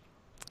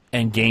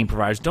and game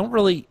providers don't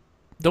really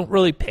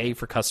pay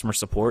for customer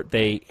support.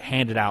 They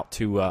hand it out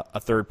to a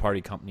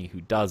third-party company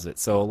who does it.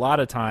 So a lot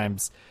of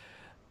times,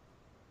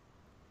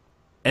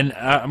 and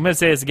I'm going to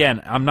say this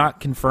again, I'm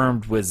not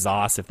confirmed with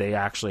ZOS if they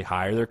actually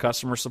hire their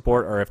customer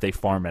support or if they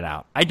farm it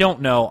out. I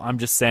don't know. I'm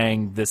just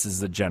saying this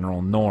is the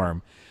general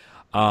norm.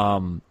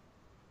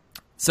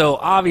 So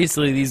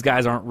obviously these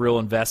guys aren't real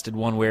invested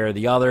one way or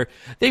the other.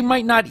 They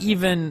might not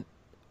even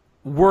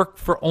work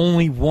for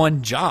only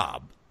one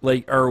job,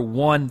 or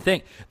one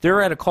thing.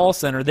 They're at a call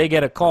center. They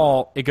get a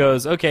call. It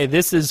goes, okay,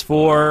 this is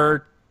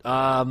for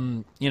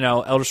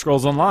Elder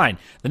Scrolls Online.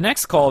 The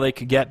next call they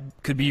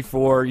could be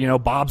for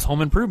Bob's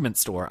Home Improvement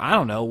Store. I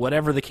don't know,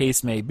 whatever the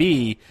case may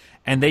be.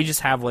 And they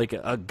just have like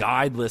a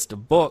guide list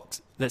of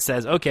books that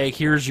says, okay,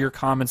 here's your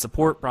common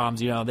support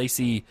problems. They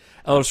see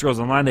Elder Scrolls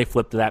Online, they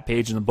flip to that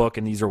page in the book,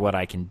 and these are what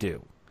I can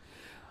do.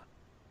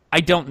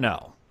 I don't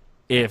know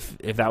if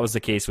that was the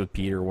case with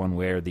Peter one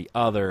way or the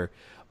other,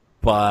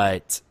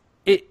 but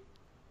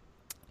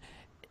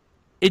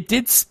it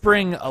did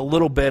spring a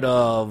little bit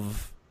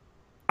of,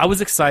 I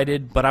was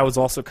excited, but I was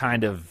also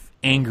kind of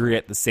angry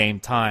at the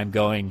same time,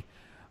 going,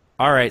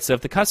 all right, so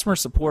if the customer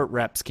support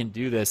reps can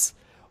do this,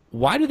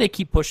 why do they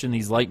keep pushing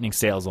these lightning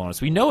sales on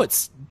us? We know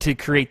it's to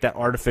create that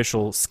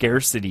artificial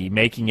scarcity,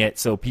 making it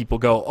so people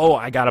go, oh,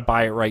 I got to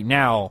buy it right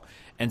now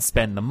and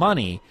spend the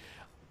money.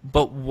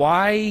 But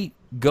why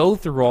go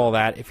through all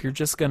that if you're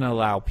just going to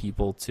allow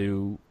people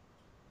to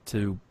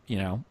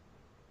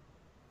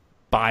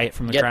buy it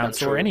from the Crown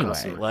Store anyway?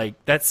 Customer.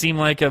 Like, that seemed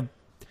like a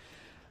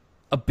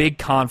big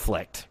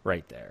conflict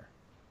right there.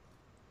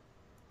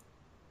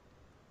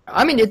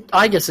 I mean,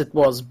 I guess it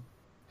was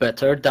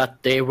better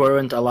that they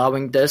weren't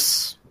allowing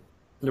this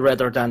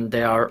rather than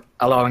they are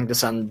allowing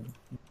this and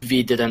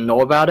we didn't know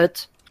about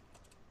it.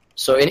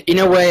 So in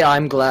a way,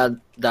 I'm glad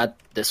that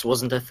this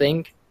wasn't a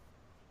thing.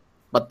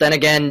 But then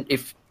again,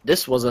 if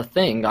this was a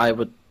thing, I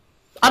don't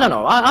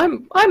know.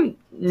 I'm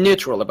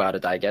neutral about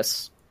it, I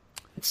guess.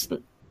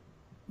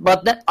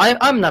 But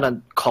I'm not a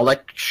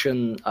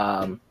collection.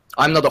 I'm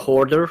not a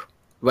hoarder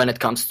when it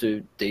comes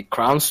to the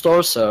Crown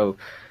Store, so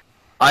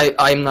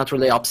I'm not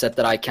really upset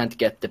that I can't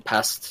get the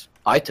past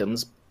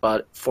items.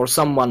 But for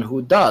someone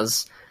who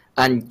does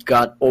and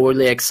got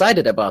overly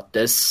excited about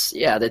this,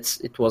 yeah,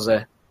 it was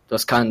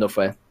kind of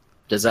a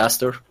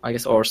disaster, I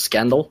guess, or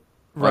scandal,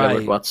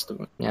 whatever it was.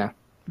 Yeah,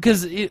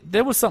 because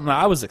there was something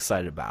that I was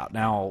excited about.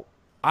 Now,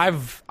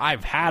 I've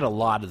had a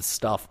lot of the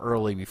stuff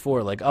early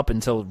before, like up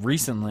until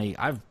recently.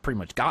 I've pretty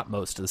much got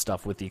most of the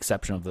stuff with the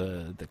exception of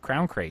the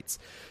Crown Crates.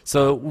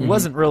 So it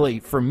wasn't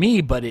really for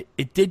me, but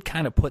it did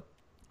kind of put.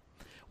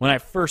 When I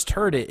first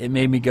heard it, it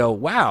made me go,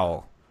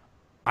 "Wow,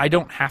 I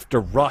don't have to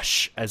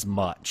rush as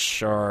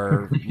much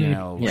or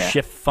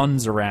shift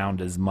funds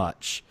around as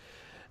much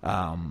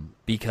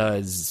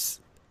because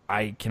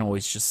I can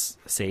always just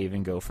save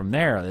and go from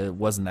there." It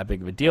wasn't that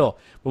big of a deal.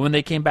 But when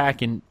they came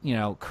back and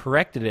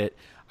corrected it,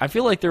 I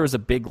feel like there was a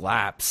big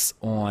lapse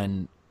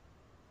on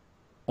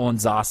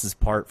ZOS's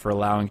part for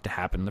allowing it to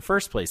happen in the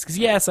first place. Because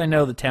yes, I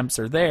know the temps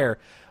are there,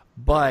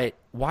 but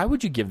why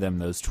would you give them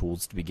those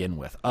tools to begin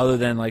with? Other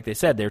than, like they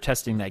said, they're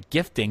testing that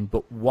gifting,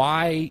 but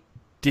why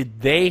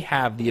did they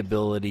have the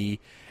ability,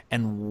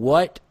 and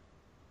what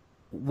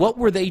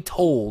were they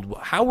told?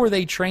 How were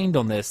they trained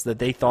on this that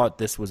they thought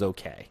this was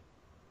okay?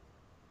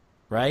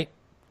 Right?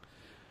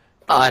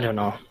 I don't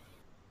know.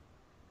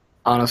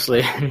 Honestly,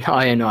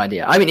 I have no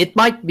idea. I mean, it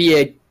might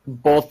be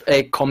both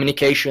a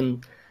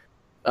communication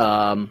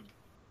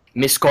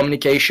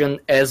miscommunication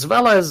as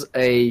well as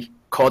a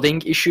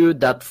coding issue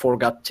that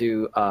forgot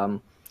to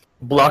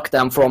block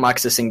them from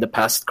accessing the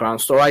past Crown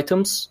Store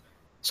items.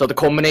 So the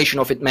combination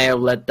of it may have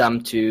led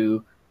them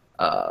to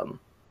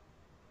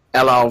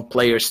allow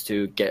players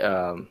to get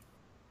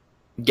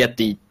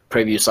the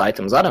previous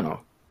items. I don't know.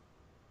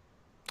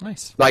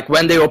 Nice. Like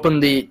when they open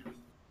the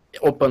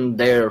open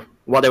their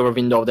whatever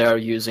window they are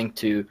using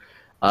to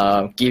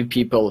give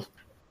people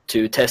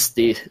to test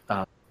the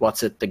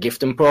the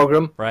gifting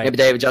program. Right. Maybe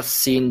they've just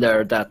seen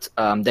there that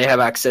they have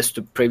access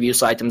to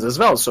previous items as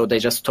well, so they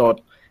just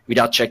thought,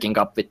 without checking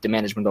up with the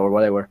management or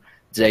whatever,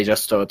 they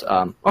just thought,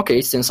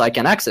 okay, since I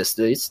can access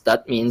this,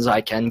 that means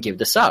I can give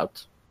this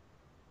out.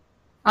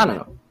 I don't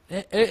know.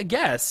 I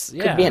guess,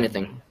 yeah. Could be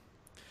anything.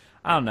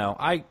 I don't know.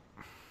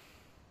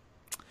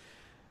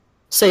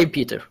 Save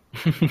Peter.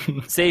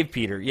 Save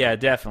Peter, yeah,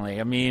 definitely.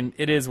 I mean,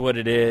 it is what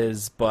it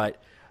is,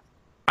 but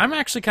I'm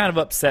actually kind of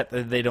upset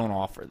that they don't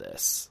offer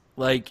this.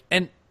 Like,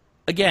 and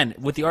again,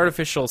 with the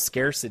artificial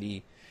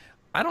scarcity,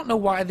 I don't know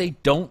why they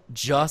don't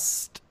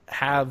just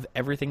have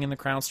everything in the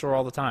Crown Store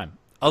all the time.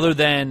 Other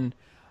than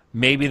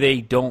maybe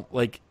they don't,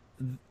 like,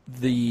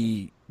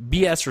 the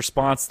BS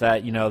response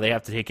that, you know, they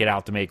have to take it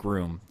out to make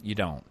room. You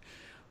don't.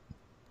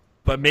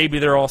 But maybe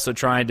they're also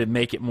trying to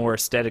make it more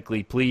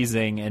aesthetically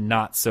pleasing and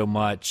not so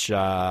much,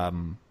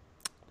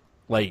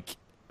 like,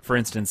 for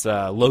instance,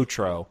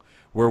 Lotro,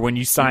 where when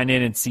you sign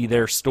in and see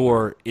their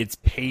store, it's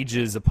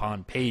pages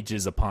upon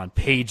pages upon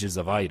pages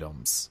of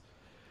items.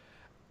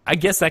 I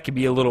guess that could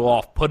be a little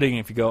off-putting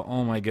if you go,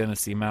 oh my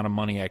goodness, the amount of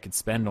money I could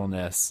spend on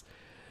this.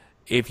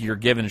 If you're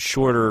given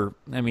shorter,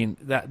 I mean,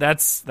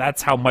 that's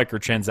how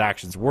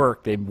microtransactions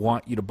work. They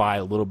want you to buy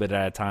a little bit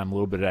at a time,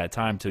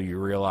 until you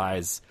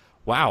realize,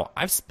 wow,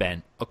 I've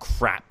spent a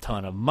crap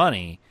ton of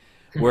money.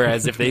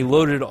 Whereas if they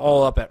loaded it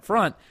all up at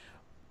front,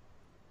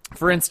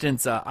 for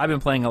instance, I've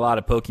been playing a lot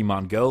of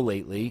Pokemon Go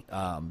lately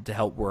to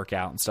help work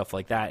out and stuff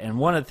like that. And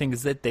one of the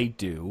things that they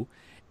do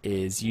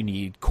is you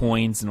need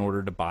coins in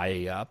order to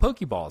buy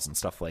Pokeballs and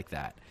stuff like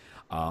that.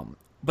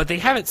 But they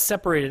have it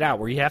separated out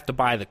where you have to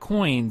buy the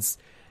coins,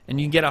 and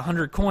you can get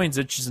 100 coins,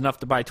 which is enough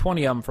to buy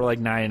 20 of them for like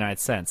 99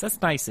 cents.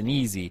 That's nice and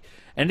easy.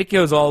 And it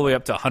goes all the way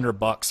up to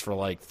 $100 for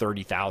like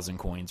 30,000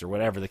 coins or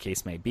whatever the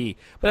case may be.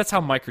 But that's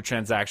how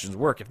microtransactions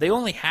work. If they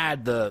only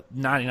had the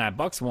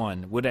 $99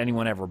 one, would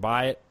anyone ever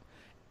buy it?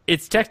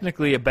 It's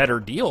technically a better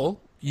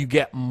deal. You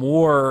get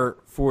more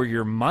for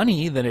your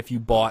money than if you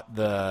bought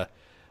the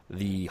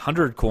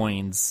 100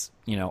 coins,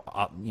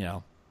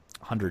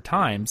 100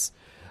 times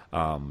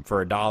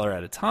for $1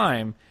 at a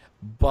time.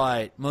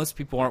 But most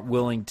people aren't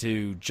willing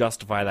to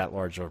justify that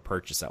large of a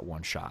purchase at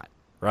one shot,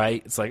 right?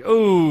 It's like,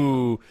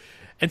 oh,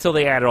 until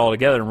they add it all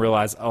together and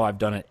realize, oh, I've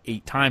done it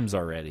 8 times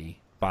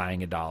already, buying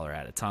 $1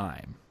 at a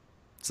time.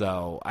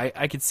 So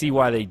I could see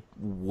why they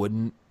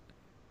wouldn't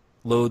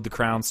load the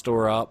Crown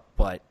Store up,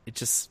 but it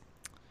just...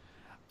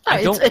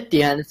 It's, at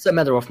the end, it's a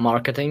matter of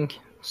marketing,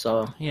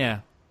 so... Yeah.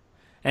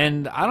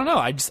 And I don't know,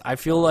 I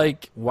feel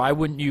like, why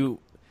wouldn't you...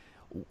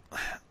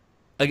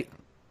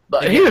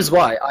 But here's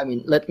why. I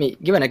mean, let me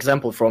give an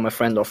example from a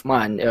friend of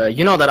mine.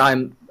 You know that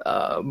I'm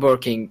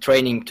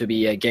training to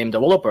be a game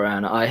developer,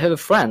 and I have a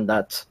friend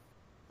that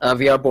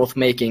we are both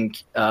making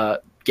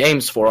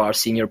games for our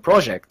senior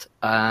project.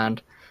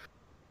 And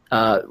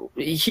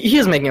he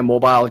is making a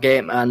mobile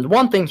game. And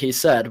one thing he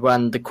said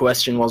when the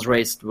question was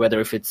raised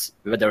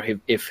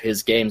if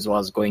his games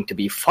was going to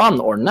be fun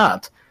or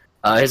not,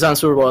 his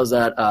answer was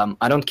that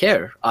I don't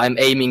care. I'm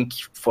aiming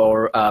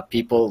for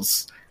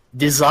people's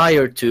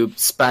desire to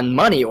spend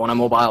money on a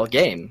mobile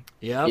game.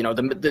 Yeah.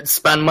 The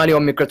spend money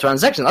on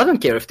microtransactions. I don't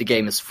care if the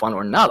game is fun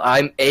or not.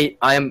 I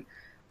am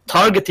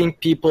targeting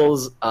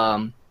people's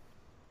the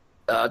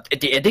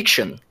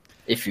addiction.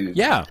 If you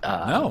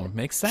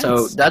makes sense.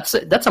 So that's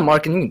a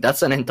marketing.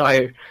 That's an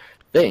entire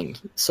thing.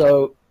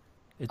 So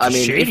it's a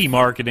shady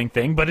marketing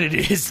thing, but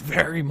it is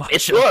very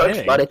much. It works,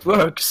 but it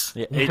works.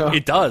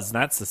 It does. And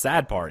that's the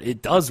sad part.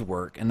 It does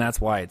work, and that's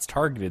why it's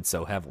targeted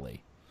so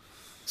heavily.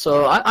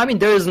 So I mean,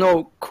 there is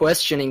no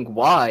questioning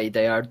why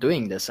they are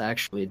doing this.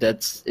 Actually,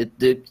 that's it.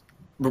 The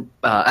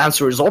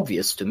answer is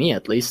obvious to me,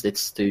 at least.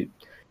 It's to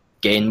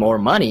gain more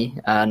money,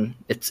 and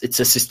it's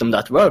a system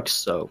that works.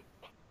 So,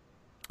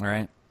 all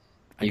right,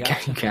 you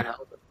can't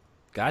help it.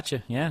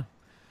 Gotcha. Yeah.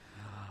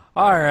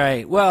 All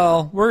right.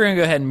 Well, we're gonna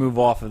go ahead and move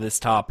off of this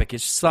topic.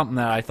 It's just something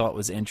that I thought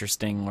was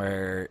interesting,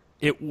 where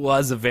it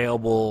was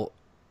available,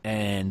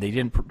 and they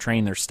didn't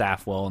train their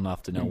staff well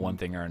enough to know one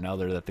thing or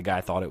another. That the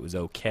guy thought it was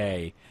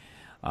okay.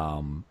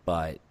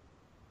 But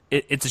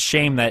it's a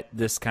shame that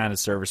this kind of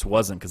service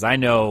wasn't, because I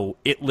know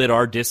it lit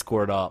our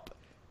Discord up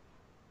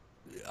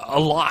a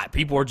lot.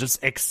 People were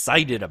just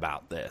excited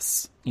about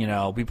this.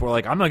 People were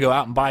like, I'm going to go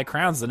out and buy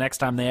crowns the next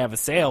time they have a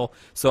sale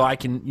so I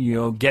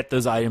can, get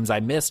those items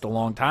I missed a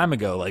long time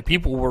ago. Like,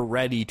 people were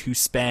ready to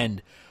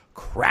spend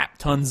crap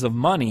tons of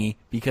money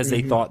because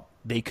they thought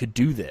they could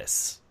do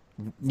this.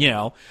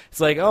 It's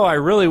like, oh, I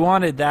really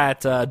wanted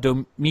that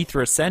Domithra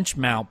Sench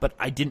mount, but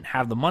I didn't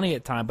have the money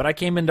at the time. But I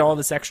came into all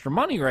this extra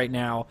money right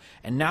now,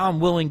 and now I'm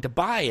willing to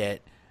buy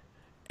it.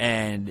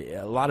 And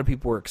a lot of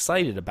people were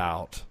excited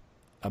about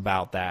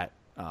that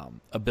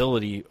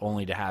ability,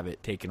 only to have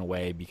it taken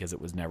away because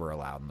it was never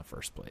allowed in the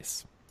first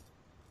place.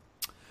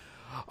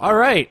 All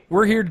right,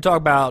 we're here to talk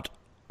about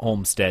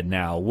Homestead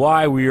now,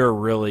 why we are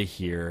really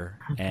here.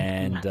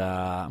 And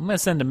I'm going to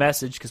send a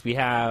message because we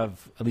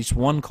have at least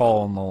one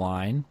call on the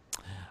line.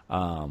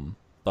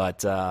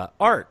 But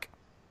Ark,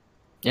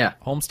 Yeah.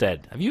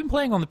 Homestead, have you been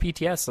playing on the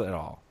PTS at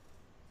all?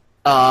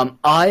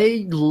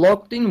 I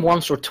logged in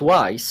once or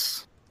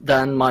twice.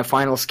 Then my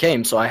finals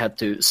came, so I had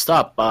to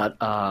stop. But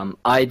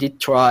I did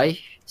try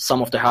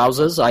some of the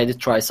houses. I did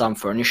try some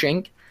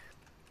furnishing,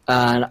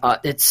 and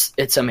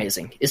it's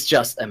amazing. It's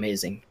just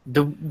amazing.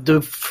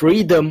 The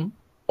freedom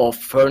of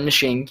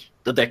furnishing,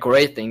 the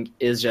decorating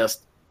is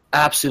just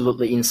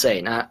absolutely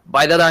insane.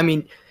 By that I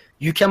mean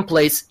you can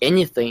place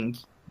anything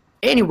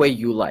any way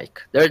you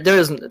like. There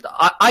isn't.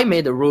 I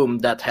made a room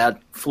that had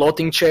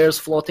floating chairs,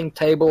 floating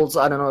tables.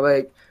 I don't know,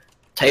 like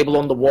table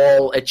on the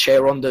wall, a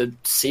chair on the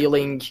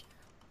ceiling.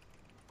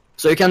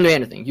 So you can do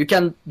anything. You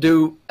can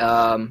do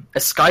a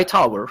sky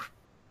tower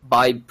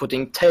by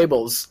putting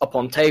tables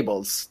upon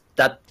tables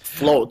that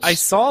floats. I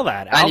saw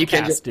that. And you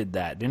can Outcast did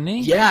that, didn't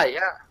he? Yeah. It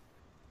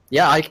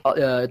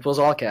was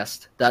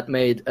Allcast that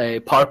made a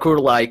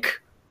parkour-like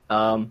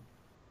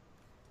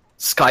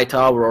sky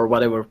tower or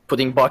whatever,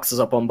 putting boxes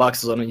upon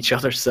boxes on each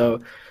other.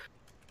 So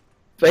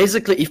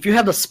basically, if you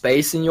have the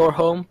space in your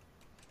home,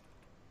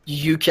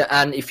 you can,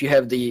 and if you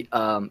have the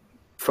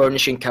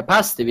furnishing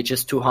capacity, which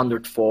is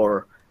 200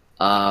 for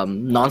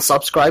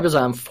non-subscribers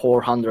and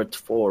 400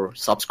 for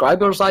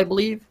subscribers, I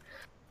believe.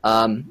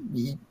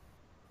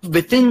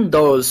 Within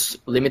those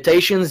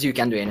limitations, you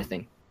can do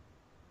anything.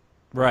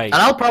 Right.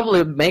 And I'll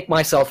probably make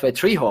myself a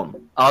tree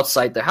home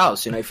outside the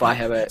house, if I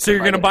have a... So you're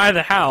going to buy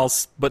the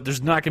house, but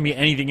there's not going to be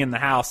anything in the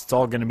house. It's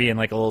all going to be in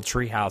like a little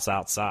tree house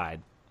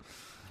outside.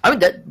 I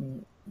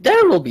mean,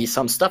 there will be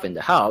some stuff in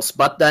the house,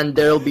 but then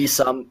there will be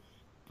some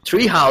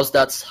tree house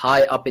that's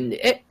high up in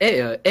the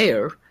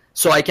air,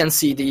 so I can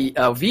see the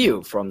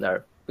view from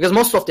there. Because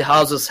most of the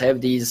houses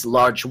have these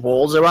large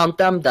walls around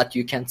them that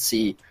you can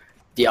see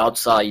the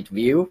outside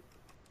view.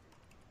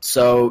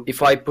 So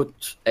if I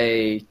put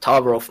a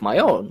tower of my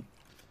own,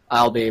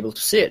 I'll be able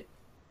to see it.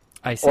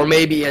 I see. Or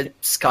maybe a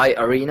sky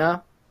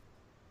arena.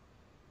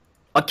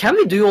 Can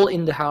we duel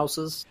in the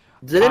houses?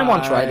 Did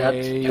anyone try that?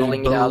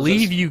 Dueling in I houses?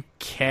 believe you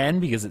can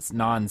because it's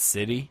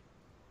non-city.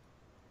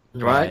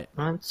 Right.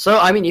 So,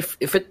 I mean,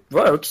 if it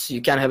works,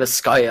 you can have a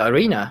sky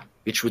arena,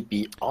 which would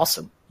be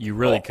awesome. You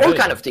really could. All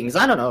kind of things.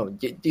 I don't know.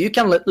 You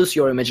can let loose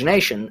your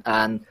imagination,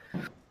 and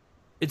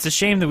it's a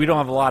shame that we don't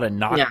have a lot of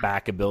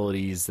knockback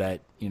abilities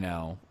that,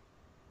 I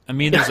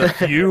mean, there's a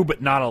few,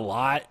 but not a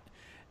lot.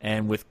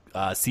 And with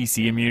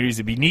CC immunities,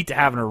 it'd be neat to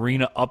have an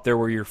arena up there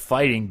where you're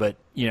fighting, but,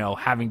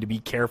 having to be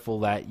careful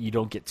that you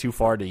don't get too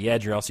far to the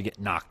edge or else you get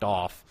knocked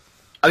off.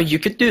 I mean, you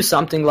could do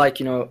something like,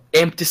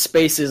 empty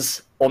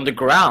spaces on the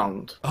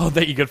ground. Oh,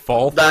 that you could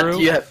fall through?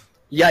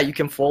 You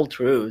can fall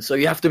through. So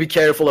you have to be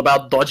careful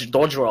about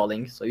dodge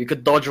rolling. So you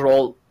could dodge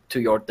roll to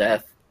your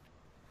death.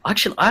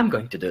 Actually, I'm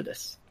going to do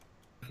this.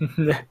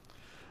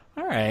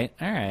 All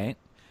right.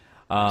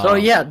 So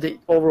yeah,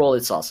 overall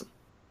it's awesome.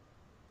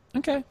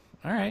 Okay.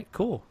 All right.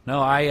 Cool. No,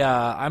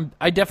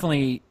 I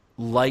definitely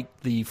like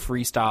the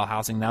freestyle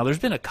housing. Now, there's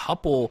been a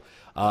couple.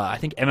 I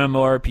think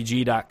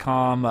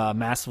MMORPG.com,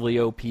 Massively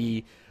OP.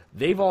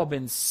 They've all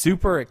been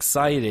super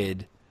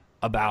excited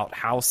about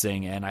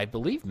housing, and I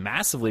believe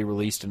Massively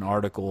released an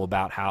article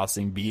about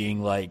housing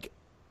being like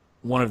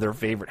one of their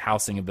favorite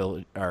housing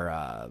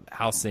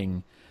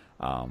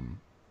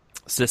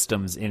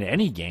systems in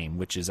any game,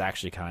 which is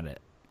actually kind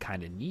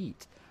of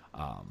neat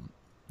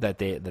that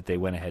they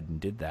went ahead and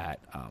did that.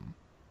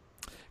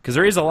 Because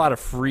there is a lot of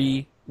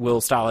free will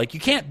style. Like, you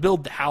can't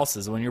build the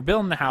houses. When you're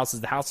building the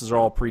houses are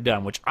all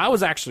pre-done, which I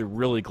was actually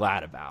really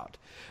glad about.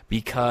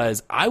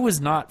 Because I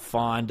was not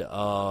fond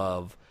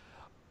of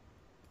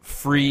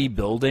free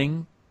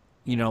building,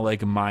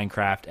 like a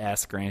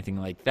Minecraft-esque or anything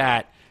like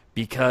that.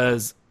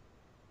 Because,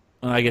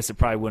 well, I guess it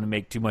probably wouldn't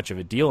make too much of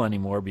a deal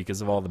anymore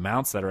because of all the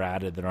mounts that are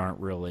added that aren't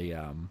really...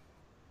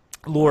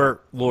 lore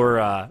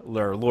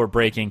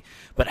breaking.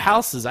 But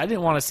houses, I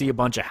didn't want to see a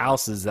bunch of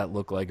houses that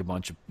look like a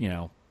bunch of,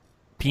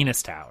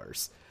 penis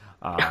towers.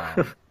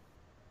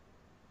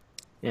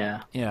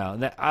 Yeah.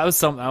 That I was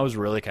something I was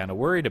really kind of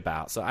worried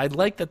about. So I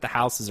like that the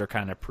houses are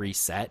kind of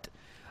preset,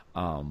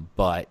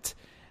 but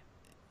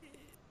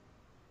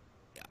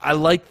I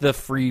like the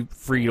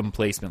freedom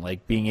placement,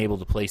 like being able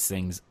to place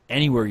things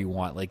anywhere you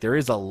want. Like, there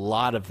is a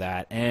lot of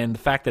that, and the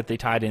fact that they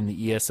tied in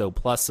the ESO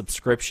Plus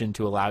subscription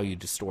to allow you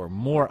to store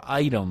more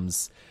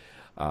items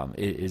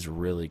is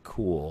really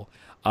cool.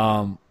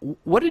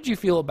 What did you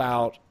feel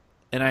about?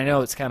 And I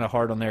know it's kind of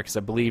hard on there because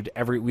I believed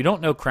we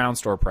don't know Crown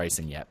Store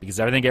pricing yet because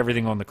I think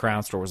everything on the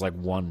Crown Store was like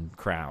 1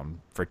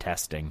 crown for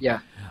testing.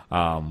 Yeah.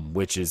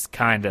 Which is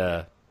kind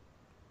of,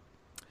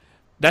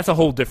 that's a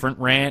whole different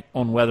rant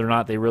on whether or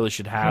not they really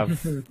should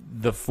have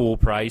the full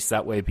price.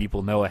 That way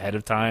people know ahead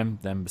of time,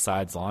 then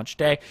besides launch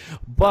day.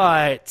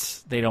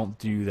 But they don't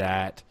do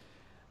that.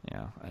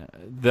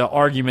 The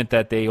argument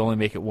that they only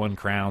make it 1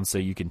 crown so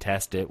you can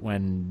test it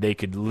when they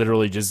could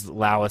literally just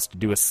allow us to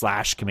do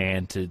a /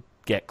 command to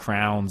get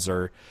crowns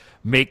or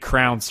make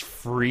crowns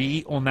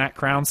free on that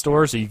Crown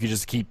Store so you could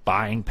just keep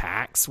buying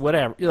packs,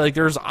 whatever. Like,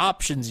 there's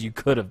options you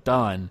could have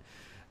done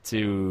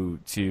to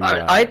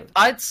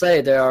I'd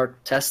say they are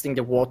testing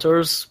the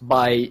waters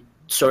by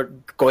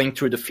going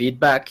through the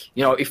feedback.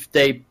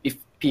 If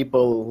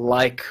people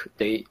like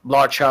the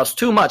large house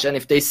too much, and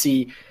if they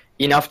see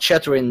enough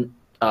chatter in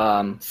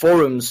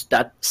forums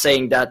that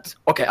saying that,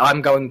 okay,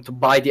 I'm going to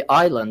buy the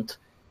island,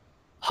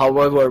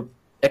 however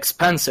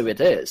expensive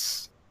it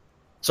is.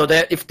 So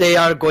that if they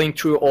are going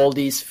through all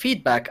these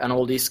feedback and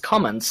all these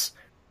comments,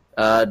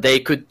 they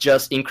could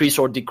just increase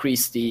or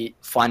decrease the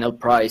final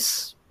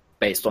price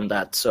based on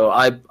that. So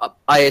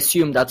I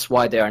assume that's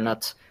why they are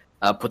not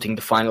putting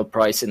the final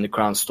price in the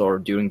Crown Store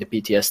during the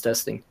PTS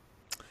testing.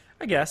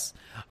 I guess.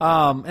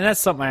 And that's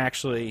something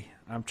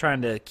I'm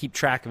trying to keep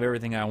track of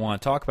everything I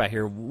want to talk about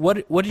here. What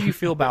did you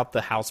feel about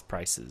the house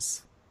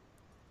prices?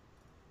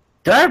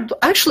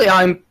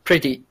 I'm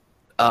pretty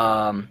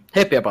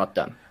happy about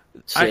them,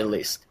 to say the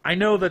least. I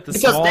know that the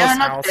smallest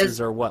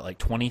houses are like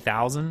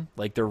 20,000.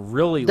 Like they're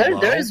really low.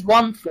 There is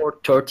one for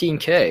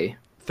 13K.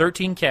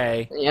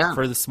 13K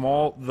for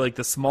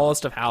the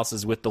smallest of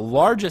houses, with the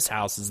largest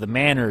houses, the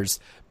manors,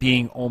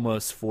 being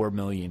almost 4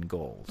 million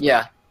gold.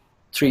 Yeah,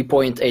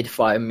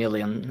 3.85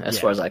 million as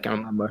far as I can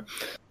remember.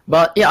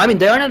 But yeah, I mean,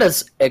 they are not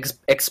as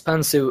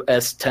expensive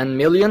as 10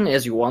 million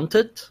as you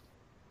wanted,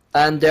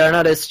 and they are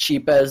not as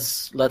cheap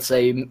as, let's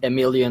say, a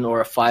million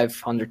or a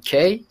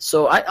 500K.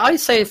 So I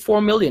say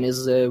 4 million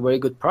is a very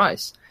good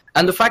price.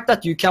 And the fact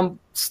that you can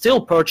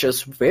still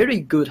purchase very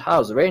good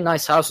houses, very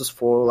nice houses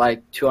for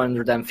like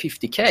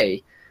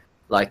 250K,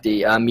 like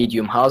the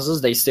medium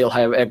houses, they still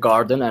have a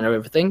garden and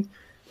everything.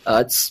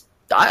 I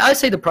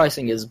say the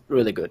pricing is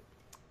really good.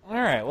 All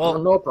right, well,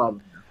 no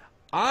problem.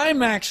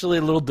 I'm actually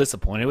a little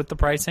disappointed with the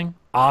pricing.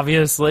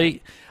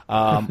 Obviously,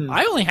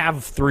 I only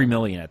have 3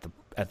 million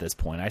at this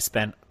point. I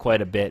spent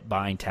quite a bit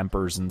buying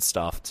tempers and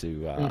stuff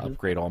to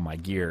upgrade all my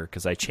gear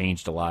because I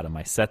changed a lot of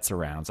my sets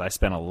around. So I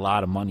spent a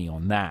lot of money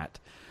on that.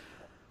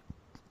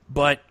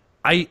 But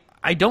I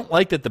don't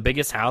like that the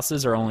biggest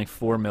houses are only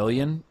 4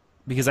 million,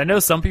 because I know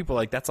some people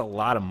like that's a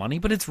lot of money,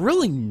 but it's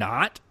really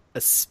not,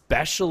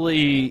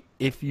 especially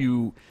if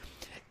you...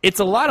 It's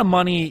a lot of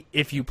money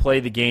if you play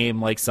the game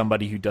like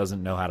somebody who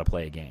doesn't know how to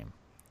play a game.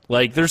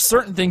 Like, there's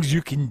certain things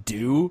you can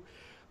do.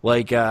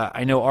 Like,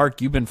 I know, Ark,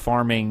 you've been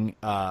farming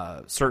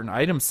certain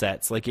item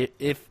sets. Like,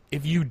 if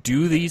you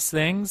do these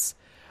things,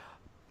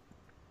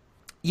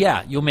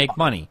 yeah, you'll make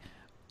money.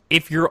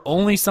 If you're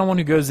only someone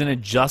who goes in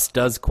and just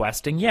does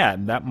questing, yeah,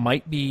 that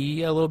might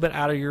be a little bit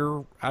out of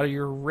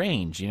your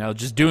range.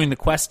 Just doing the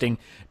questing,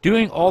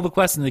 doing all the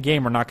quests in the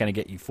game are not going to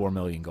get you 4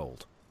 million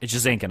gold. It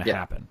just ain't going to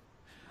happen.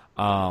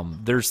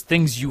 There's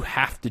things you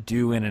have to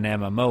do in an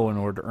MMO in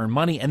order to earn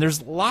money, and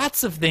there's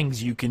lots of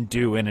things you can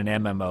do in an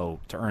MMO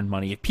to earn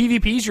money. If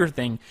PvP is your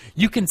thing,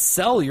 you can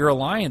sell your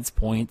alliance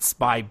points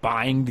by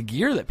buying the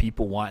gear that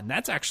people want, and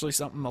that's actually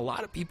something a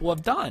lot of people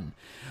have done.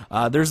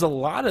 There's a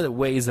lot of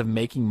ways of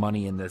making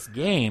money in this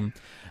game,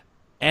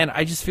 and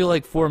I just feel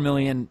like 4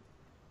 million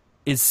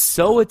is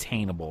so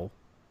attainable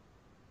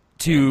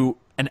to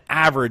an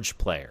average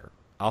player.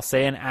 I'll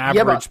say an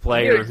average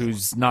player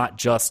who's not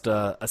just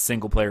a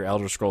single-player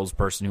Elder Scrolls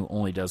person who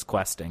only does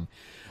questing.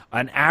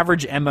 An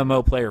average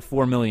MMO player,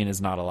 4 million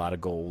is not a lot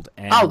of gold.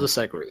 And I'll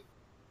disagree.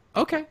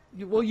 Okay.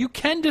 Well, you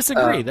can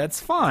disagree. That's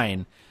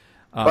fine.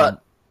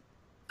 But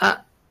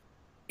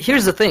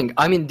here's the thing.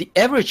 I mean, the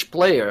average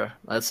player,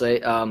 let's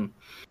say,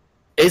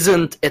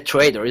 isn't a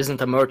trader, isn't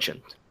a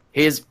merchant.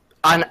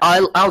 And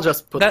I'll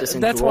just put this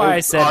into That's why I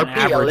said RP an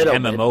average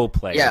MMO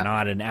player, yeah.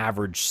 not an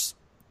average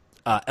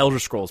Elder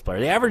Scrolls player.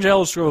 The average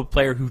Elder Scrolls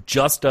player who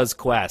just does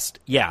quest,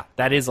 yeah,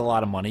 that is a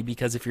lot of money,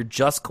 because if you're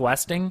just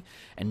questing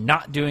and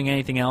not doing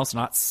anything else,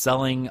 not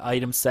selling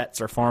item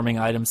sets or farming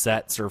item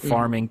sets or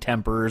farming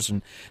tempers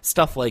and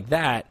stuff like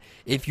that,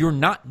 if you're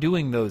not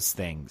doing those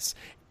things,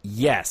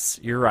 yes,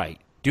 you're right.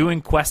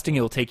 Doing questing,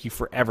 it'll take you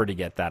forever to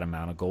get that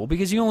amount of gold,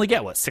 because you only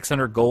get,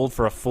 600 gold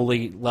for a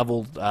fully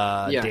leveled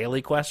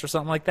daily quest or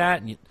something like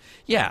that? And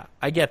yeah,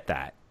 I get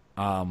that.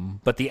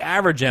 But the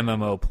average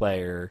MMO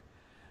player...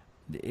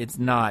 it's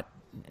not,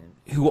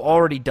 who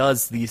already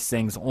does these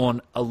things on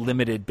a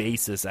limited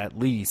basis at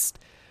least.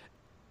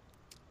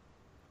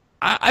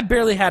 I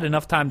barely had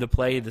enough time to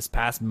play this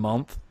past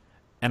month,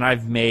 and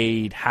I've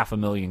made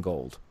 500,000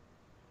 gold.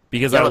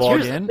 Because I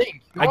log in,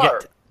 I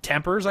get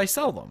tempers, I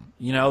sell them.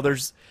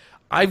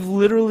 I've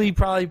literally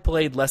probably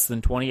played less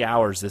than 20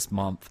 hours this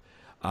month,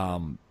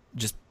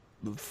 just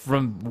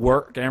from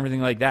work and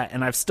everything like that,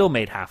 and I've still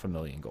made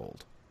 500,000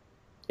 gold.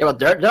 Yeah, but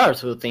there are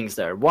two things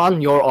there.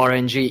 One, your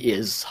RNG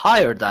is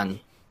higher than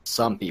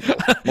some people,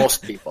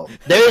 most people.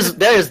 There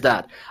is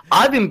that.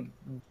 I've been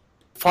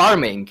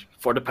farming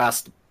for the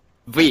past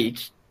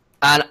week,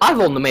 and I've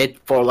only made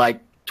for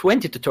like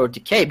 20 to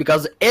 30K,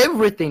 because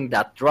everything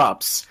that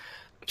drops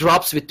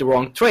with the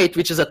wrong trait,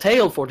 which is a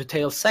tail for the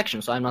tail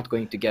section, so I'm not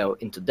going to go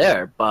into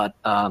there. But,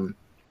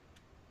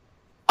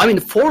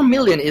 4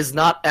 million is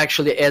not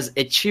actually as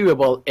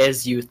achievable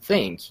as you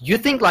think. You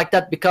think like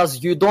that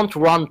because you don't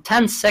run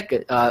 10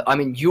 seconds.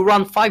 You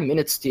run 5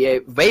 minutes to a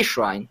way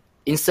shrine,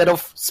 instead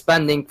of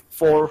spending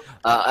for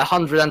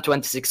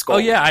 126 gold. Oh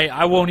yeah,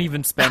 I won't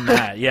even spend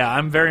that. Yeah,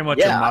 I'm very much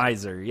Yeah. a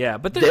miser. Yeah,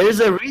 but There's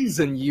a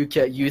reason you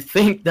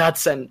think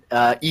that's an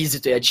easy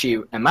to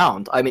achieve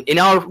amount. I mean, in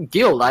our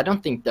guild, I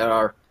don't think there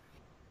are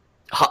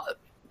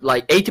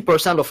like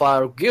 80% of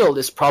our guild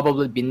is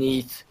probably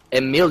beneath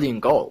 1 million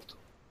gold.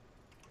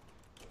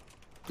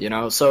 You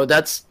know, so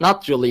that's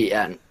not really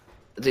at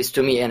least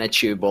to me an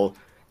achievable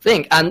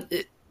thing. And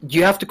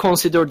you have to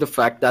consider the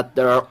fact that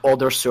there are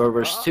other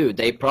servers too.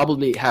 They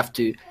probably have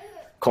to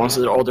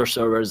consider other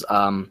servers'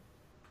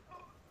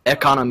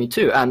 economy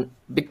too. And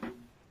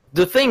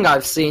the thing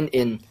I've seen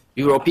in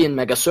European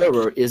mega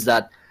server is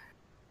that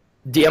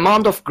the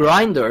amount of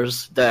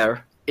grinders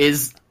there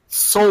is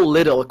so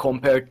little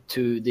compared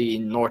to the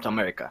North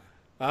America.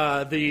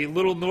 the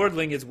little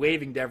Nordling is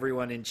waving to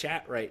everyone in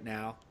chat right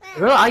now.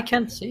 Well, I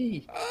can't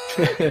see.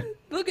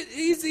 Look at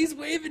he's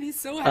waving. He's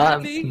so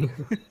happy.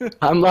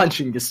 I'm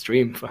launching the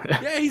stream.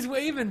 Yeah, he's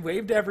waving.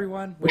 Wave to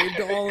everyone. Wave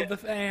to all of the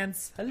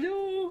fans.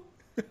 Hello.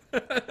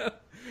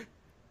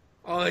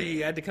 Oh, he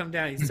had to come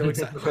down. He's so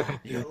excited.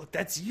 Yeah, look,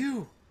 that's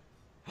you.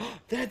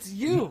 That's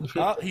you.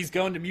 Oh, he's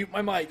going to mute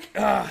my mic.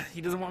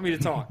 He doesn't want me to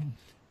talk.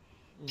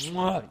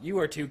 Mwah, you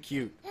are too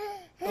cute.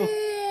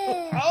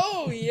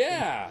 Oh,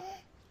 yeah.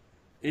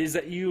 Is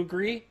that you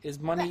agree? Is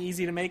money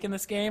easy to make in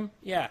this game?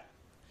 Yeah.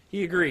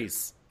 He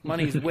agrees.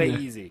 Money's way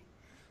easy.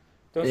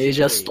 Don't He you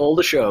just agree? stole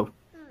the show.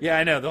 Yeah,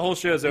 I know. The whole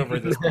show's over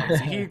at this point. So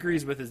he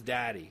agrees with his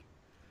daddy.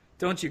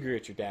 Don't you agree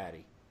with your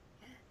daddy?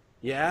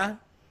 Yeah?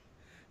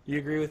 You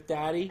agree with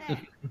daddy?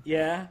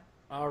 Yeah?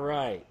 All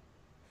right.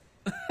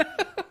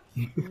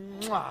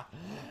 Mwah.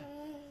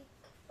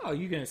 Oh,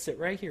 you're going to sit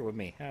right here with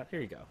me.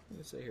 Here you go. I'm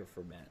going to sit here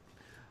for a minute.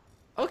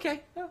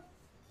 Okay.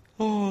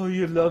 Oh,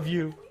 you love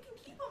you. You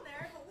can keep them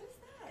there, but what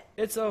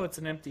is that?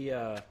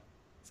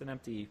 It's an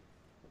empty,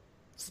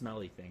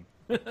 smelly thing.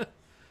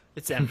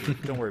 It's empty.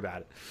 Don't worry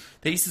about it.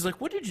 The Ace is like,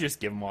 what did you just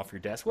give him off your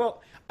desk?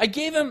 Well, I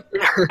gave him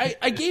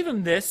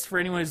this for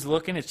anyone who's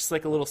looking. It's just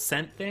like a little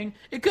scent thing.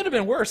 It could have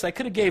been worse. I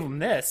could have gave him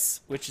this,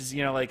 which is,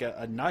 like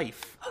a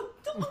knife. Oh,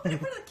 don't look there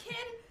for the kid.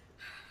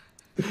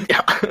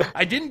 Yeah.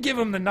 I didn't give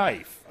him the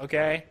knife,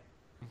 okay?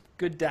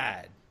 Good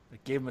dad. I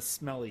gave him a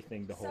smelly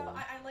thing to So hold.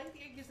 I like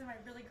that it gives them a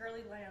really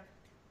girly lamp.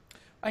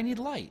 I need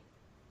light.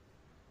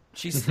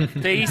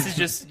 The Ace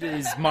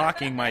is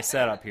mocking my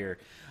setup here.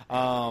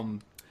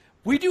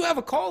 We do have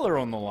a caller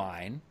on the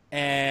line,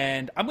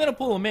 and I'm going to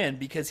pull him in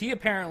because he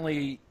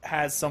apparently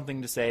has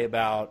something to say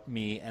about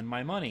me and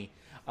my money.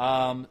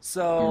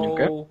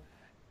 So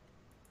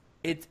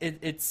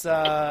it's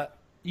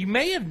you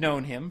may have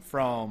known him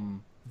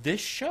from this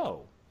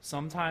show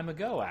some time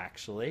ago,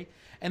 actually,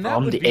 and that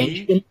From would the be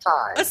ancient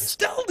times.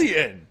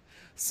 Esteldian.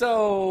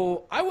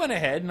 So I went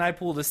ahead and I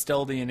pulled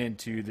Esteldian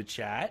into the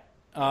chat.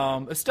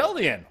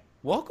 Esteldian,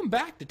 welcome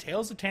back to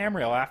Tales of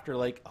Tamriel after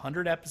like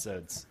 100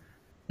 episodes.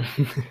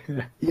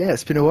 Yeah,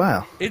 it's been a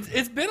while.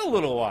 It's been a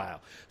little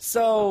while.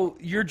 So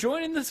you're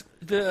joining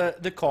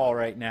the call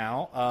right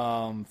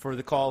now for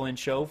the call-in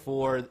show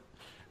for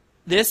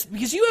this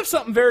because you have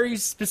something very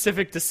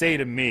specific to say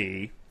to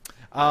me.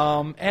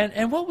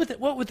 And what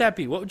would that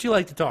be? What would you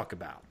like to talk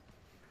about?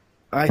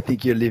 I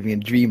think you're living in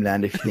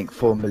dreamland if you think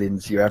 4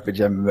 million's your average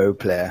MMO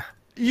player.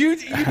 You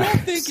don't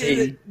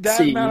think that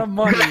See. amount of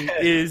money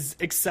is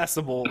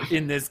accessible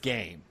in this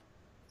game?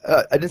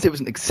 I didn't say it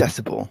wasn't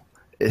accessible.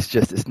 It's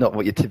just it's not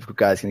what your typical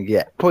guy's going to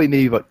get. Probably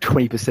maybe about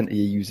 20% of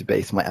your user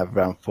base might have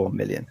around 4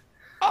 million.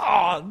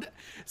 Oh,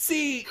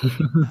 see,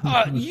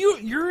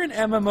 you're an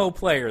MMO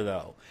player,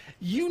 though.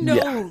 You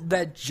know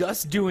that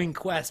just doing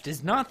quest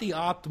is not the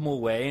optimal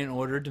way in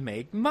order to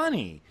make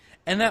money.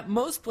 And that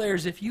most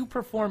players, if you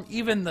perform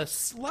even the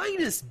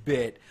slightest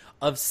bit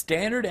of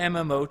standard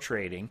MMO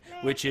trading,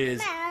 which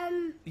is...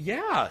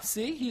 Yeah,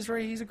 see, he's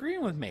right. He's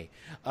agreeing with me.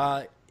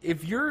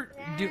 If you're...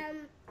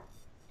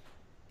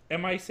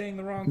 Am I saying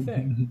the wrong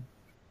thing?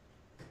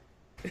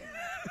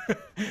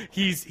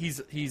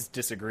 He's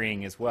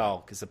disagreeing as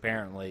well because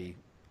apparently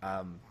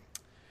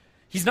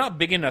he's not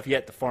big enough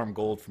yet to farm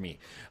gold for me,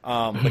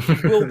 but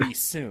he will be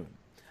soon.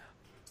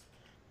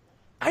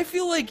 I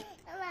feel like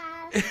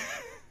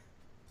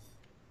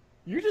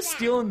you're just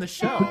stealing the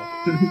show.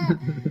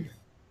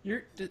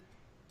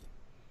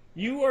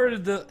 You are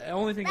the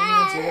only thing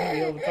anyone's going to be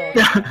able to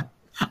talk about.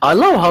 I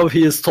love how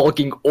he is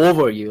talking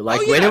over you.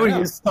 Like, Oh, yeah, whenever I know.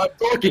 you start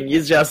talking,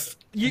 he's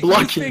just You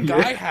blocking think you.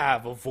 I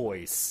have a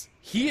voice?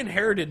 He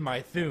inherited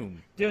my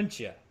Thum, didn't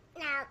you?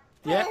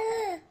 Yeah,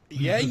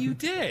 yeah, you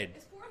did.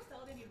 Is Forrest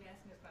Eldon even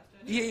asking this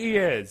question? He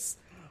is.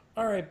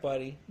 All right,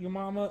 buddy. Your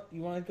mama.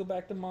 You want to go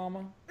back to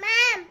mama?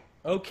 Mom!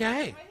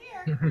 Okay.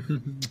 Right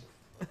here.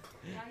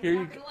 Now Here you're you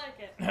not go. gonna like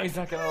it. No, he's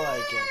not gonna like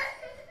it.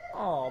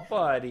 Oh,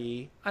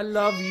 buddy, I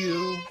love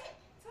you.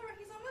 It's alright,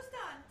 he's almost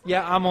done.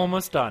 Yeah, I'm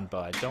almost done,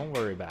 bud. Don't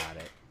worry about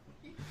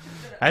it.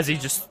 As he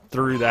just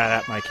threw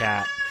that at my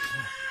cat.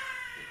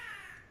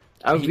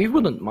 We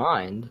wouldn't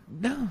mind.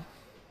 No.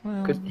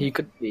 Well, He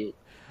could be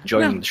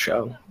joining No. the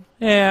show.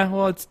 yeah,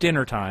 well, it's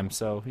dinner time,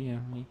 so he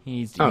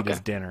needs to eat Okay. his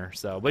dinner.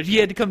 So, but he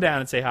had to come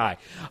down and say hi.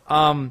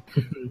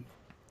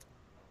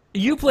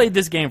 you played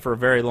this game for a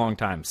very long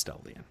time,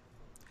 Stellian.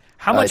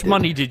 How much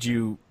money did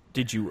you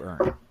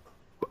earn?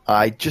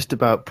 I just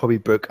about probably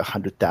broke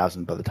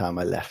 100,000 by the time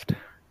I left.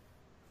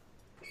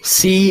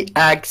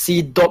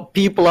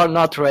 People are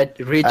not rich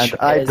And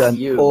I've as done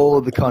you.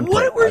 all the content.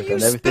 What were I've you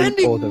done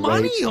everything, all spending the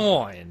money raids.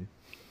 on?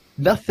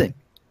 Nothing.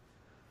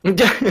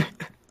 And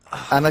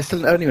I still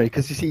don't know anyway,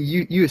 because you see,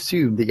 you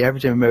assume that your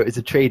average MMO is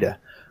a trader.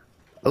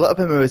 A lot of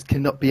MMOs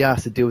cannot be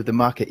asked to deal with the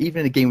market,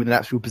 even in a game with an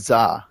actual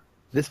bazaar.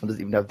 This one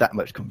doesn't even have that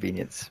much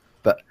convenience.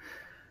 But,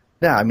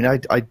 yeah, I mean, I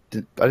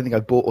don't think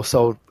I bought or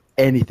sold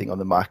anything on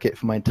the market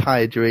for my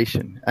entire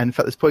duration. And in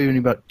fact, there's probably only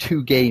about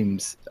 2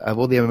 games of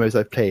all the MMOs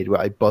I've played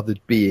where I bothered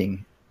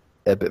being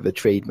a bit of a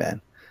trade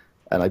man.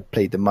 And I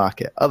played the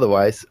market.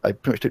 Otherwise, I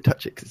pretty much don't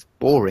touch it because it's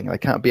boring. I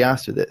can't be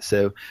asked with it.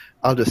 So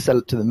I'll just sell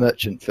it to the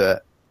merchant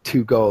for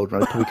 2 gold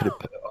when I probably could have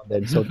put it on there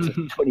and sold it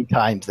for 20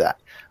 times that.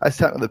 I just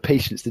haven't got the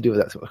patience to deal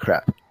with that sort of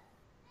crap.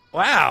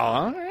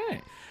 Wow, all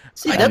right.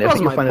 See, And that I was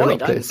think my you'll find a lot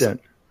point. of players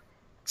don't.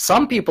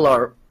 Some people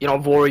are,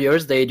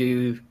 warriors, they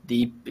do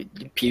the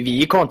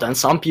PvE content.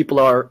 Some people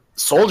are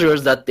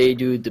soldiers that they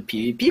do the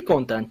PvP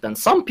content. And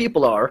some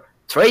people are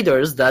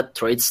traders that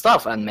trade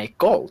stuff and make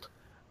gold.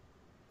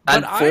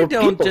 But And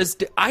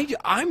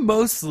I'm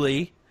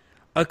mostly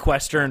a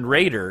Quester and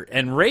Raider.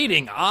 And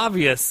raiding,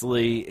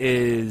 obviously,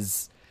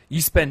 is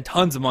you spend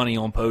tons of money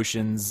on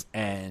potions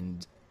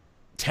and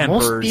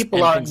tempers most people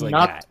and are things like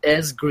not that.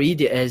 as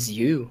greedy as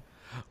you.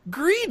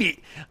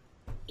 Greedy?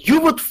 You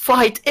would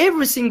fight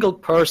every single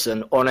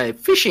person on a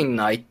fishing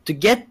night to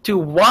get to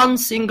one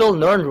single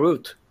Nern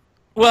route.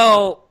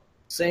 Well,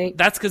 Saying,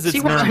 that's because it's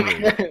see what I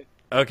Nernroot. mean?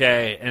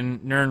 Okay, and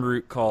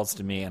Nernroot calls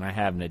to me and I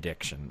have an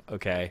addiction,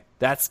 okay?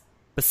 That's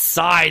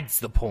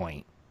besides the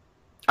point.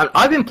 And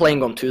I've been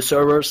playing on 2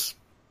 servers,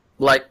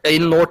 like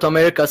in North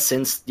America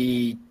since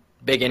the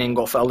beginning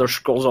of Elder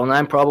Scrolls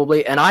Online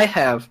probably, and I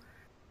have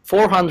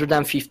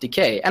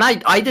 450k, and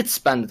I did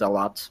spend it a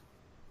lot.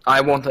 I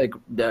won't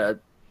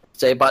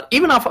say, but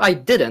even if I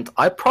didn't,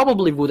 I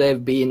probably would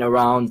have been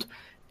around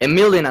 1.5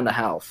 million.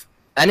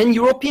 And in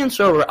European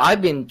server,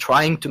 I've been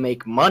trying to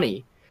make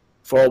money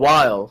for a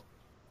while,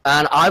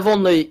 and I've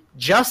only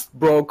just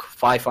broke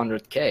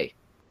 500k.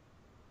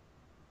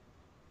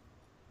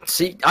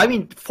 See, I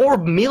mean, 4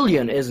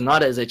 million is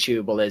not as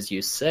achievable as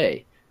you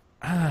say.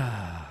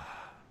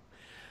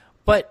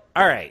 But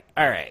all right.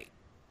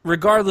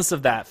 Regardless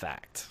of that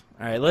fact,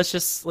 all right. Let's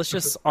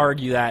just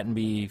argue that and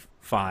be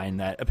fine.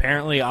 That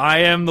apparently I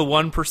am the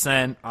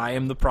 1%. I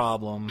am the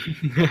problem.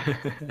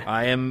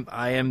 I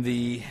am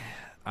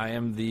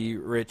the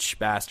rich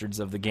bastards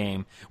of the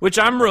game, which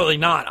I'm really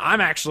not.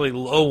 I'm actually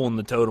low on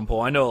the totem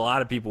pole. I know a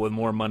lot of people with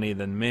more money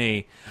than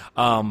me,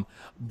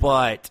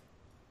 but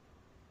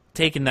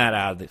taking that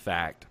out of the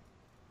fact,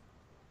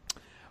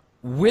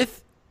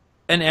 with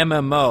an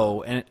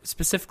MMO and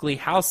specifically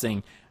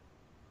housing,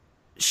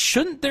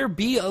 shouldn't there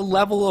be a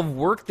level of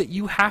work that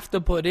you have to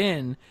put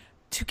in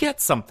to get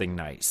something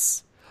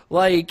nice?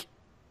 Like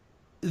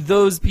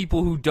those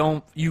people who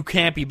you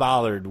can't be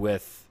bothered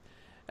with.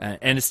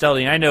 And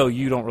Stellian, I know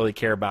you don't really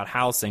care about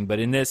housing, but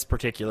in this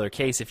particular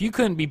case, if you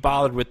couldn't be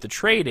bothered with the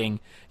trading,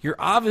 you're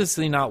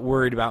obviously not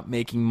worried about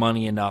making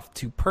money enough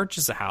to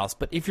purchase a house.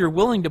 But if you're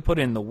willing to put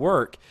in the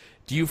work,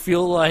 do you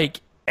feel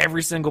like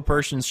every single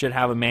person should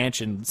have a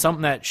mansion,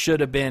 something that should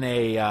have been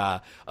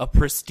a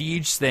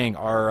prestige thing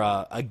or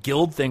a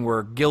guild thing where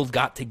a guild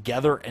got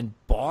together and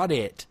bought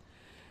it,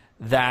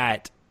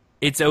 that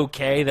it's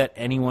okay that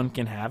anyone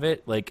can have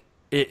it? Like,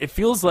 it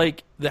feels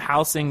like the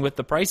housing with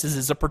the prices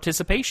is a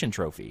participation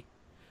trophy.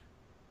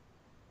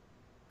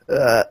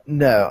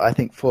 No, I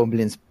think 4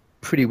 million's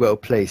pretty well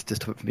placed to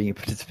stop it from being a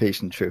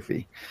participation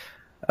trophy.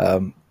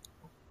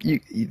 You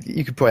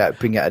could probably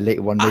bring out a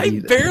later one. Maybe I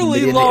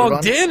barely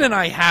logged in and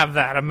I have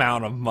that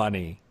amount of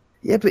money.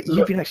 Yeah, but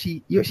you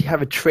actually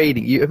have a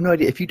trading. You have no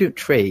idea. If you don't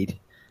trade,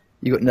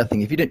 you got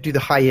nothing. If you don't do the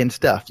high end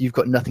stuff, you've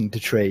got nothing to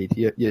trade.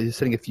 You're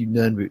selling a few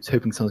Nern routes,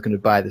 hoping someone's going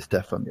to buy the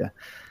stuff from you.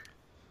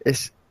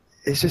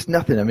 It's just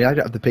nothing. I mean, I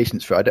don't have the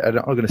patience for it. I'm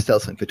not going to sell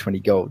something for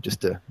 20 gold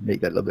just to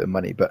make that little bit of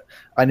money. But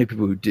I know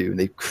people who do, and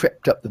they've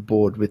crept up the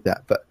board with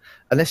that. But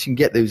unless you can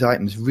get those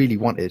items really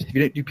wanted, if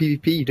you don't do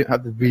PvP, you don't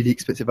have the really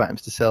expensive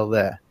items to sell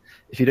there.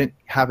 If you don't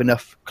have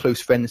enough close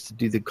friends to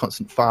do the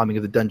constant farming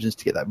of the dungeons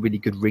to get that really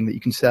good ring that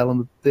you can sell on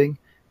the thing,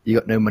 you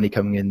got no money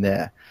coming in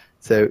there.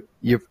 So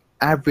your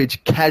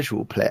average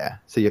casual player,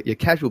 so your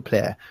casual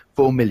player,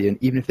 4 million,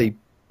 even if they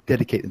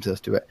dedicate themselves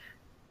to it,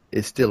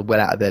 is still well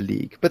out of their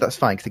league, but that's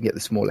fine because they can get the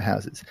smaller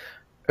houses.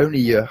 Only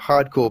your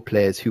hardcore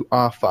players who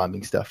are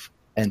farming stuff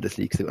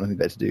endlessly because they've got nothing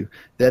better to do,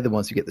 they're the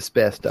ones who get the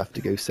spare stuff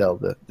to go sell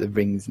the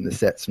rings and the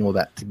sets and all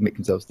that to make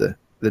themselves the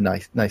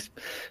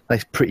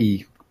nice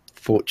pretty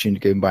fortune to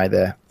go and buy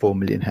their 4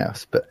 million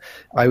house. But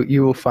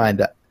you will find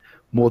that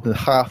more than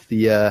half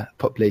the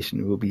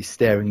population will be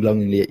staring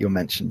longingly at your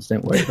mansions.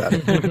 Don't worry about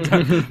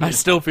it. I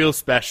still feel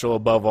special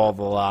above all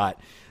the lot.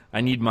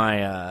 I need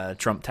my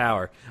Trump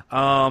Tower.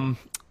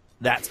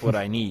 That's what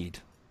I need.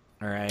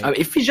 All right. I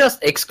mean, if we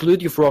just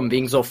exclude you from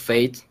Wings of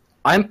Fate,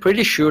 I'm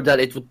pretty sure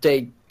that it would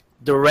take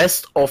the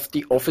rest of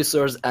the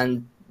officers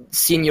and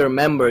senior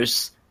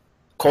members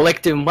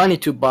collective money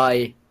to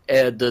buy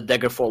the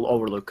Daggerfall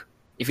Overlook?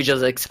 If you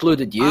just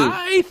excluded you.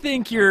 I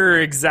think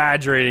you're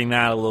exaggerating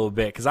that a little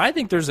bit, because I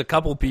think there's a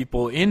couple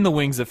people in the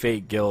Wings of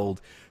Fate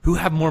guild who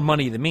have more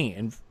money than me,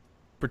 and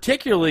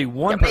particularly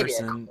one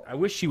person, I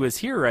wish she was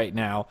here right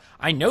now,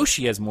 I know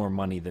she has more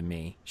money than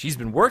me. She's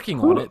been working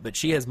on it, but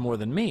she has more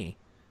than me.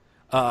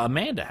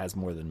 Amanda has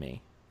more than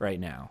me right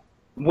now.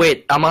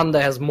 Wait,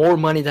 Amanda has more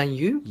money than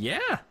you?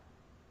 Yeah.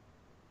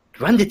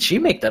 When did she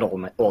make that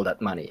all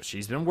that money?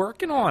 She's been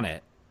working on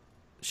it.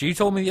 She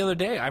told me the other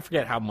day, I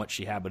forget how much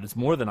she had, but it's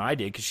more than I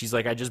did, because she's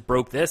like, I just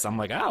broke this. I'm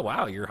like, oh,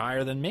 wow, you're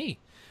higher than me.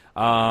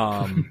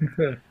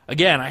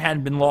 Again, I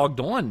hadn't been logged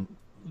on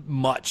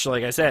much.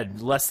 Like I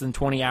said, less than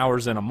 20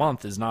 hours in a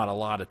month is not a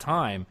lot of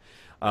time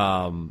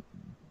of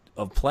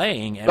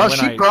playing. And well,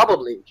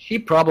 she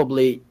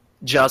probably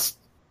just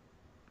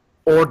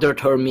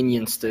ordered her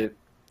minions to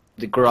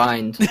the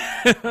grind.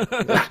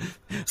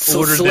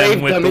 Ordered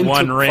them with the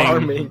One Ring.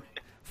 Farming.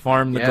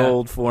 Farm the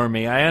gold for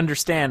me. I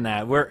understand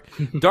that.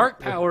 Dark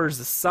powers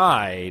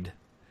aside,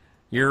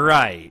 you're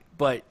right.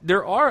 But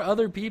there are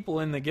other people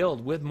in the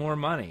guild with more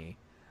money.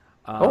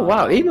 Oh,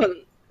 wow.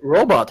 Even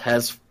Robot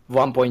has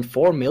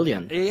 1.4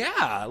 million.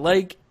 Yeah,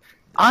 what?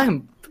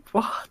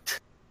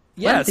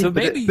 Yeah, so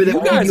maybe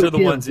you guys are the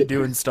ones that are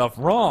doing stuff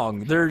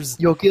wrong.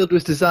 Your guild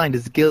was designed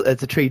as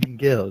a trading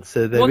guild.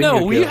 So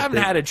we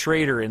haven't had a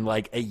trader in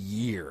like a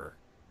year.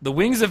 The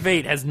Wings of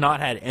Fate has not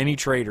had any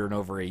trader in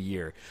over a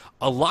year.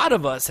 A lot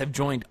of us have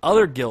joined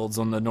other guilds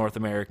on the North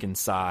American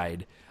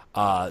side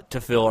to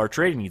fill our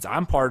trading needs.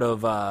 I'm part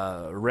of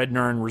Red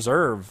Nern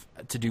Reserve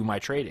to do my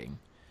trading.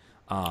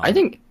 I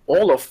think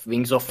all of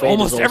Wings of Fate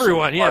almost is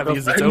everyone, yeah,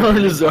 because it's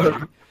open.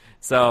 Reserve.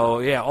 So,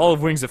 yeah, all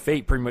of Wings of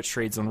Fate pretty much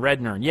trades on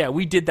Red Nern. Yeah,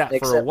 we did that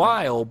for a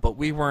while, but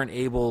we weren't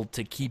able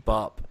to keep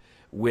up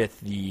with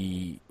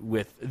the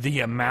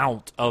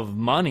amount of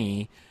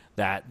money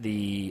that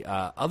the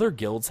other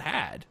guilds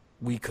had.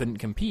 We couldn't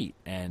compete,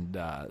 and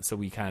so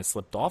we kind of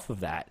slipped off of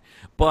that.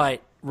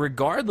 But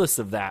regardless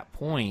of that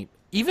point,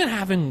 even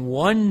having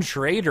one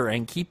trader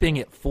and keeping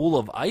it full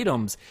of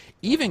items,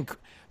 even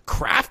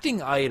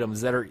crafting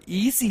items that are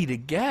easy to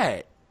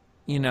get,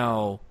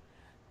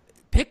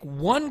 pick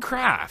one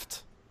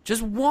craft.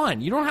 Just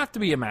one. You don't have to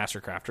be a master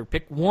crafter.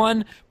 Pick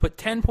one, put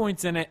 10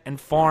 points in it, and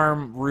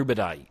farm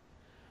rubidite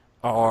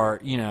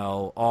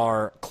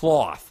or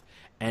cloth.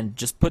 And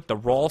just put the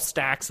raw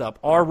stacks up,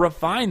 or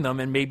refine them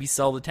and maybe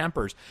sell the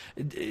tempers.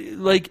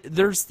 Like,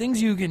 there's things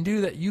you can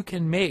do that you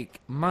can make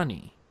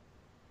money.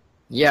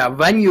 Yeah,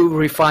 when you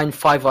refine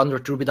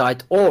 500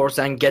 rubidite ores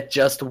and get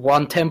just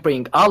one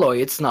tempering alloy,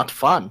 it's not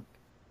fun.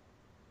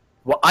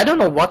 Well, I don't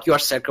know what you are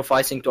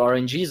sacrificing to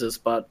RNGesus,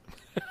 but...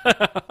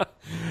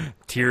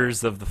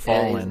 Tears of the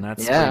Fallen,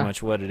 that's pretty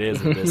much what it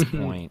is at this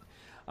point.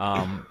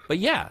 But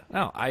yeah,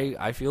 no,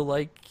 I feel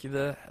like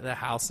the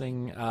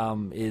housing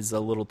is a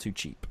little too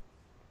cheap.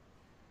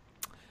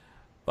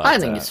 But, I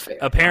think it's fair.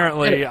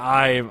 Apparently,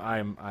 I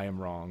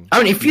am wrong.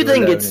 I mean, if you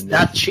think it's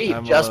that cheap,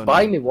 just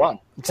buy me one.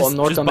 Just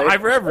buy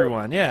for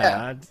everyone,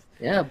 yeah.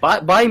 Yeah,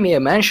 buy me a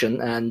mansion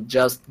and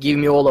just give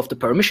me all of the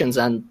permissions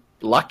and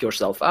lock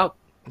yourself out.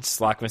 Just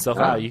lock myself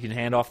out. You can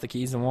hand off the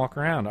keys and walk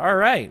around. All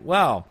right,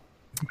 well.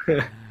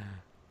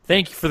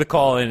 Thank you for the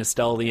call in,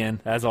 Esteldian.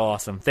 That's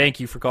awesome. Thank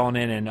you for calling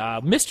in,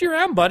 and missed you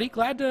around, buddy.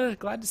 Glad to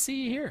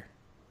see you here.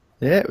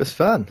 Yeah, it was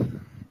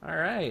fun. All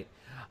right.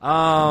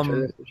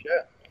 Enjoy this for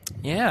sure.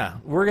 Yeah,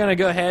 we're going to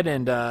go ahead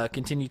and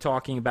continue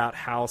talking about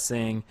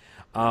housing,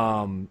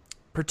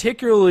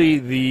 particularly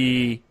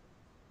the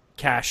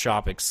Cash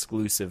Shop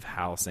exclusive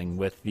housing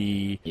with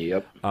the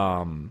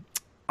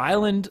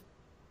island,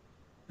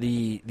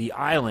 the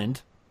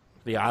island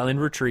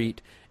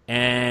retreat,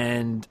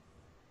 and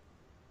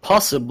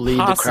possibly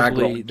the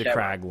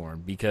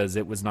Craglorn, because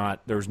there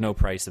was no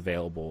price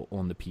available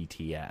on the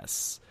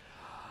PTS.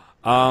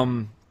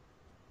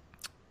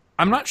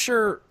 I'm not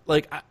sure,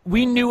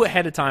 we knew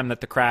ahead of time that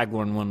the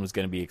Craglorn one was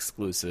going to be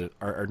exclusive,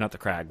 or not the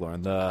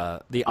Craglorn,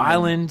 the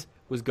island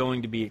was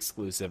going to be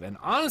exclusive, and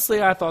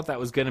honestly, I thought that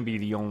was going to be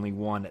the only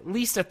one, at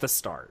least at the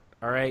start,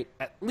 all right?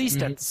 At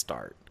least at the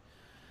start.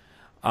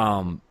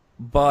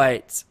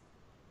 But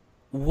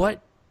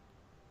what,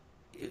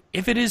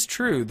 if it is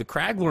true, the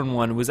Craglorn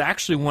one was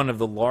actually one of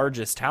the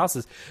largest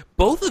houses.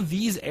 Both of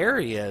these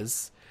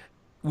areas,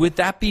 with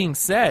that being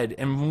said,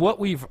 and what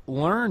we've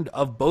learned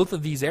of both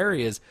of these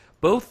areas,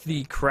 both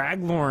the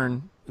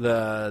Craglorn,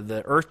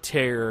 the Earth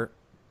Tier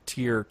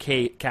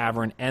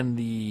Cavern, and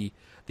the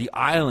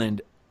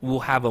island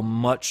will have a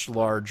much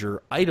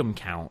larger item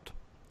count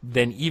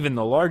than even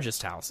the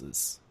largest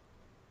houses.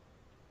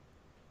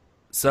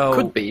 So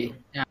could be.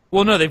 Yeah.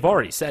 Well, no, they've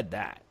already said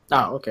that.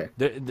 Oh, okay.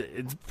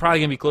 It's probably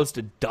going to be close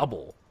to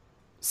double.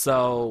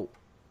 So,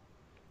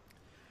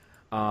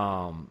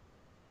 I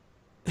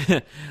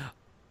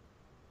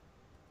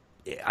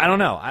don't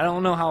know. I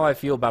don't know how I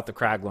feel about the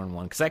Craglorn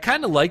one, because I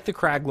kind of like the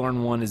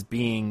Craglorn one as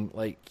being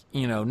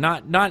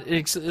not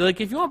like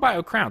if you want to buy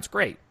a crown, it's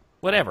great,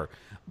 whatever.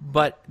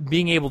 but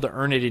being able to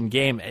earn it in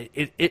game,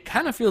 it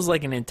kind of feels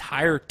like an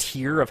entire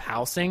tier of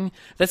housing.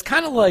 That's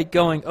kind of like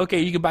going,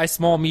 okay, you can buy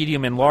small,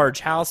 medium, and large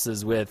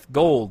houses with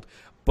gold,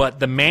 but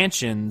the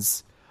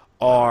mansions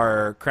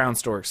are Crown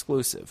Store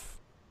exclusive.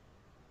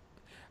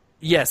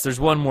 Yes, there's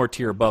one more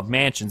tier above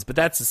mansions, but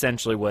that's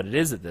essentially what it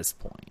is at this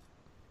point.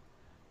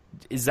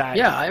 Is that?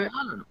 Yeah, I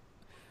don't know.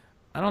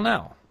 I don't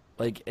know.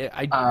 Like,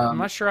 I'm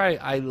not sure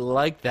I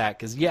like that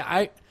because, yeah,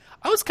 I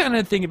was kind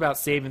of thinking about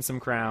saving some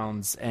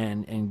crowns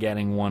and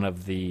getting one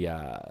of the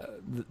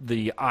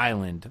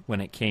island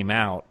when it came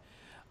out,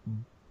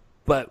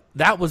 but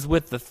that was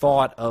with the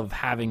thought of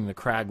having the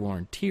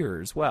Craglorn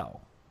tier as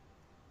well.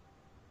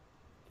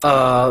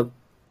 The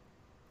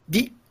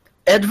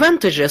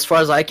advantage, as far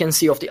as I can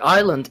see, of the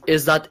island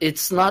is that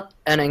it's not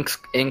an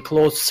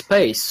enclosed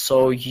space,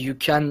 so you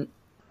can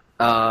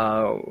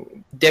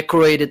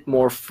decorate it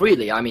more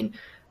freely. I mean,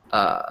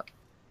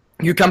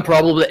 you can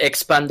probably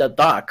expand the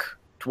dock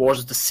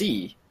towards the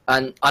sea,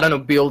 and I don't know,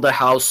 build a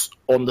house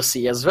on the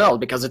sea as well,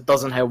 because it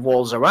doesn't have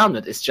walls around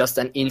it. It's just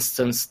an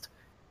instance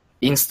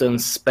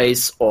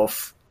space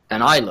of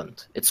an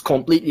island. It's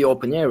completely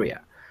open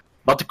area.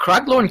 But the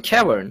Craglorn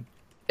Cavern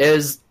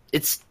it's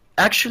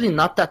actually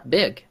not that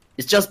big.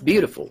 It's just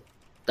beautiful.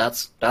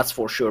 That's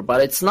for sure.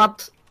 But it's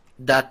not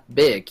that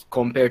big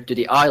compared to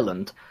the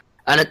island,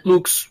 and it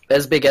looks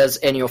as big as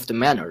any of the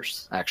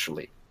manors,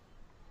 actually.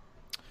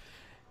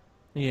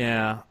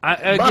 Yeah,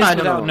 I guess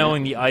without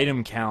knowing the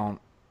item count,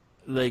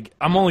 like,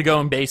 I'm only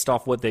going based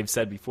off what they've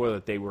said before,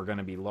 that they were going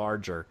to be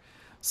larger.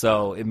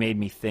 So it made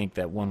me think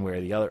that one way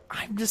or the other.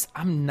 I kind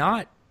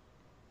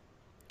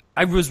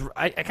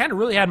of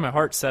really had my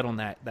heart set on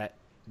that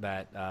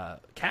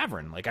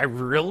cavern. Like, I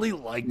really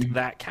liked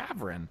that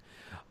cavern.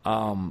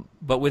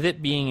 But with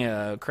it being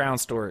a Crown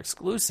Store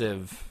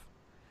exclusive,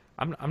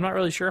 I'm not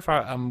really sure if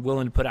I'm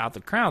willing to put out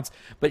the crowns.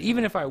 But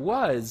even if I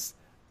was,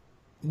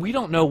 we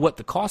don't know what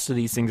the cost of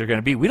these things are going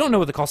to be. We don't know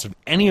what the cost of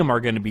any of them are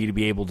going to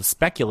be able to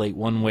speculate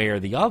one way or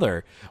the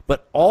other.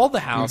 But all the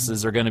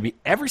houses are going to be,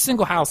 every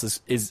single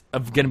house is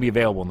going to be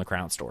available in the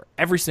Crown Store.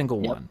 Every single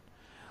one.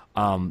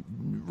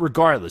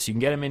 Regardless, you can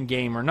get them in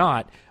game or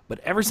not, but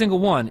every single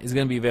one is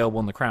going to be available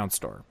in the Crown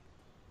Store.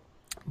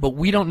 But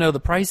we don't know the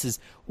prices.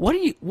 What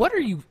are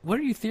you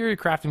theory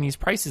crafting these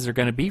prices are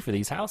going to be for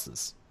these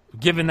houses?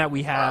 Given that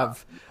we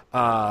have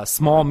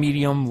small,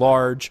 medium,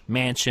 large,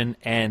 mansion,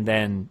 and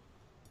then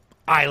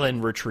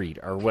island retreat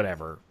or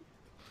whatever,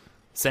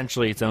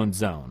 essentially its own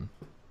zone.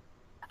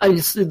 I mean,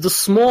 the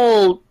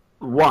small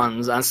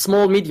ones and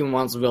small medium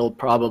ones will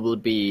probably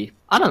be,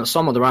 I don't know,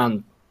 somewhere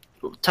around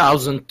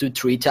 1,000 to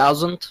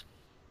 3,000.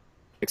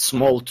 Like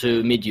small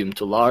to medium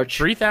to large.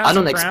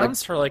 3,000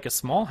 crowns for like a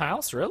small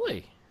house,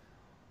 really?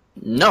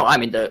 No, I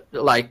mean,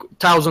 like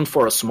 1,000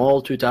 for a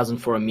small, 2,000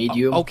 for a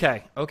medium.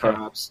 Okay.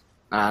 Perhaps,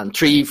 and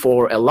 3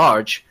 for a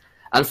large.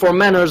 And for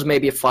manors,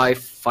 maybe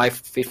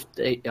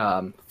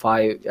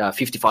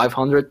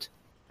 5,500.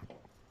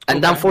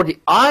 And then for the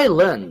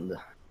island,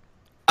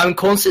 I'm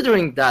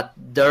considering that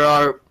there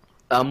are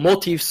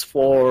motifs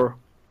for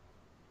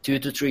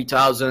 2,000 to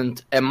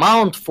 3,000,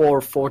 amount for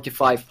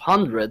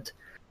 4,500.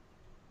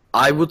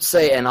 I would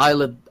say an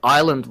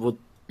island would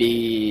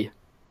be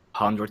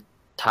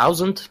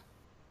 100,000,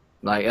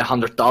 like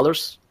 $100,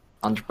 $100.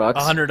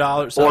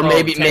 $100, or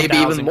maybe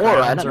even more.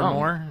 I don't know.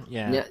 More.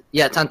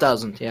 Yeah,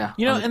 10,000. Yeah,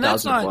 you know, and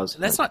that's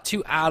not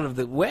too out of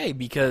the way,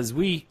 because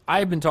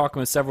I've been talking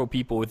with several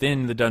people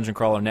within the Dungeon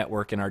Crawler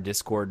Network in our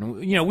Discord,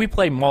 and we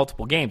play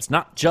multiple games,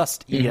 not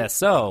just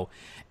ESO,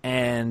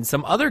 and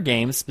some other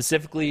games,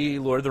 specifically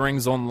Lord of the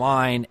Rings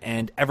Online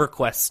and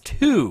EverQuest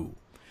 2,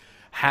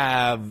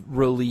 have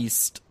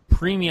released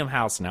premium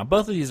house now.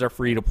 Both of these are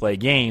free-to-play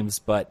games,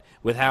 but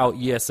with how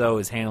ESO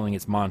is handling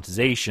its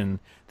monetization,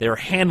 they're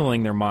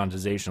handling their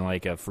monetization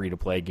like a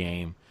free-to-play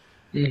game.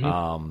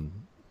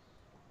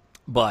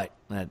 But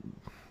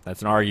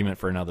that's an argument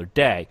for another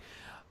day.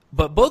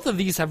 But both of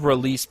these have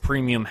released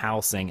premium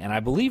housing, and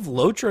I believe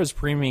Lotra's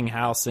premium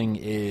housing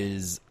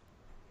is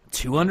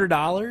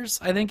 $200,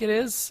 I think it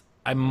is.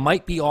 I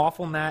might be off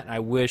on that. I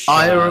wish.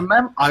 I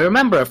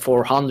remember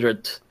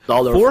 $400.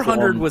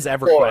 $400 was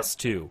EverQuest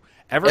 2.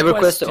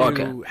 EverQuest 2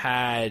 okay.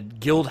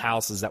 had guild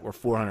houses that were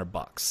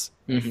 $400.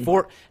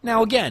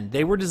 Now, again,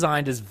 they were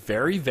designed as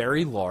very,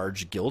 very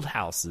large guild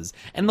houses,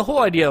 and the whole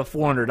idea of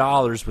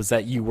 $400 was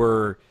that you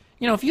were,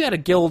 if you had a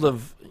guild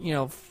of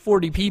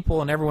 40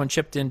 people and everyone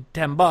chipped in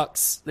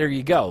 $10, there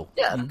you go.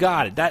 Yeah. You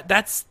got it.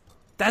 That's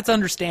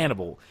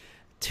understandable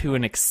to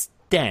an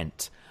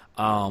extent.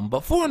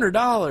 But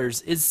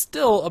 $400 is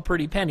still a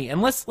pretty penny,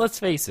 and let's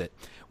face it,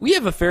 we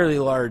have a fairly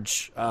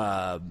large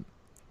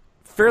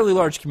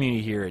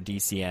community here at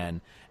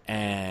DCN,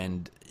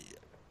 and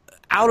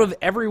out of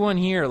everyone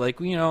here,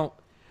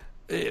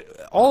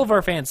 all of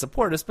our fans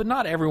support us, but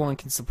not everyone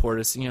can support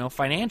us,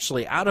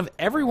 financially. Out of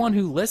everyone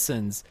who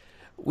listens,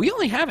 we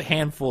only have a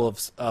handful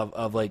of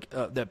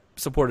that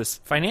support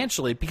us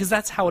financially, because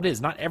that's how it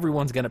is. Not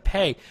everyone's going to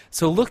pay.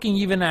 So looking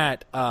even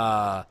at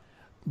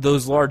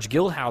those large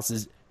guild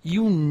houses,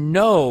 you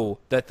know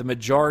that the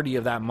majority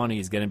of that money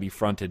is going to be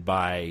fronted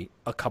by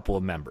a couple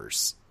of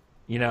members.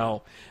 You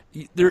know,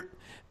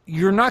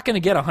 you're not going to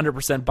get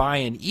 100%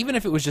 buy-in, even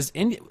if it was just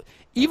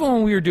even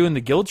when we were doing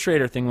the Guild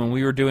Trader thing, when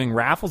we were doing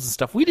raffles and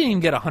stuff, we didn't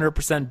even get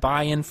 100%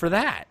 buy-in for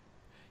that.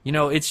 You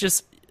know, it's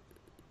just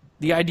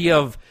the idea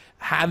of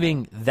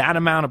having that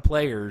amount of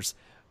players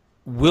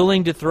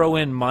willing to throw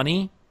in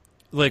money,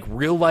 like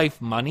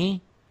real-life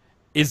money,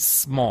 is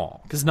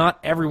small, because not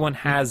everyone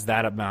has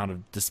that amount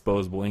of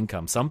disposable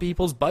income. Some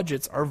people's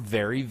budgets are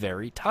very,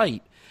 very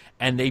tight,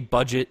 and they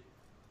budget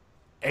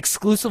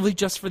exclusively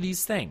just for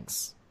these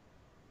things.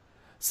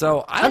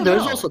 So I don't know. And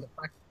there's also the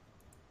fact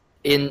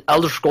in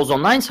Elder Scrolls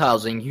Online's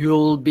housing,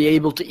 you'll be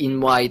able to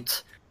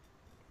invite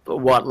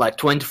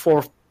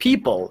 24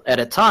 people at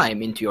a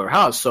time into your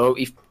house. So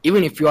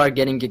even if you are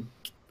getting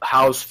a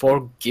house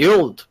for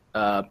guild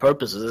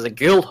purposes, as a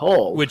guild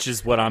hall, which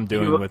is what I'm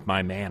doing with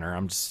my manor.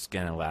 I'm just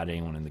going to allow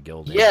anyone in the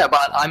guild. Yeah,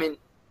 but I mean,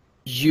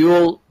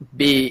 you'll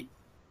be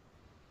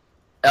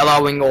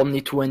allowing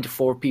only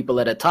 24 people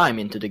at a time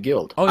into the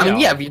guild. Oh, I mean,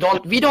 yeah, we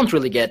don't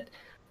really get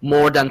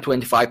more than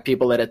 25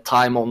 people at a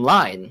time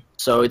online,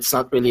 so it's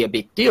not really a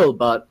big deal.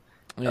 But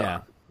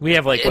yeah, we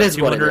have like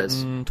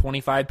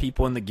 225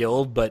 people in the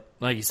guild, but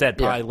like you said,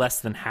 probably less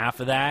than half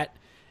of that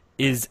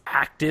is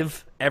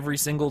active every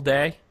single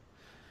day.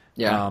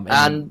 Yeah,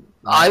 and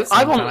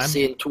I've only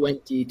seen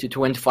 20 to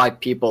 25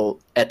 people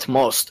at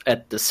most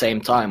at the same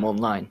time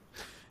online.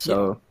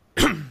 So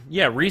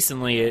yeah,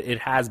 recently it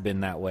has been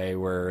that way,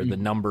 where the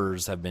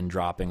numbers have been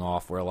dropping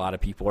off, where a lot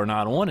of people are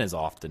not on as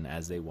often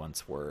as they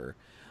once were.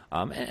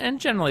 And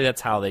generally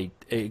that's how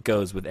it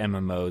goes with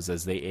MMOs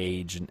as they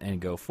age and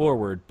go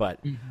forward. But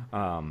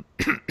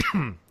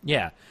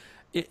yeah,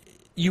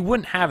 you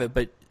wouldn't have it,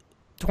 but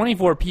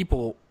 24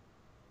 people,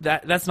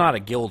 that's not a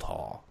guild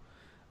hall.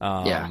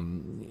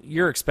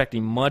 You're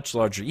expecting much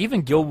larger.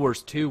 Even Guild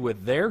Wars 2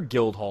 with their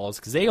guild halls,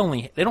 because they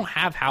don't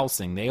have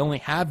housing, they only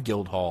have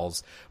guild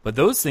halls, but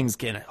those things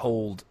can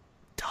hold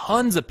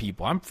tons of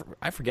people.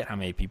 I forget how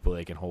many people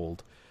they can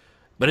hold,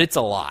 but it's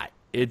a lot.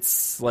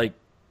 It's like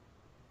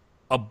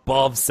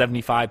above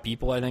 75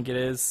 people, I think it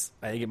is.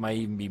 I think it might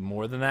even be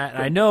more than that.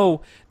 And I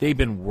know they've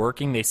been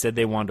working. They said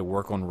they wanted to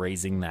work on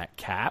raising that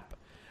cap,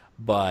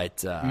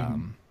 but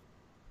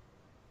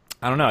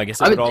I don't know. I guess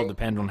it would all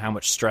depend on how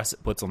much stress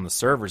it puts on the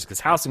servers,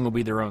 because housing will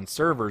be their own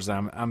servers.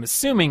 I'm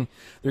assuming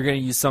they're going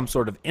to use some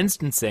sort of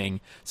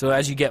instancing. So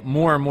as you get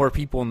more and more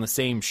people in the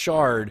same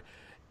shard,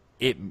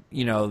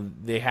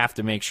 they have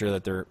to make sure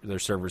that their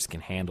servers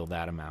can handle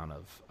that amount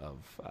of.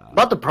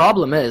 But the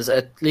problem is,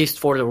 at least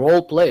for the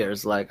role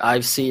players, like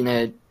I've seen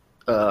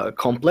a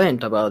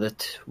complaint about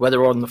it,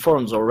 whether on the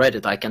forums or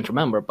Reddit, I can't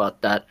remember,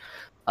 but that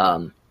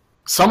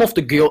some of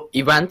the guild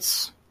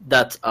events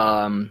that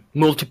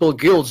multiple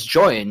guilds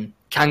join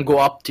can go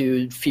up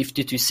to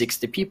 50 to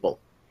 60 people.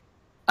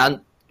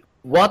 And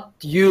what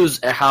use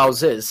a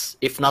house is,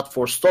 if not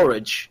for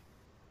storage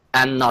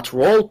and not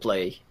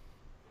roleplay?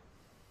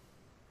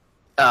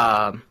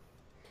 Let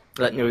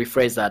me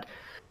rephrase that.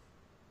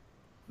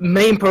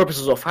 Main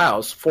purposes of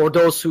house, for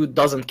those who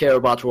doesn't care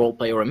about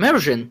roleplay or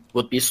immersion,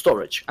 would be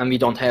storage, and we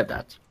don't have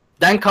that.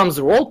 Then comes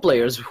the role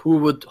players who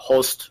would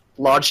host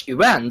large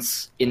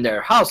events in their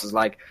houses,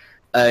 like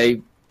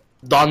a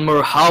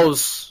Dunmer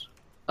House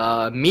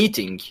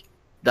meeting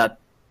that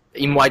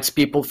invites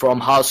people from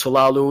House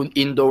Hulalu,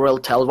 Indorel,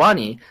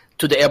 Telvanni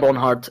to the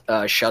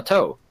Ebonheart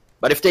Chateau.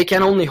 But if they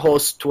can only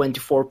host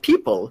 24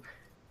 people,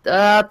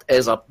 that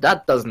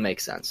doesn't make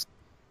sense.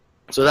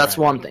 So that's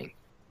one thing.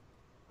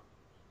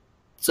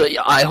 So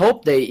yeah, I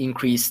hope they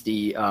increase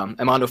the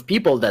amount of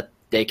people that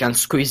they can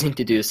squeeze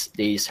into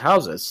these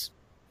houses.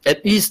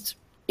 At least,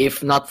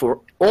 if not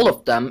for all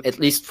of them, at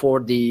least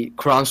for the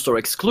Crown Store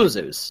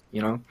exclusives,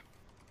 you know?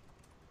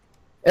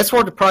 As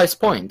for the price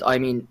point, I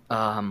mean,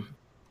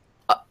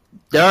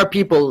 there are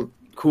people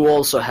who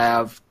also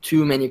have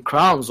too many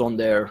crowns on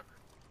their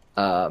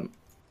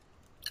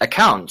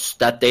accounts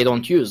that they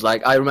don't use.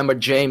 Like, I remember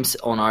James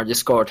on our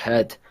Discord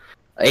had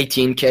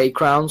 18k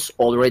crowns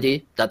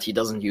already that he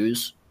doesn't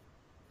use,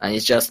 and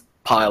it's just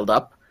piled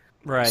up.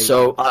 Right.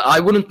 So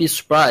I wouldn't be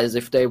surprised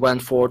if they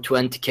went for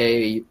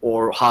 20k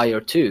or higher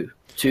too,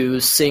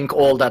 to sink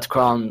all that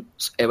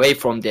crowns away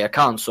from the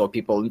account so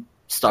people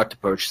start to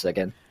purchase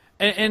again.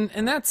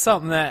 And that's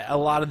something that a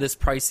lot of this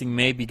pricing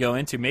maybe go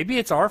into. Maybe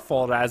it's our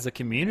fault as a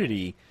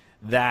community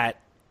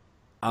that,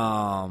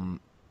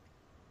 and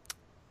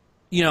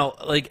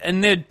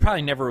they'd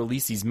probably never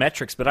release these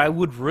metrics, but I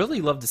would really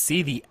love to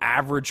see the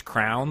average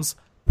crowns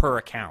per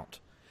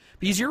account.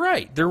 Because you're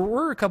right, there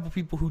were a couple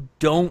people who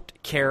don't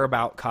care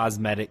about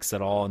cosmetics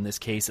at all in this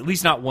case, at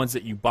least not ones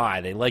that you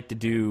buy. They like to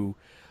do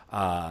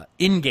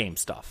in-game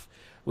stuff,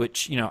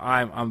 which,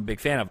 I'm a big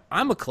fan of.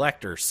 I'm a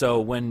collector, so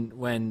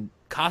when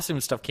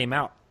costume stuff came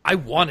out, I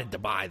wanted to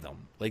buy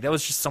them. Like, that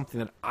was just something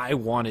that I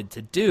wanted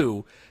to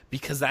do,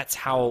 because that's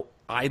how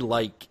I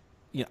like,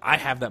 I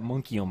have that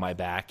monkey on my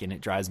back and it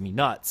drives me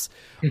nuts.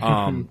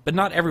 But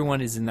not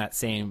everyone is in that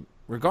same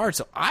regard.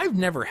 So I've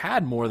never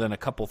had more than a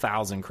couple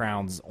thousand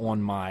crowns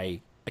on my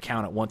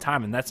account at one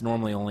time, and that's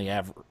normally only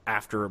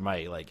after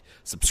my like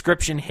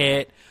subscription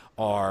hit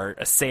or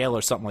a sale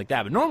or something like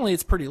that. But normally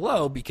it's pretty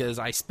low because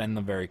I spend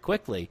them very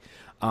quickly.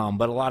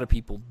 But a lot of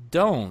people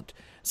don't.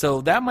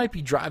 So that might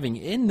be driving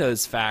in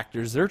those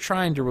factors. They're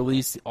trying to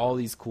release all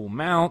these cool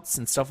mounts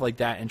and stuff like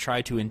that and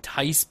try to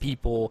entice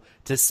people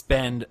to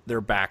spend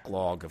their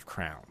backlog of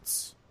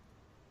crowns.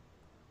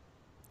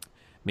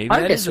 Maybe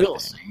I that guess is a we'll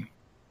thing. see.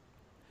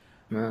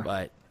 Yeah.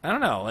 But I don't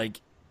know. Like,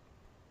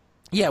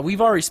 yeah, we've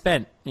already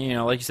spent,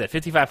 like you said,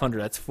 $5,500.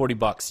 That's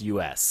 $40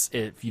 US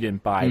if you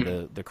didn't buy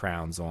the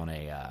crowns on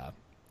a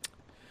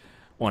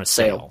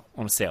sale.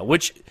 On a sale,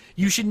 which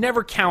you should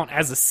never count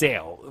as a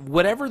sale.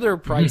 Whatever their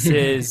price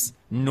is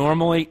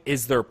normally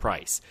is their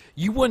price.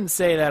 You wouldn't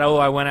say that,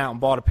 I went out and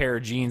bought a pair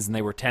of jeans and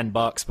they were $10,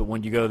 but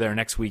when you go there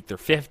next week they're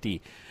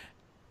 $50.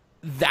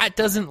 That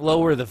doesn't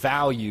lower the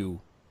value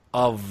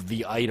of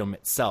the item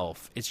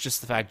itself. It's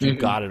just the fact you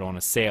got it on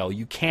a sale.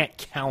 You can't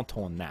count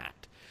on that.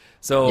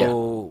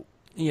 So,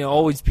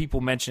 always people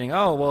mentioning,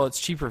 it's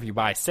cheaper if you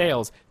buy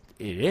sales.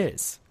 It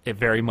is. It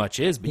very much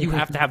is, but you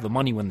have to have the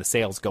money when the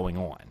sale's going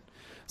on.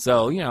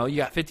 So, you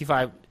got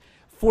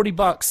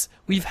 $40.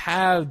 We've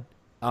had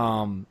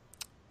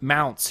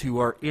mounts who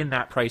are in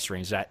that price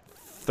range, that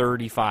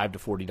 $35 to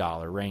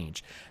 $40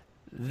 range.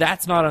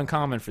 That's not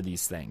uncommon for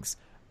these things.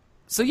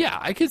 So, yeah,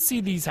 I could see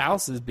these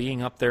houses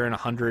being up there in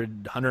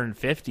 100,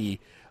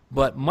 150,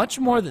 but much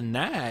more than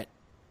that,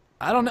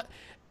 I don't know.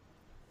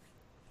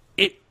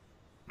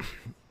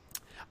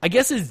 I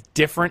guess it's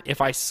different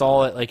if I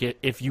saw it, like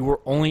if you were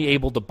only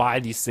able to buy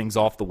these things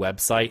off the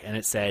website and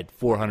it said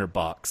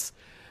 $400.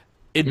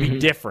 It'd be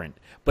different.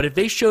 But if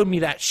they showed me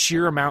that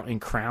sheer amount in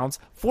crowns,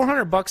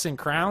 $400 in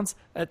crowns,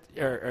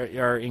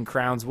 or in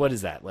crowns, what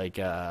is that? Like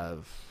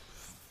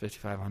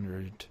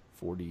 5,500,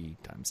 40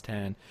 times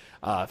 10,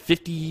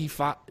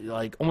 55,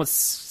 like almost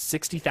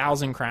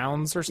 60,000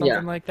 crowns or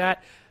something like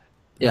that.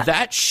 Yeah.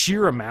 That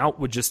sheer amount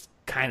would just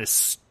kind of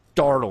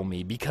startle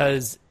me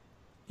because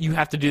you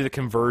have to do the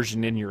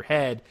conversion in your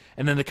head,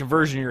 and then the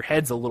conversion in your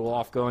head's a little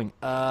off going,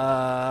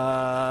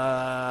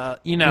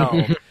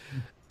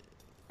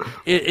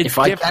 It's if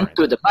I different. can't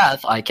do the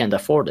math, I can't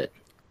afford it.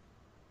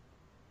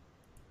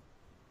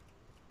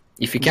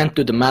 If you can't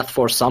do the math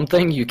for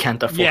something, you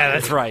can't afford it. Yeah,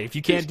 that's right. If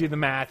you can't do the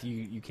math,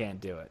 you can't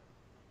do it.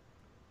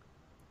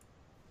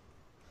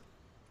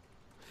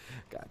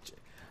 Gotcha.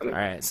 All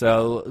right,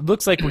 so it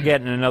looks like we're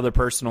getting another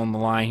person on the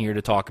line here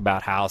to talk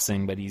about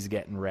housing, but he's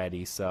getting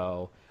ready,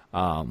 so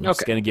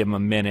just going to give him a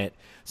minute.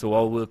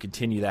 So we'll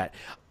continue that.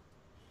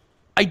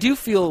 I do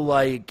feel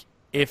like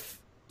I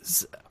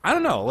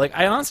don't know. Like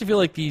I honestly feel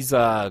like these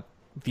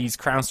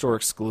Crown Store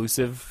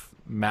exclusive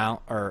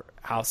mount or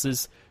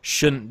houses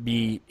shouldn't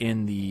be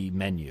in the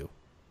menu.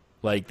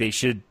 Like they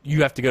should.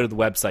 You have to go to the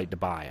website to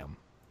buy them.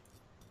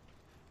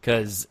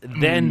 Because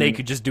then they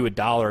could just do a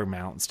dollar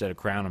amount instead of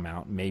crown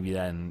amount. Maybe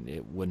then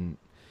it wouldn't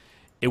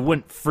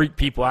freak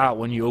people out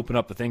when you open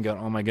up the thing going,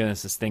 oh my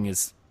goodness, this thing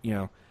is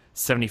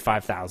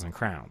 75,000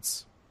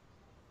 crowns.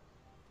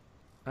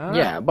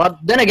 Yeah, but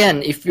then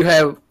again, if you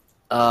have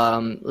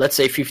let's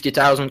say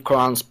 50,000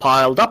 crowns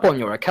piled up on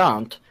your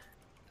account,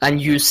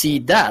 and you see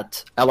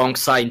that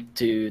alongside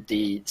to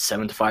the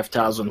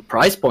 75,000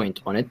 price point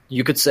on it,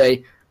 you could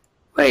say,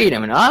 wait a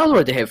minute, I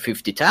already have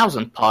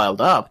 50,000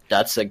 piled up.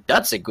 That's a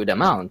good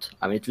amount.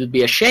 I mean, it would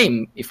be a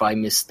shame if I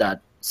missed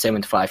that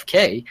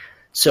 75K.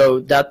 So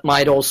that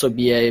might also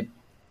be a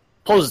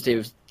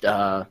positive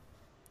a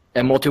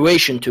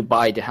motivation to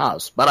buy the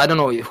house. But I don't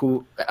know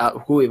who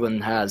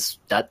even has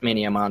that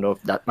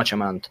much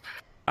amount.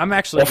 I'm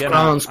actually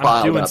I'm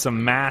doing up.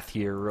 some math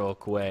here real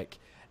quick,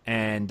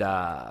 and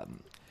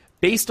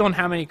based on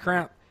how many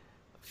crown,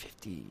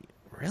 50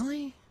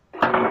 really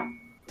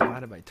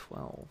divided by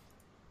 12.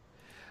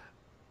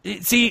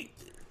 See,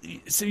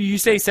 so you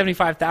say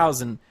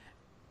 75,000.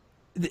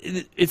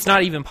 It's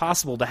not even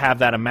possible to have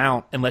that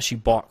amount unless you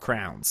bought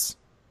crowns,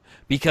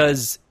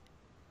 because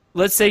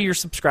let's say you're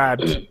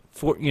subscribed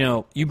for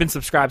you've been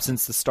subscribed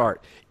since the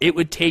start. It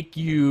would take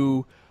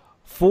you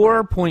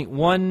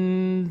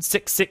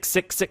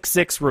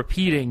 4.166666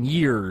 repeating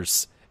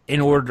years in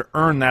order to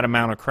earn that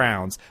amount of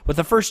crowns. But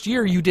the first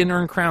year, you didn't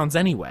earn crowns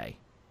anyway.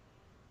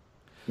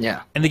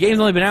 Yeah. And the game's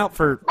only been out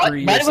for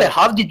 3 years. By the way,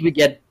 how did we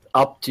get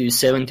up to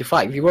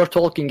 75? We were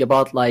talking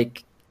about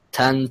like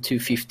 10 to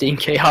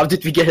 15K. How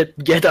did we get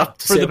up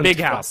to 75? For the big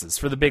houses,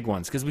 for the big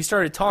ones. Because we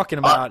started talking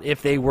about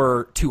if they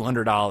were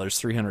 $200,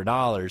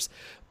 $300.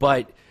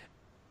 But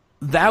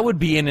that would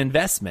be an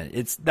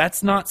investment.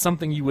 That's not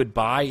something you would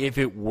buy if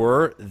it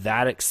were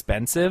that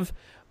expensive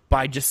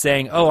by just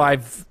saying,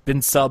 I've been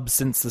subbed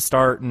since the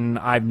start and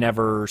I've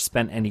never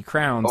spent any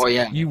crowns. Oh,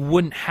 yeah. You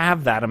wouldn't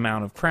have that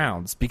amount of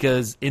crowns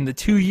because in the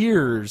 2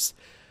 years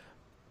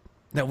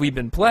that we've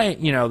been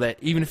playing, that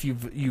even if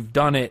you've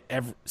done it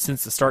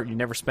since the start and you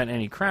never spent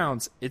any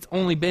crowns, it's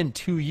only been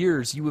 2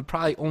 years. You would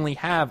probably only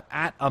have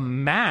at a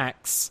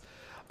max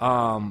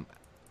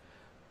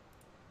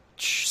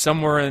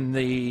somewhere in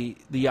the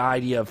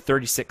idea of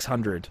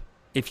 3,600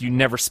 if you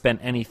never spent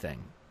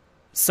anything.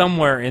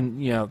 somewhere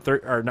in,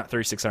 or not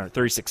 3,600,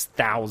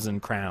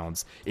 36,000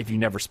 crowns if you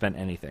never spent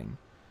anything.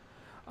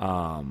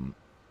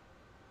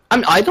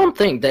 I don't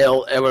think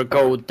they'll ever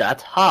go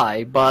that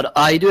high, but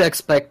I do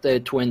expect a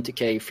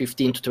 20k,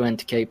 15 to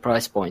 20k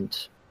price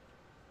point.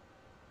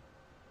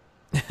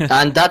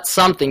 And that's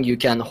something you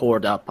can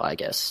hoard up, I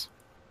guess.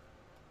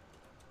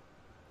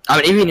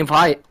 I mean,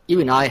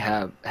 even I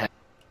have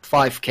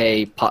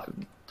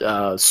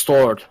 5k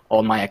stored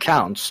on my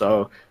account,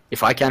 so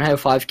if I can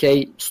have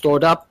 5k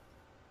stored up,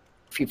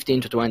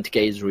 15 to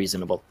 20k is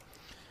reasonable.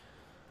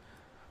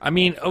 I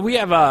mean, we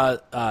have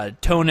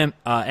Tone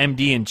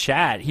MD in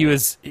chat. He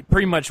was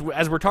pretty much,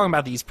 as we're talking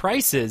about these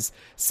prices,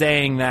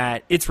 saying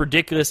that it's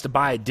ridiculous to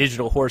buy a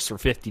digital horse for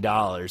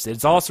 $50.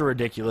 It's also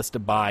ridiculous to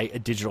buy a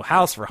digital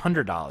house for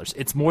 $100.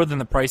 It's more than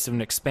the price of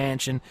an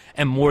expansion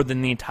and more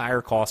than the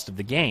entire cost of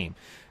the game.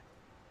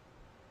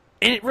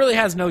 And it really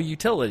has no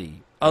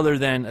utility other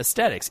than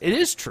aesthetics. It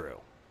is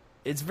true.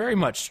 It's very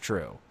much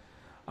true.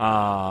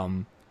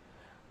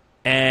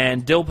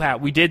 And Dilpat,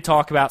 we did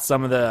talk about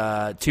some of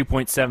the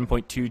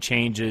 2.7.2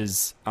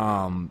 changes,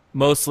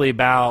 mostly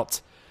about,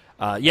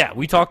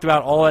 we talked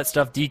about all that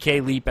stuff,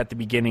 DK Leap at the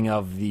beginning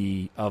of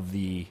the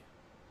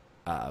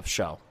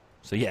show.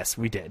 So yes,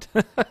 we did.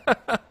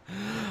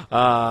 I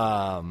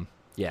don't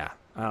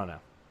know.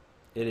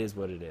 It is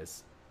what it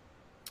is.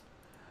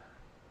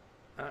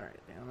 All right,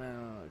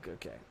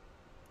 okay.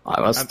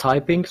 I was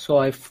typing, so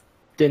I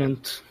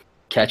didn't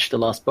catch the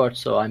last part,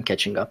 so I'm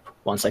catching up.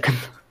 1 second.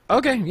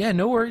 Okay, yeah,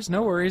 no worries.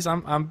 No worries,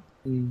 man. I'm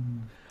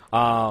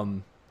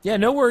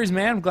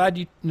glad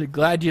you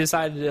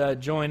decided to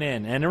join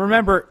in. And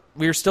remember,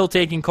 we're still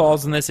taking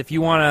calls on this. If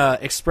you want to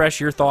express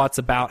your thoughts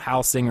about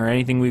housing or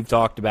anything we've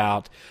talked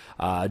about,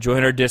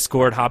 join our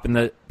Discord, hop in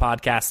the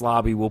podcast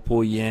lobby, we'll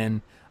pull you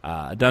in.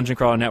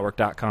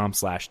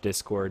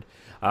 DungeonCrawlerNetwork.com/Discord.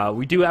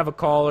 We do have a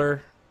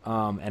caller,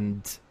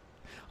 and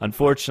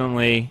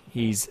unfortunately,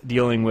 he's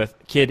dealing with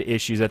kid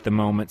issues at the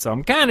moment, so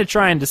I'm kind of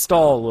trying to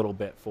stall a little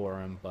bit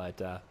for him,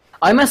 but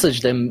I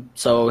messaged him,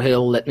 so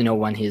he'll let me know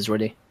when he's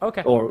ready.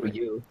 Okay. Or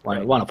you,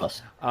 one of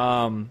us.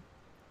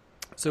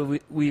 So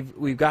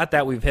we've got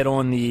that. We've hit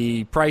on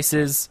the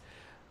prices,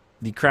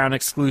 the Crown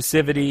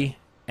exclusivity,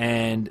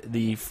 and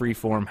the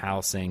freeform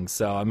housing.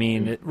 So I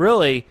mean, it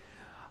really.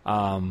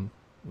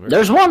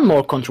 There's one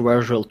more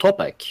controversial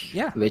topic.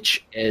 Yeah.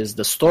 Which is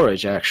the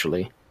storage,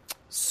 actually.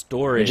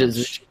 Storage. Which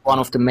is one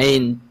of the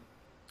main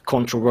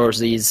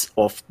controversies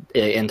of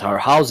the entire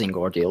housing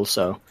ordeal.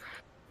 So.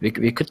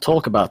 We could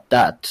talk about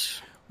that.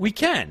 We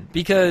can,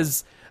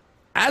 because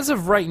as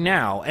of right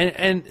now,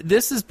 and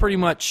this is pretty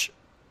much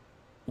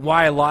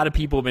why a lot of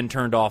people have been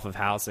turned off of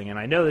housing, and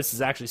I know this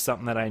is actually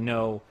something that I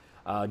know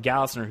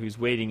Gallesner, who's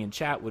waiting in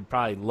chat, would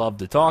probably love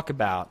to talk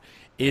about,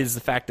 is the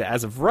fact that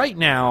as of right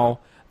now,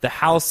 the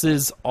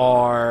houses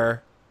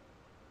are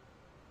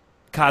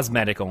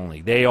cosmetic only.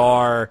 They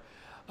are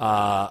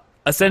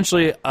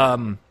essentially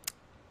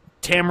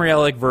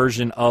Tamrielic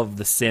version of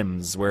The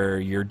Sims, where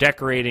you're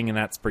decorating and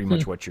that's pretty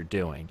much what you're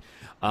doing.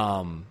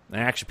 And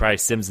actually, probably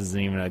Sims isn't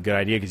even a good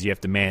idea because you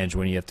have to manage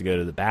when you have to go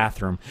to the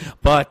bathroom.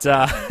 But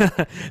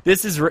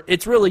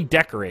it's really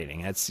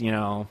decorating. It's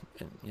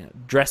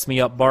dress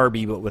me up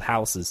Barbie, but with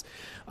houses.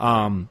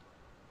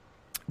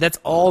 That's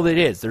all it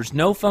is. There's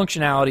no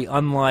functionality,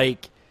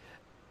 unlike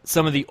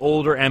some of the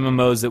older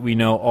MMOs that we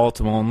know,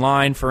 Ultima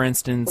Online, for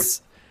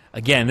instance.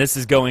 Again, this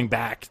is going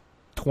back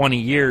 20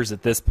 years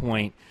at this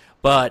point.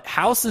 But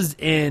houses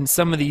in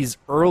some of these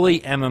early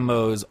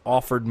MMOs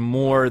offered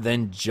more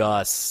than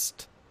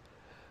just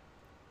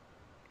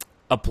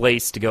a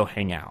place to go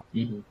hang out.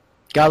 Mm-hmm.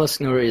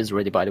 Gallesner is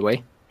ready, by the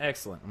way.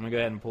 Excellent. I'm going to go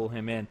ahead and pull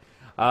him in.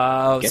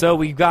 Okay. So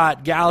we've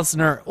got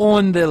Gallesner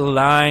on the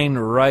line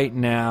right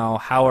now.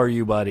 How are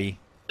you, buddy?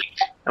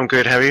 I'm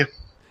good. How are you?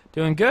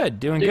 Doing good.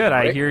 Doing good.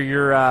 I hear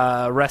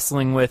you're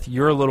wrestling with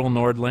your little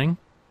Nordling.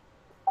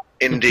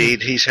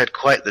 Indeed. He's had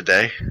quite the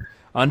day.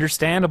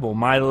 Understandable.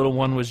 My little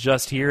one was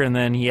just here, and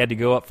then he had to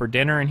go up for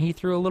dinner, and he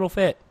threw a little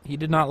fit. He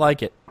did not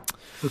like it.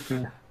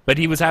 But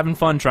he was having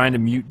fun trying to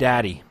mute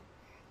Daddy.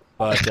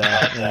 But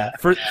yeah.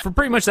 For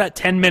pretty much that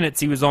 10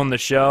 minutes he was on the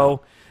show,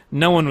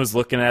 no one was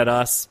looking at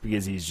us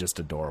because he's just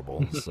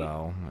adorable.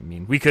 So, I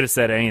mean, we could have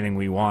said anything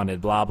we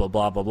wanted, blah, blah,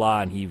 blah, blah,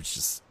 blah, and he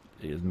was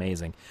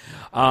amazing.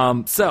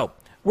 So,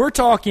 we're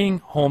talking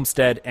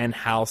homestead and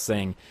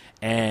housing,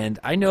 and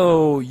I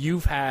know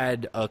you've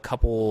had a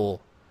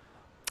couple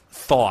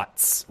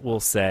thoughts,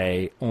 we'll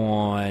say,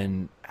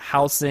 on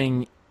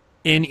housing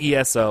in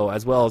ESO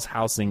as well as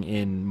housing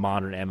in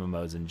modern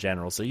MMOs in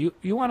general. So you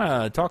want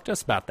to talk to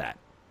us about that?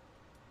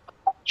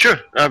 Sure.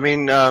 I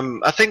mean,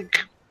 I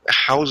think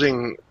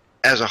housing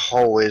as a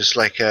whole is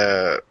like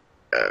a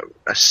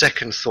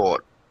second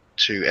thought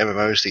to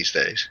MMOs these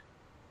days,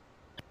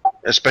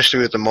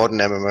 especially with the modern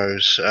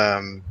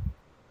MMOs.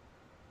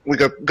 We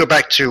go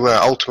back to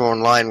Ultima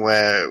Online,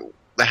 where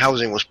the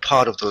housing was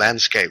part of the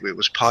landscape. It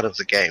was part of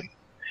the game.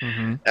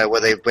 Mm-hmm.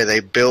 Where they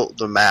built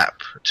the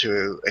map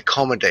to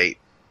accommodate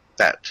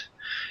that.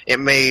 it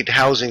made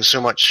housing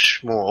so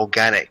much more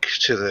organic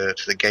to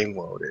the game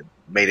world. It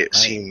made it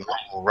seem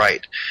more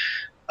right,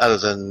 other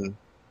than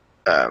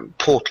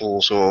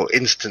portals or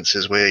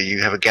instances where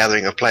you have a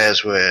gathering of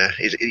players where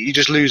you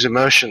just lose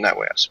immersion that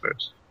way, I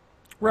suppose.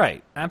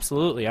 Right,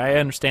 absolutely. I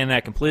understand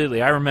that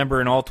completely. I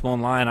remember in Ultima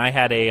Online, I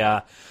had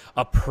a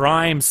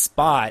prime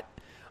spot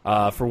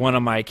for one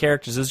of my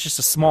characters. It was just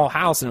a small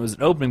house, and it was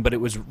an opening, but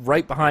it was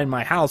right behind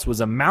my house was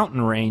a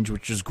mountain range,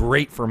 which is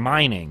great for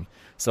mining.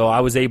 So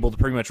I was able to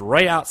pretty much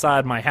right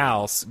outside my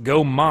house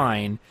go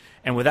mine,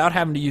 and without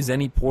having to use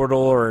any portal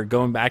or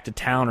going back to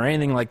town or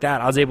anything like that,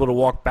 I was able to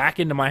walk back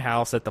into my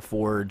house at the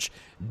forge,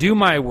 do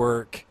my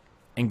work,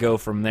 and go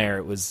from there.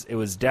 It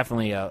was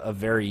definitely a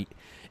very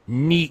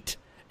neat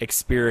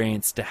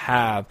experience to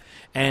have.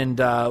 And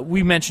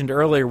we mentioned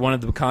earlier one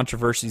of the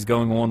controversies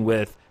going on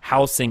with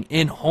housing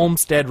in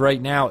Homestead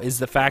right now is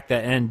the fact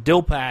that, and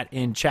Dilpat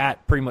in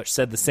chat pretty much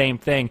said the same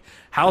thing,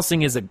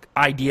 housing is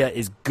idea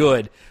is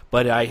good,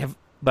 but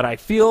I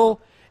feel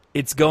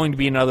it's going to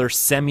be another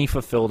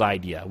semi-fulfilled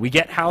idea. We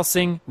get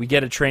housing, we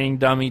get a training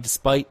dummy,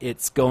 despite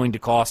it's going to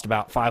cost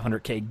about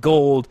 500k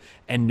gold,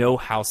 and no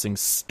housing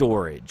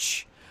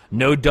storage.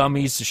 No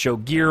dummies to show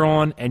gear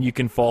on, and you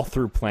can fall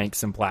through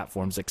planks and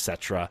platforms,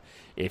 etc.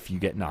 if you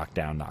get knocked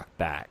down, knocked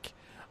back.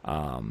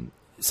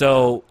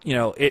 So,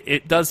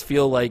 it does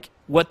feel like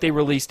what they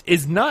released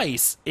is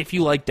nice if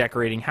you like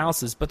decorating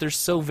houses, but there's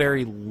so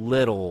very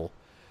little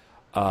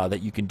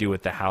that you can do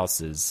with the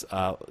houses.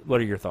 What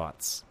are your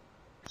thoughts?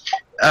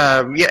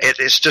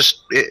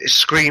 It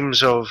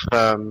screams of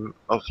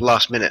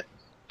last minute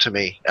to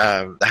me.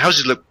 The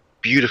houses look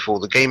beautiful.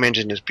 The game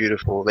engine is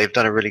beautiful. They've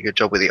done a really good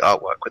job with the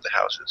artwork with the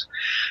houses,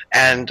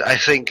 and I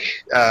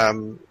think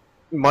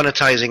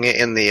monetizing it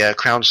in the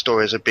Crown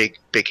Store is a big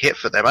hit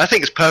for them. I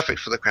think it's perfect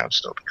for the Crown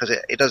Store because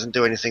it doesn't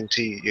do anything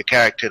to your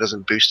character. It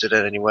doesn't boost it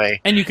in any way,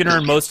 and you can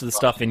earn most of the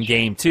stuff in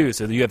game too.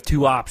 So you have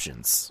two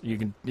options. You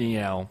can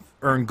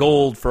earn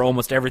gold for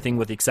almost everything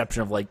with the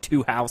exception of like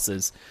 2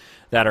 houses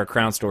that are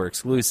Crown Store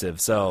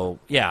exclusive. So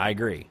yeah, I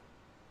agree.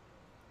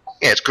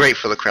 Yeah, it's great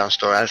for the Crown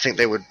Store. I think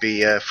they would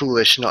be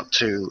foolish not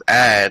to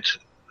add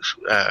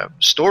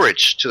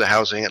storage to the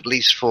housing, at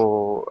least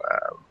for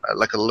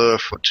like a lure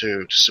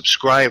to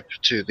subscribe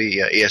to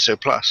the ESO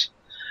Plus.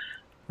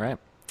 Right.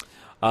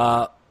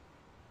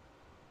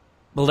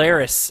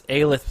 Malaris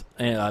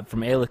Aelith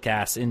from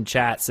Aelithcast in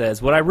chat says,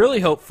 what I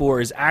really hope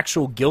for is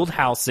actual guild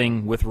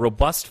housing with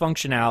robust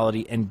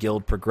functionality and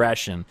guild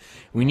progression.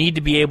 We need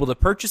to be able to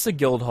purchase a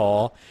guild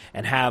hall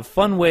and have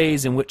fun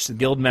ways in which the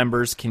guild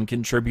members can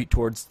contribute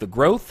towards the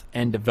growth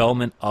and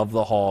development of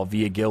the hall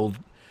via guild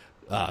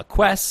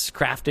quests,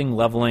 crafting,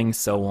 leveling,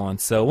 so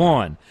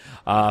on.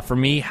 For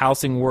me,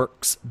 housing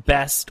works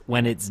best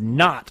when it's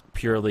not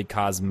purely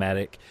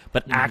cosmetic,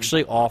 but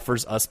actually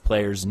offers us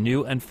players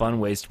new and fun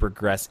ways to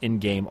progress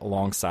in-game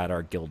alongside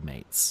our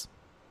guildmates.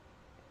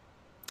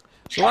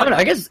 So,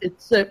 I guess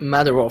it's a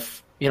matter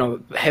of,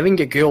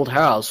 having a guild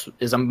house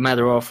is a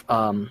matter of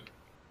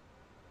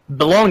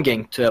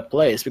belonging to a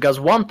place. Because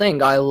one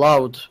thing I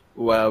loved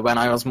when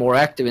I was more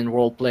active in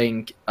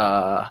role-playing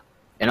in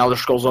Elder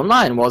Scrolls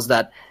Online was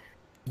that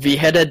we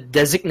had a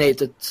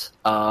designated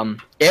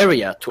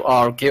area to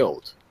our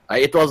guild.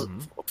 It was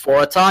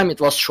for a time it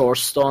was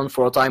Shorestone,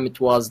 for a time it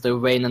was the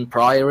Wayne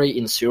Priory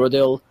in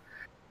Cyrodiil,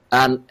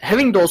 and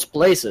having those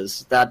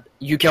places that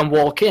you can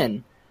walk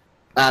in,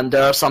 and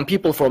there are some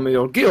people from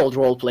your guild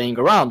role playing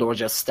around or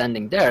just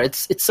standing there.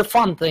 It's a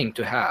fun thing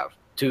to have,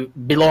 to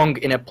belong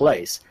in a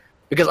place,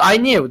 because I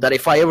knew that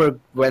if I ever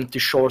went to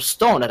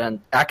Shorestone at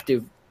an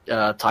active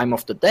time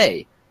of the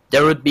day,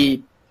 there would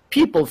be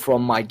people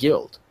from my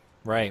guild.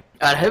 Right.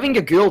 And having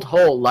a guild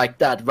hall like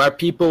that, where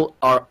people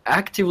are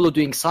actively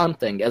doing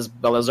something, as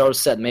Balazar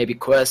said, maybe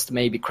quest,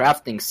 maybe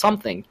crafting,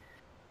 something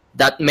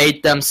that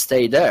made them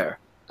stay there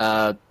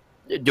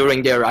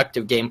during their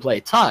active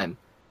gameplay time,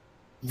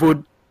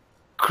 would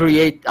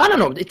create,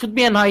 it would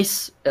be a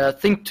nice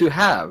thing to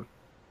have.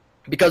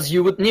 Because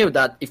you would know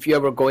that if you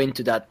ever go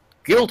into that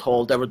guild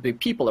hall, there would be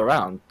people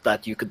around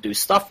that you could do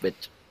stuff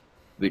with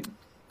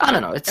I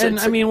don't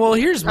know.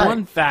 Here's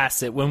one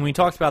facet. When we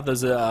talked about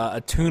those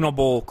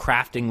attunable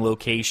crafting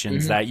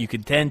locations that you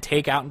could then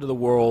take out into the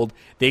world,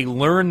 they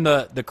learn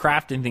the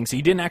crafting thing. So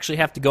you didn't actually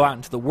have to go out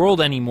into the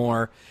world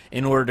anymore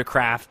in order to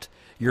craft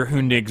your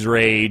Hundig's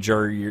Rage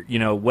or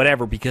your,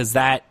 whatever, because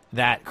that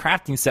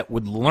crafting set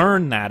would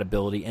learn that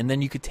ability, and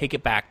then you could take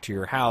it back to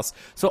your house.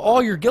 So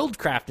all your guild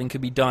crafting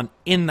could be done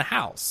in the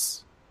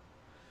house.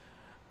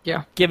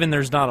 Yeah. Given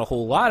there's not a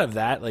whole lot of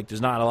that, like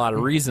there's not a lot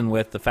of reason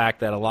with the fact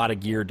that a lot of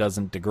gear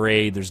doesn't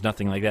degrade, there's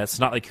nothing like that. It's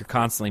not like you're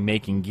constantly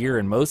making gear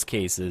in most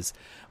cases,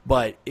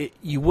 but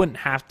you wouldn't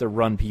have to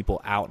run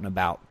people out and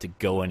about to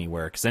go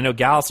anywhere. Because I know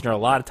Gallister, a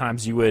lot of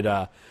times you would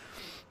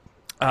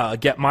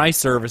get my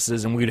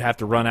services and we'd have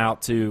to run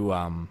out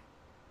to,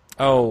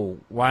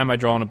 why am I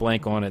drawing a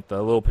blank on it?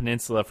 The little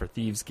peninsula for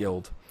Thieves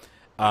Guild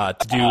to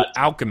do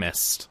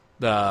Alchemist,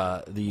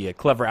 the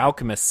Clever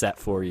Alchemist set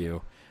for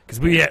you. Because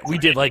we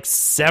did like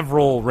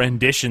several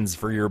renditions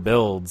for your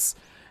builds,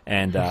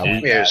 and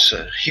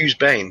Hughes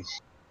Bane.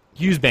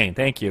 Bane,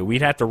 thank you.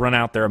 We'd have to run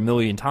out there a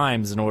million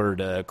times in order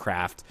to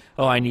craft,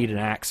 oh, I need an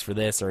axe for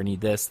this, or I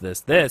need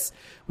this.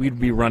 We'd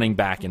be running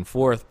back and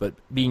forth, but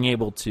being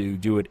able to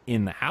do it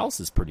in the house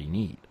is pretty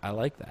neat. I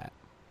like that.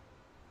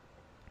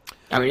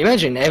 I mean,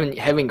 imagine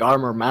having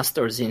armor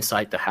masters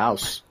inside the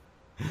house.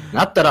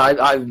 Not that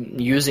I'm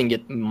using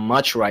it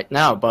much right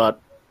now, but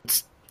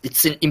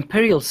it's an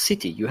Imperial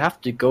City. You have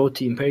to go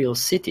to Imperial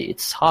City.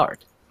 It's hard.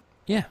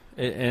 Yeah,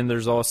 and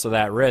there's also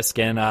that risk.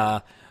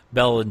 And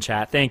Bell in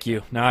chat, thank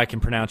you. Now I can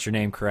pronounce your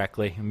name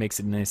correctly. It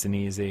makes it nice and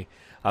easy.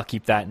 I'll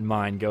keep that in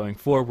mind going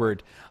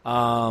forward.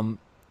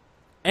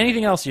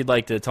 Anything else you'd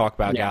like to talk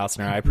about,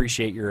 Gallisner? I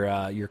appreciate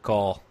your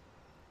call.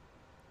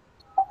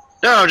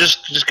 No,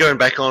 just going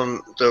back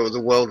on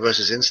the world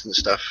versus instant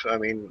stuff. I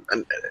mean,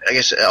 and I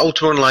guess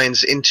Ultima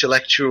Online's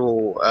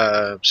intellectual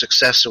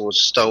successor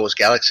was Star Wars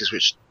Galaxies,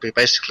 which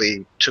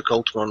basically took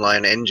Ultima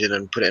Online engine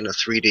and put it in a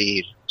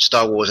 3D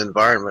Star Wars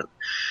environment.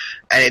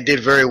 And it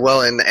did very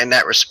well in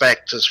that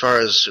respect as far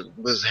as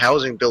with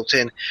housing built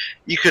in.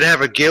 You could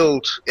have a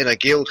guild in a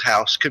guild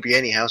house, could be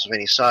any house of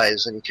any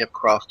size, and you could have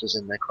crafters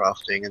in there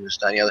crafting and this,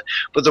 that, and the other.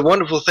 But the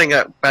wonderful thing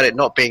about it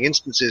not being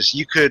instances,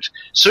 you could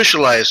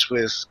socialize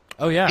with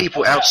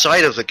people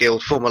outside of the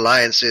guild, form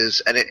alliances,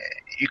 and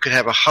you could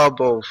have a hub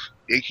of,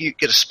 you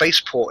get a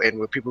spaceport in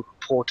where people could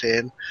port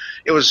in.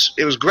 It was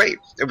great.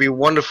 It would be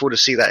wonderful to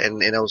see that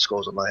in Elder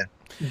Scrolls Online.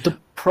 The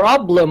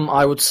problem,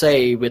 I would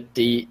say, with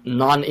the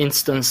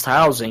non-instanced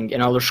housing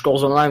in Elder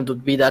Scrolls Online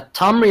would be that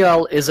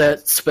Tamriel is a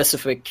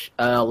specific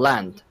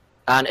land,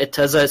 and it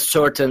has a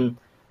certain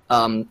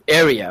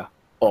area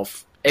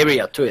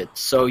to it.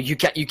 So you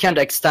can't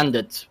extend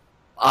it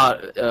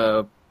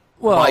by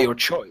your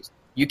choice.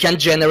 You can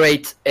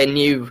generate a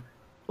new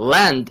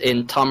land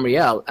in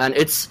Tamriel, and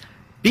it's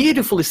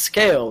beautifully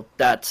scaled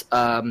that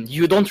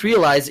you don't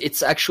realize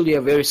it's actually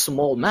a very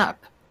small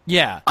map.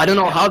 Yeah. I don't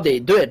know how they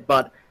do it,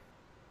 but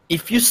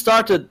if you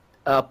started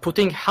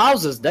putting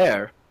houses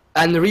there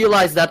and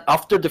realize that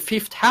after the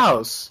 5th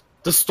house,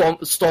 the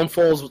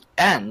Stormfall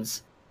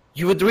ends,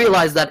 you would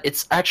realize that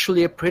it's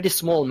actually a pretty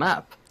small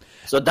map.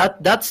 So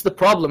that's the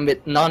problem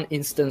with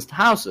non-instanced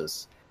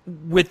houses.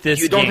 With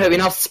this you don't have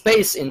enough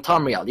space in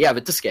Tamriel. Yeah,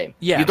 with this game.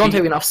 Yeah, you don't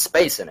have enough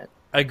space in it.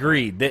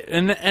 Agreed.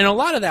 And a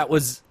lot of that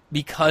was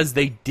because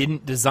they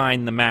didn't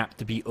design the map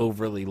to be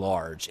overly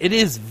large. It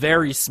is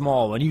very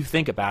small when you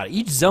think about it.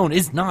 Each zone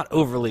is not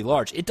overly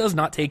large. It does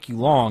not take you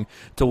long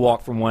to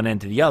walk from one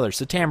end to the other.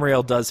 So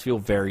Tamriel does feel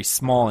very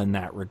small in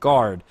that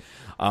regard.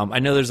 I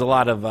know there's a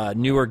lot of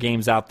newer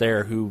games out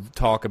there who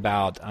talk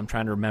about, I'm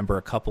trying to remember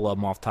a couple of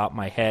them off the top of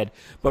my head,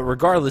 but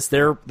regardless,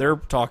 they're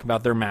talking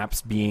about their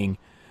maps being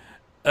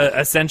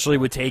essentially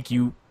would take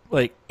you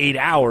like 8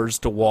 hours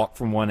to walk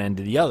from one end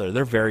to the other.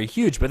 They're very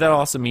huge, but that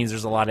also means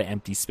there's a lot of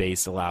empty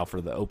space to allow for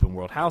the open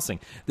world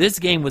housing. This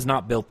game was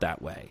not built that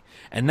way,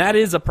 and that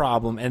is a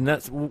problem, and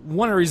that's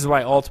one of the reasons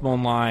why Ultima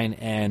Online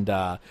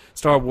and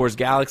Star Wars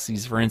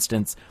Galaxies, for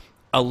instance,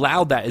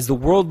 allowed that, is the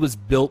world was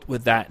built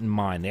with that in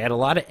mind. They had a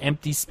lot of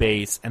empty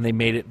space, and they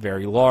made it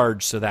very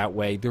large, so that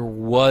way there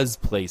was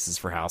places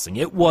for housing.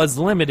 It was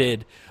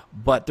limited,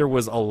 but there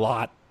was a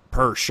lot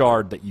per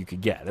shard that you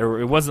could get.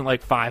 It wasn't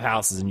like 5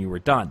 houses and you were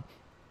done.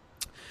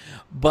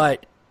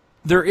 But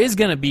there is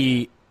going to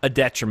be a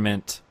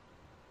detriment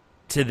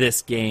to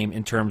this game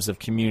in terms of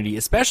community,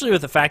 especially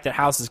with the fact that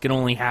houses can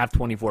only have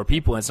 24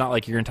 people, and it's not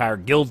like your entire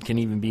guild can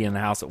even be in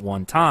the house at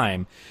one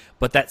time.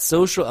 But that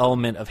social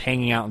element of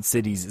hanging out in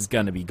cities is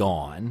going to be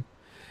gone.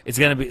 It's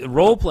going to be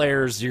role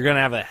players. You're going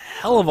to have a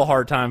hell of a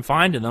hard time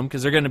finding them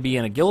because they're going to be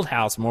in a guild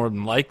house more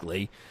than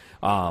likely.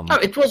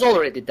 It was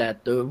already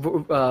that. The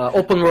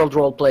open world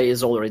roleplay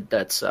is already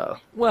that. So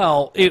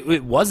well,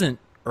 it wasn't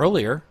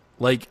earlier.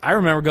 Like, I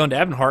remember going to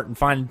Ebonheart and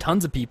finding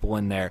tons of people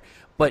in there,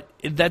 but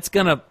that's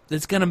gonna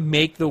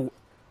make the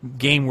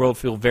game world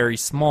feel very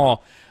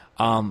small.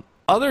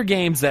 Other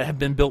games that have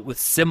been built with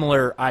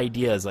similar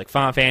ideas, like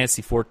Final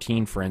Fantasy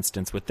XIV, for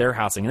instance, with their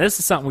housing, and this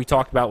is something we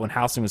talked about when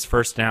housing was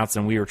first announced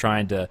and we were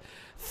trying to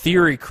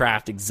theory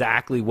craft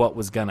exactly what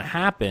was going to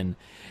happen,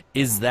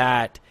 is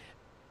that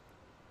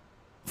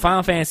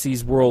Final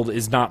Fantasy's world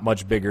is not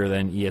much bigger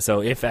than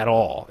ESO, if at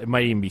all. It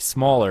might even be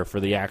smaller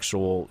for the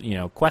actual,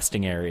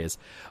 questing areas.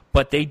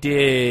 But they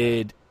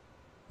did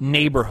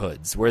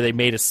neighborhoods where they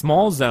made a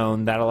small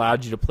zone that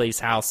allowed you to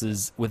place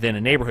houses within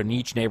a neighborhood. In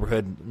each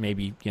neighborhood,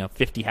 maybe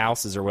 50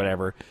 houses or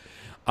whatever.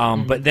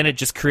 But then it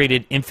just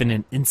created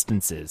infinite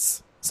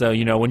instances. So,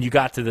 when you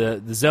got to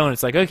the zone,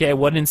 it's like, okay,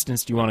 what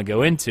instance do you want to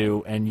go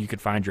into? And you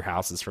could find your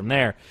houses from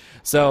there.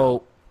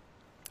 So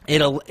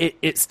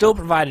it still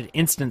provided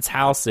instance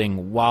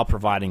housing while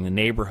providing the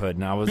neighborhood,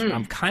 and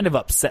I'm kind of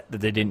upset that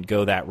they didn't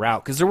go that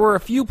route, because there were a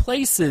few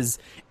places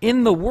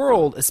in the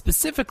world,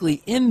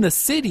 specifically in the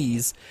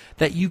cities,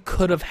 that you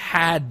could have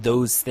had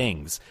those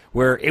things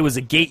where it was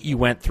a gate you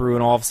went through,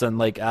 and all of a sudden,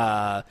 like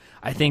I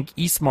think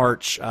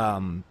Eastmarch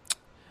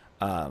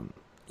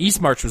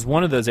was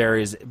one of those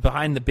areas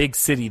behind the big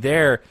city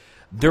there.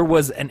 there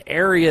was an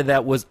area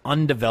that was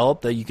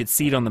undeveloped that you could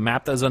see it on the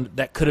map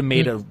that could have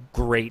made a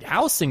great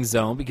housing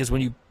zone, because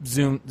when you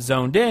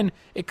zoned in,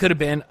 it could have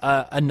been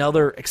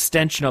another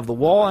extension of the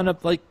wall and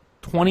up like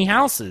 20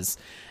 houses,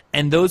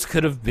 and those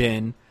could have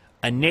been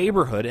a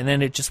neighborhood, and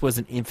then it just was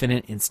an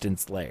infinite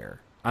instance layer.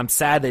 I'm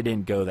sad they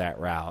didn't go that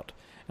route,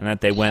 and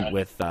that they went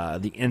with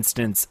the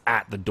instance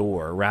at the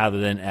door rather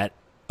than at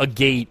a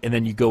gate and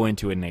then you go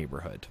into a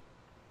neighborhood.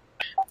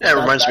 Yeah, it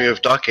reminds me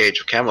of Dark Age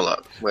of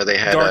Camelot, where they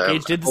had Dark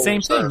Age did the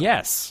same thing,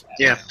 yes.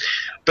 Yeah,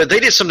 but they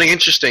did something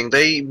interesting.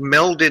 They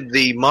melded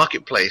the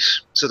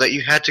marketplace so that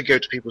you had to go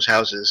to people's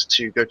houses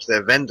to go to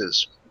their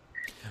vendors.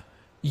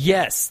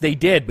 Yes, they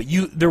did, but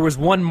there was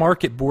one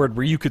market board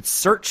where you could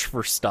search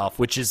for stuff,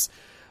 which is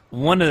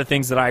one of the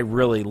things that I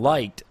really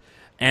liked.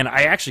 And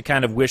I actually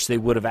kind of wish they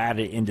would have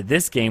added it into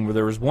this game, where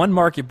there was one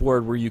market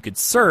board where you could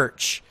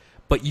search,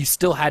 but you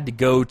still had to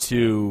go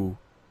to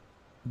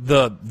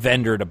the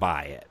vendor to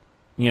buy it.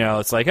 You know,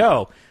 it's like,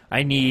 oh,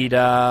 I need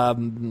a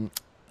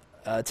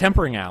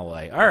tempering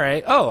alloy. All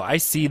right. Oh, I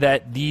see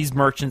that these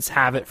merchants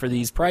have it for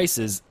these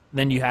prices.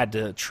 Then you had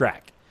to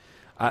trek.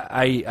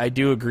 I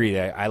do agree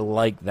that I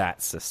like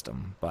that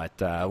system,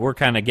 but we're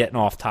kind of getting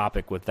off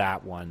topic with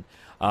that one.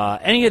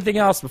 Anything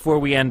else before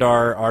we end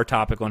our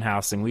topic on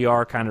housing? We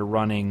are kind of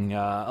running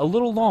a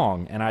little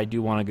long, and I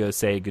do want to go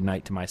say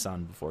goodnight to my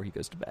son before he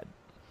goes to bed.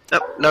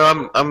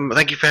 No,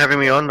 thank you for having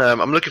me on.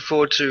 I'm looking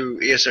forward to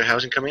ESO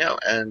Housing coming out,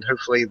 and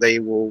hopefully they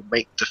will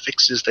make the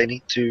fixes they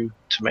need to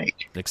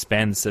make.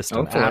 Expand the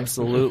system, Okay.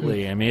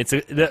 Absolutely. I mean,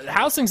 the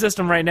housing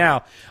system right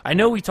now, I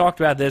know we talked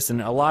about this,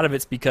 and a lot of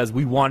it's because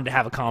we wanted to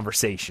have a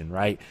conversation,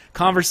 right?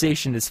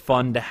 Conversation is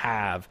fun to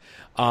have.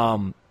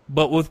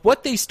 But with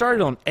what they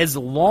started on, as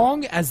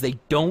long as they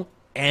don't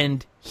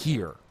end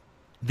here,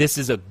 this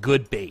is a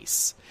good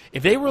base.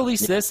 If they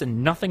release this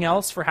and nothing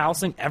else for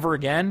housing ever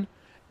again,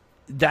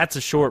 that's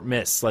a short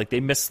miss. Like, they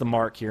missed the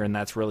mark here, and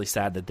that's really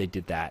sad that they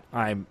did that.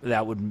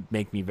 That would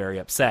make me very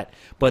upset.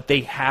 But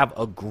they have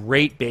a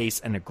great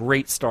base and a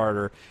great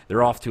starter.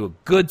 They're off to a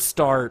good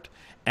start,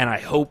 and I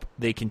hope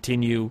they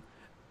continue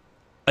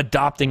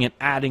adopting and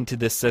adding to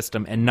this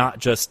system and not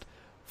just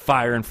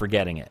fire and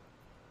forgetting it,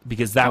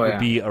 because that would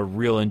be a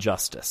real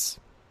injustice.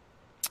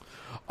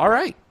 All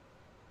right.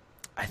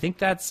 I think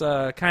that's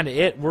kind of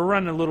it. We're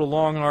running a little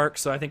long arc,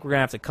 so I think we're going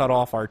to have to cut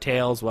off our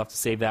tails. We'll have to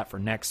save that for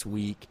next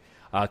week,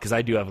 because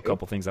I do have a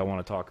couple things I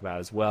want to talk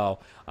about as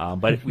well.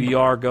 But we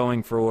are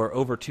going for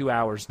over 2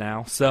 hours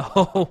now,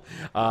 so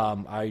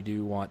I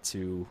do want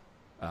to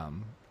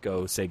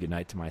go say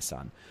goodnight to my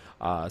son.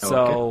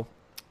 So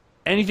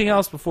anything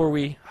else before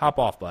we hop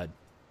off, bud?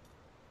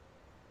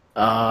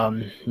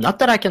 Not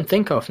that I can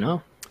think of,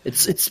 no.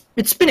 It's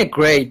been a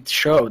great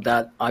show.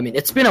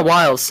 It's been a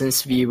while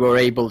since we were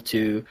able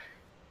to,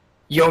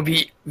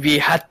 we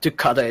had to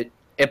cut an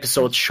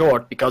episode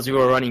short because we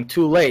were running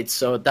too late.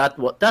 So that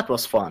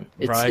was fun.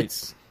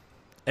 It's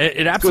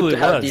It absolutely good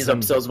to have was. these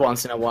episodes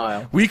once in a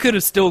while. We could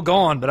have still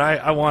gone, but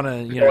I want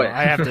to,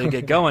 I have to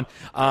get going.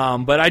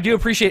 But I do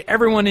appreciate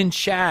everyone in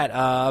chat.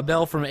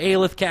 Bell from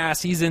Aelith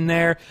Cast, he's in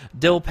there.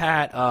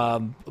 Dillpat,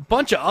 a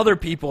bunch of other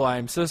people.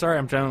 I'm so sorry.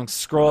 I'm trying to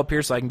scroll up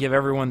here so I can give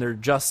everyone their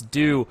just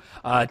due.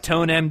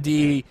 Tone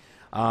MD,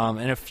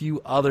 and a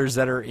few others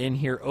that are in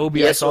here.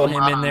 Obi, I saw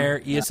him in there.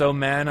 ESO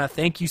Mana.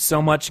 Thank you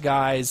so much,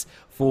 guys,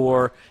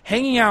 for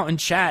hanging out in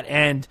chat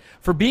and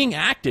for being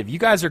active. You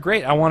guys are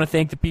great. I want to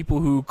thank the people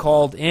who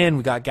called in.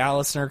 We got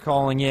Gallisner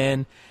calling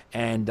in,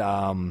 and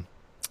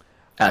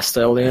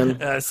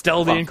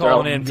Steldian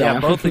calling in. Yeah,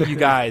 both of you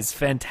guys,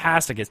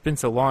 fantastic. It's been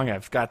so long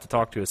I've got to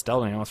talk to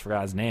Steldian. I almost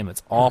forgot his name.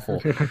 It's awful.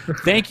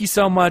 Thank you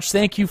so much.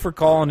 Thank you for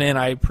calling in.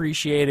 I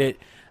appreciate it.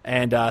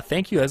 And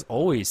thank you, as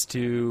always,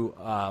 to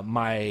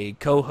my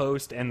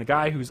co-host and the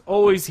guy who's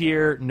always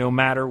here no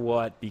matter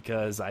what,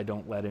 because I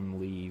don't let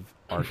him leave.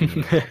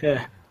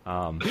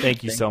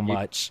 Thank you so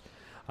much.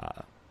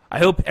 I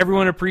hope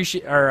everyone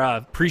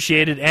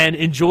appreciated and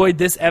enjoyed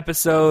this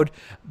episode.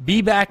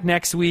 Be back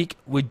next week.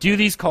 We do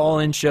these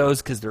call-in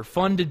shows because they're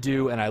fun to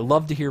do, and I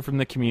love to hear from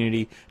the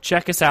community.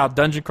 Check us out,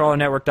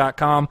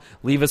 DungeonCrawlerNetwork.com.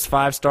 Leave us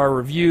 5-star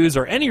reviews,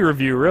 or any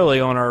review,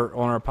 really, on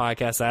our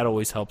podcast. That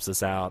always helps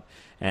us out.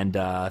 And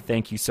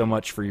thank you so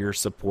much for your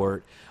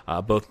support,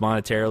 both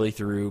monetarily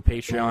through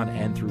Patreon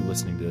and through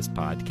listening to this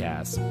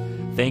podcast.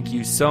 Thank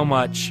you so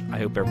much. I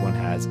hope everyone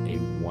has a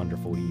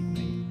wonderful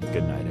evening.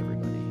 Good night, everybody.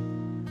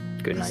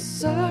 Good night.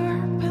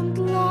 Serpent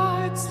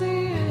lights the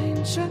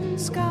ancient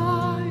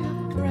sky,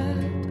 a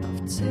thread of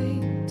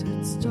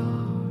tainted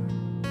stars.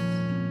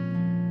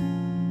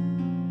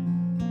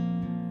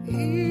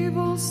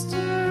 Evil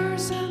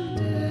stirs, and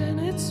in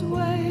its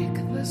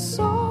wake the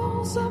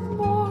souls of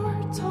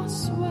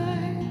mortals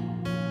sway.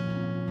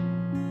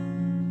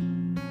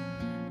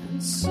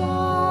 And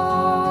sorrow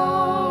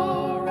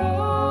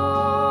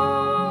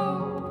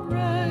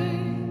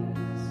reigns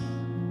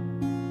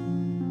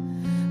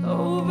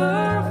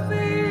over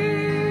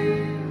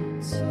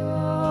fields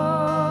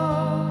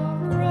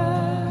of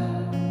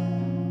red,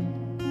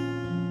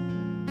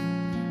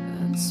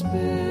 and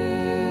spirits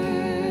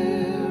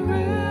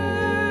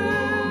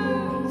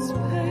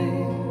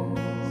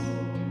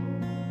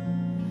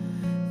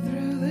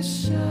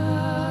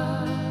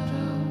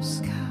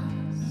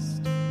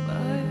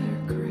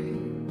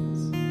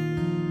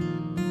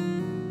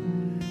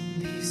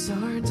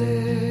are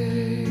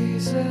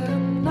days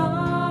and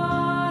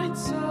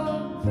nights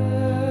of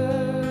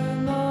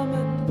venom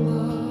and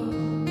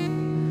blood.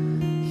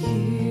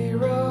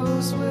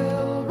 Heroes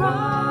will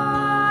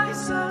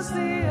rise as the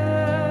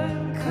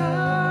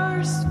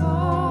anchors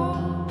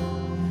fall.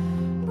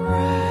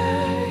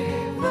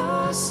 Brave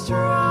the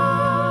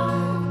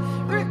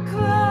strive,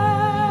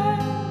 reclaim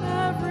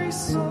every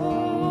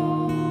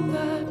soul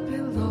that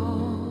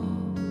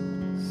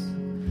belongs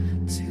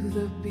to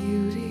the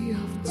beauty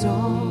of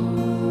dawn.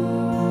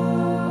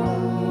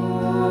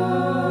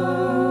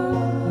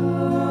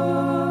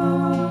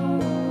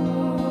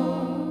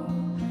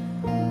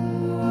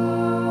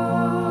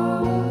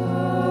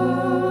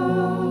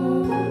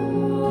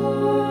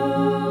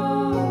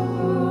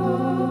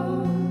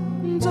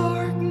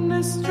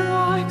 Darkness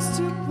strikes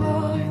to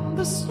blind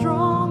the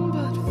strong,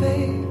 but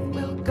faith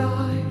will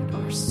guide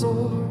our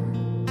swords.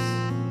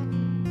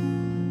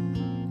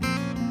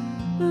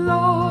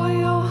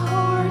 Loyal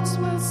hearts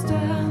will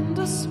stand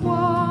as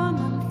one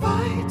and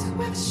fight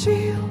with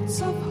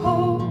shields of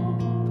hope.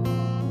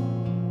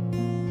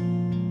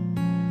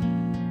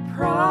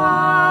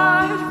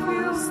 Pride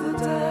feels the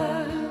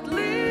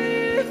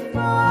deadly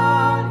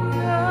fire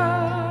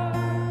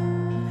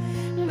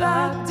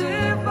that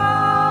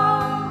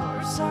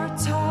devours our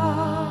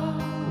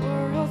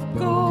tower of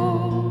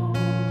gold.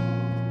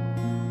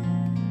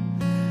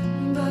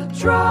 The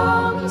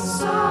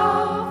drums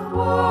of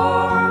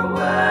war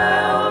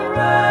will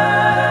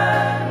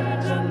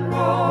rage and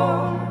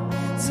roar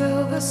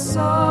till the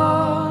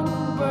sun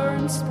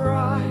burns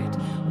bright.